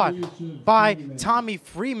almost caught by Tommy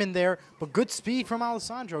Freeman there. But good speed from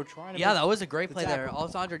Alessandro trying to Yeah, make that was a great the play there. tackle.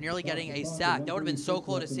 Alessandro nearly getting a sack. That would have been so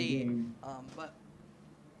cool to see. But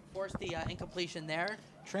forced the incompletion there.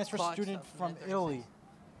 Transfer Clock student stuff, from 36. Italy,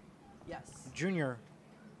 Yes. junior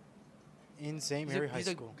in St. Mary High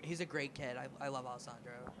School. He's a great kid. I love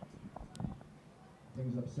Alessandro.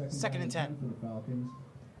 Brings up Second and 10. for the Falcons.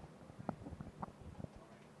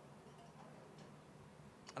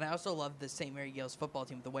 And I also love the St. Mary Gaels football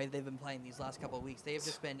team, the way they've been playing these last couple of weeks. They have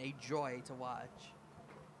just been a joy to watch.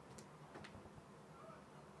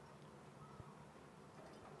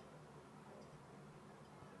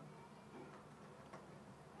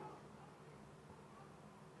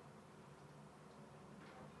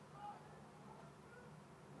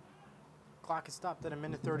 Clock is stopped at a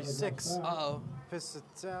minute 36. Uh-oh.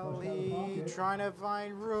 Piscatelli trying to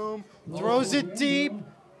find room. Throws it deep.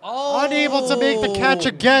 Oh! Unable to make the catch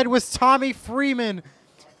again was Tommy Freeman.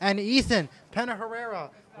 And Ethan Pena-Herrera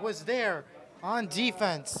was there on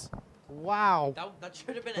defense. Wow. That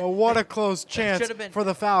should have been Well, what a close chance should've been- for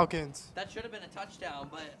the Falcons. That should have been a touchdown,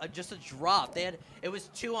 but just a drop. It was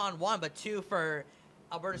 2-on-1, but 2 for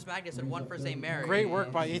Albertus Magnus and 1 for St. Mary. Great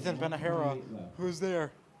work by Ethan Pena-Herrera, who's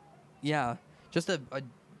there. Yeah, just a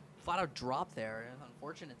flat-out drop there.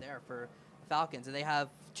 Unfortunate there for the Falcons, and they have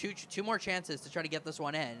two more chances to try to get this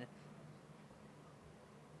one in.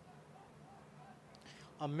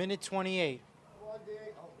 A minute 28.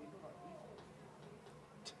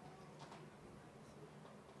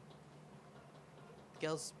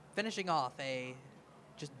 Gaels finishing off a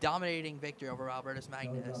just dominating victory over Albertus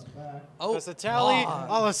Magnus. Drops back. Oh, Piscatelli, oh.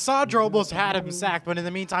 Alessandro almost had him sacked, but in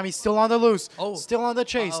the meantime, he's still on the loose, Oh. still on the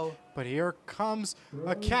chase. Uh-oh. But here comes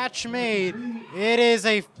a catch made. It is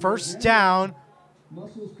a first down.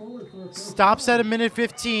 Muscles forward for a first Stops down. at a minute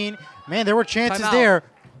 15. Man, there were chances Timeout. there.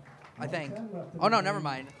 I think. 10 left in Oh, the no, never game.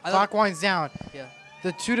 mind. Clock winds down. Yeah.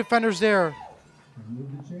 The two defenders there.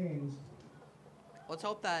 Move the chains. Let's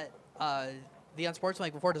hope that the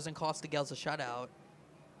unsportsmanlike before doesn't cost the Gaels a shutout.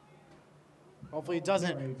 Hopefully it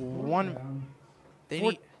doesn't. All right, fourth One, down. They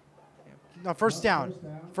Four- need. no, first down. First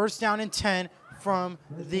down. First down and 10 from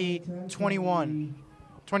First the down and 10 from 21.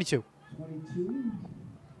 22. the 22.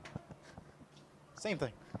 Same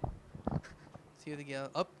thing. See the Gaels.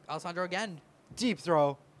 Oh, Alessandro again. Deep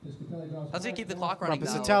throw. Piscatelli drops Let's back. keep the Now clock From running.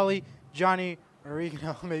 though. Piscatelli. Johnny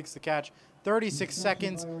Oregano makes the catch. 36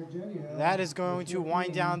 seconds. by Argenio. That is going to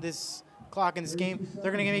wind down this clock in this game.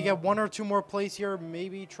 They're going to get one or two more plays here,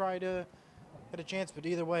 maybe try to get a chance. But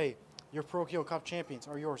either way, your Parochial Cup champions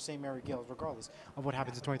are your St. Mary Gaels, regardless of what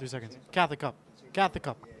happens in 23 seconds. Catholic Cup. Catholic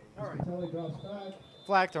Cup. Piscatelli drops back.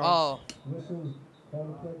 Flag throw. Oh, Whistles call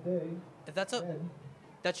the play day. if that's a Head.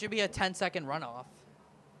 that should be a 10-second runoff.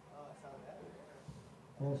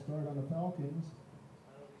 False start on the Falcons.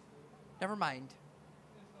 Never mind.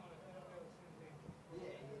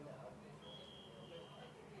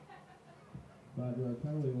 Five-yard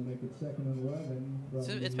penalty will make it second and 11.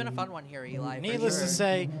 from It's been a the- fun one here, Eli. for Needless sure. to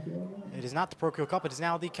say, it is not the Parochial Cup. It is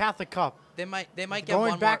now the Catholic Cup. They might get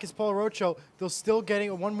Going one back more. is Paul Rocho. They're still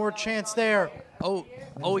getting one more chance there. Oh,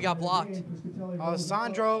 we got blocked.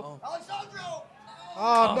 Alessandro. Oh. Alessandro!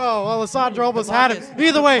 Oh, no. Alessandro almost The had clock it. is-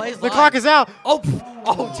 Either the way, play's the live. clock is out.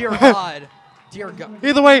 Oh, dear God. Dear God.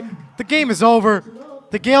 Either way, the game is over.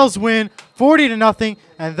 The Gaels win 40-0,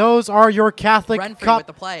 and those are your Catholic Renfrey Cup with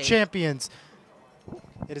the play. champions.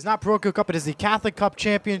 It is not Parochial Cup, it is the Catholic Cup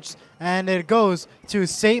champions, and it goes to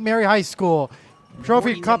St. Mary High School.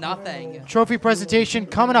 Trophy 40 to Cup nothing. trophy presentation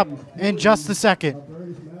coming up in just a second.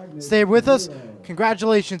 Albertus Magnus Stay with us. 0.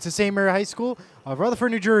 Congratulations to St. Mary High School of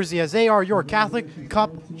Rutherford, New Jersey, as they are your Catholic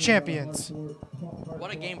Cup champions. What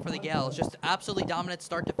a game for the Gaels. Just absolutely dominant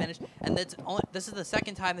start to finish. And this is the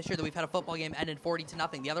second time this year that we've had a football game ended 40 to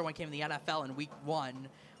nothing. The other one came in the NFL in week 1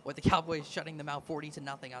 with the Cowboys shutting them out 40 to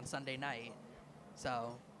nothing on Sunday night. So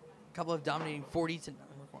a couple of dominating 40 to nothing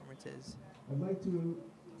performances. I'd like to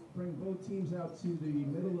bring both teams out to the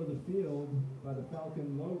middle of the field by the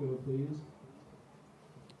Falcon logo, please,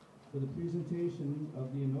 for the presentation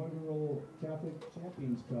of the inaugural Catholic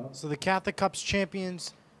Champions Cup. So the Catholic Cup's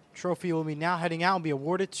champions trophy will be now heading out and be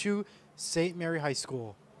awarded to St. Mary High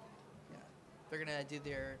School. Yeah. They're gonna do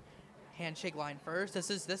their handshake line first.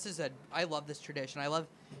 I love this tradition. I love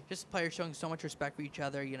just players showing so much respect for each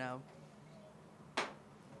other. You know,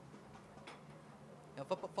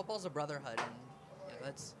 football's a brotherhood, and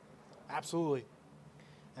that's Absolutely.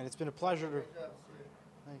 And it's been a pleasure to.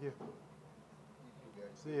 Thank you.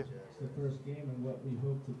 See you. It's the first game in what we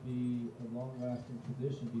hope to be a long-lasting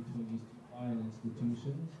tradition between these two fine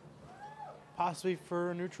institutions. Possibly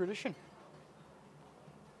for a new tradition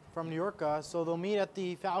from New York. So they'll meet at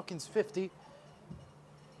the Falcons 50.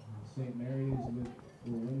 St. Mary's will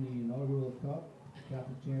win the inaugural cup,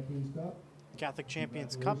 Catholic Champions Cup. Catholic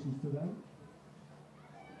Champions Cup. Congratulations to them.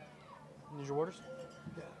 Need your orders?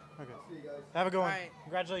 Yeah. Okay. Have a good one. All right.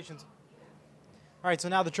 Congratulations. All right, so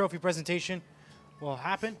now the trophy presentation will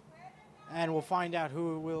happen, and we'll find out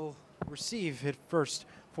who will receive it first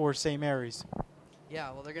for St. Mary's.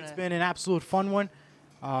 yeah. Well, they're gonna. It's been an absolute fun one.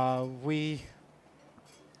 We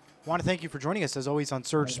want to thank you for joining us, as always, on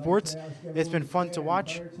Surge I'd like Sports. to ask It's everyone been to fun to stand.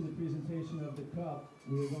 watch. Prior to the presentation of the cup,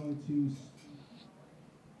 we are going to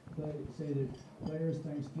say the players'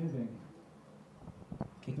 Thanksgiving.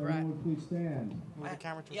 If everyone Congrats. would please stand. Move the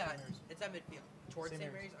camera to Yeah, St. Mary's. it's at midfield. Towards St.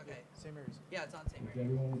 St. Mary's. Mary's? Okay. St. Mary's. Yeah, it's on St. If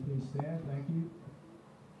Mary's. everyone would please stand, thank you.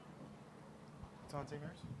 It's on St.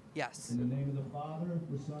 Mary's? Yes. In the name of the Father,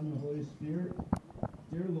 the Son, and the Holy Spirit.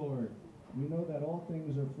 Dear Lord, we know that all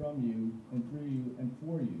things are from you, and through you, and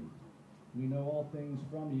for you. We know all things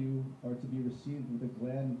from you are to be received with a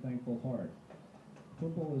glad and thankful heart.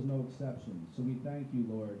 Football is no exception, so we thank you,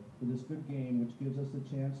 Lord, for this good game which gives us the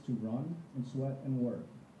chance to run and sweat and work.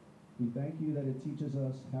 We thank you that it teaches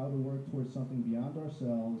us how to work towards something beyond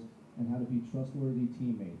ourselves and how to be trustworthy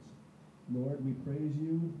teammates. Lord, we praise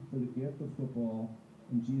you for the gift of football.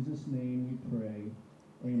 In Jesus' name we pray.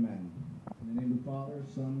 Amen. In the name of the Father,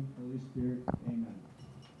 Son, Holy Spirit. Amen.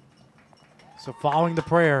 So following the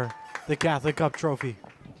prayer, the Catholic Cup trophy.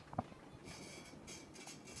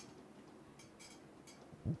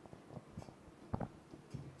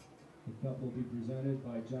 The cup will be presented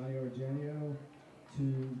by Johnny Argenio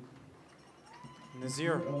to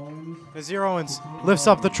Nazir. Owens. Nazir Owens lifts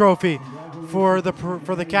up the trophy for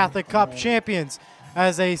the Catholic Cup champions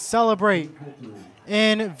as they celebrate Victory.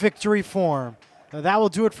 in victory form. Now that will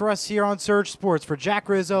do it for us here on Surge Sports. For Jack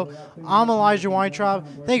Rizzo, I'm Elijah Weintraub.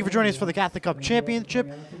 Thank you for joining us for the Catholic Cup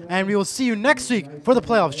Championship, and we will see you next week for the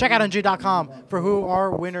playoffs. Check out NJ.com for who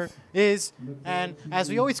our winner is. And as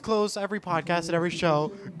we always close every podcast and every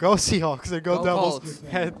show, go Seahawks and go Go Devils Colts.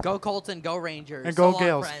 and Go Colts and go Rangers. go So long,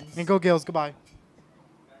 Gaels. friends. And go Gaels. Goodbye.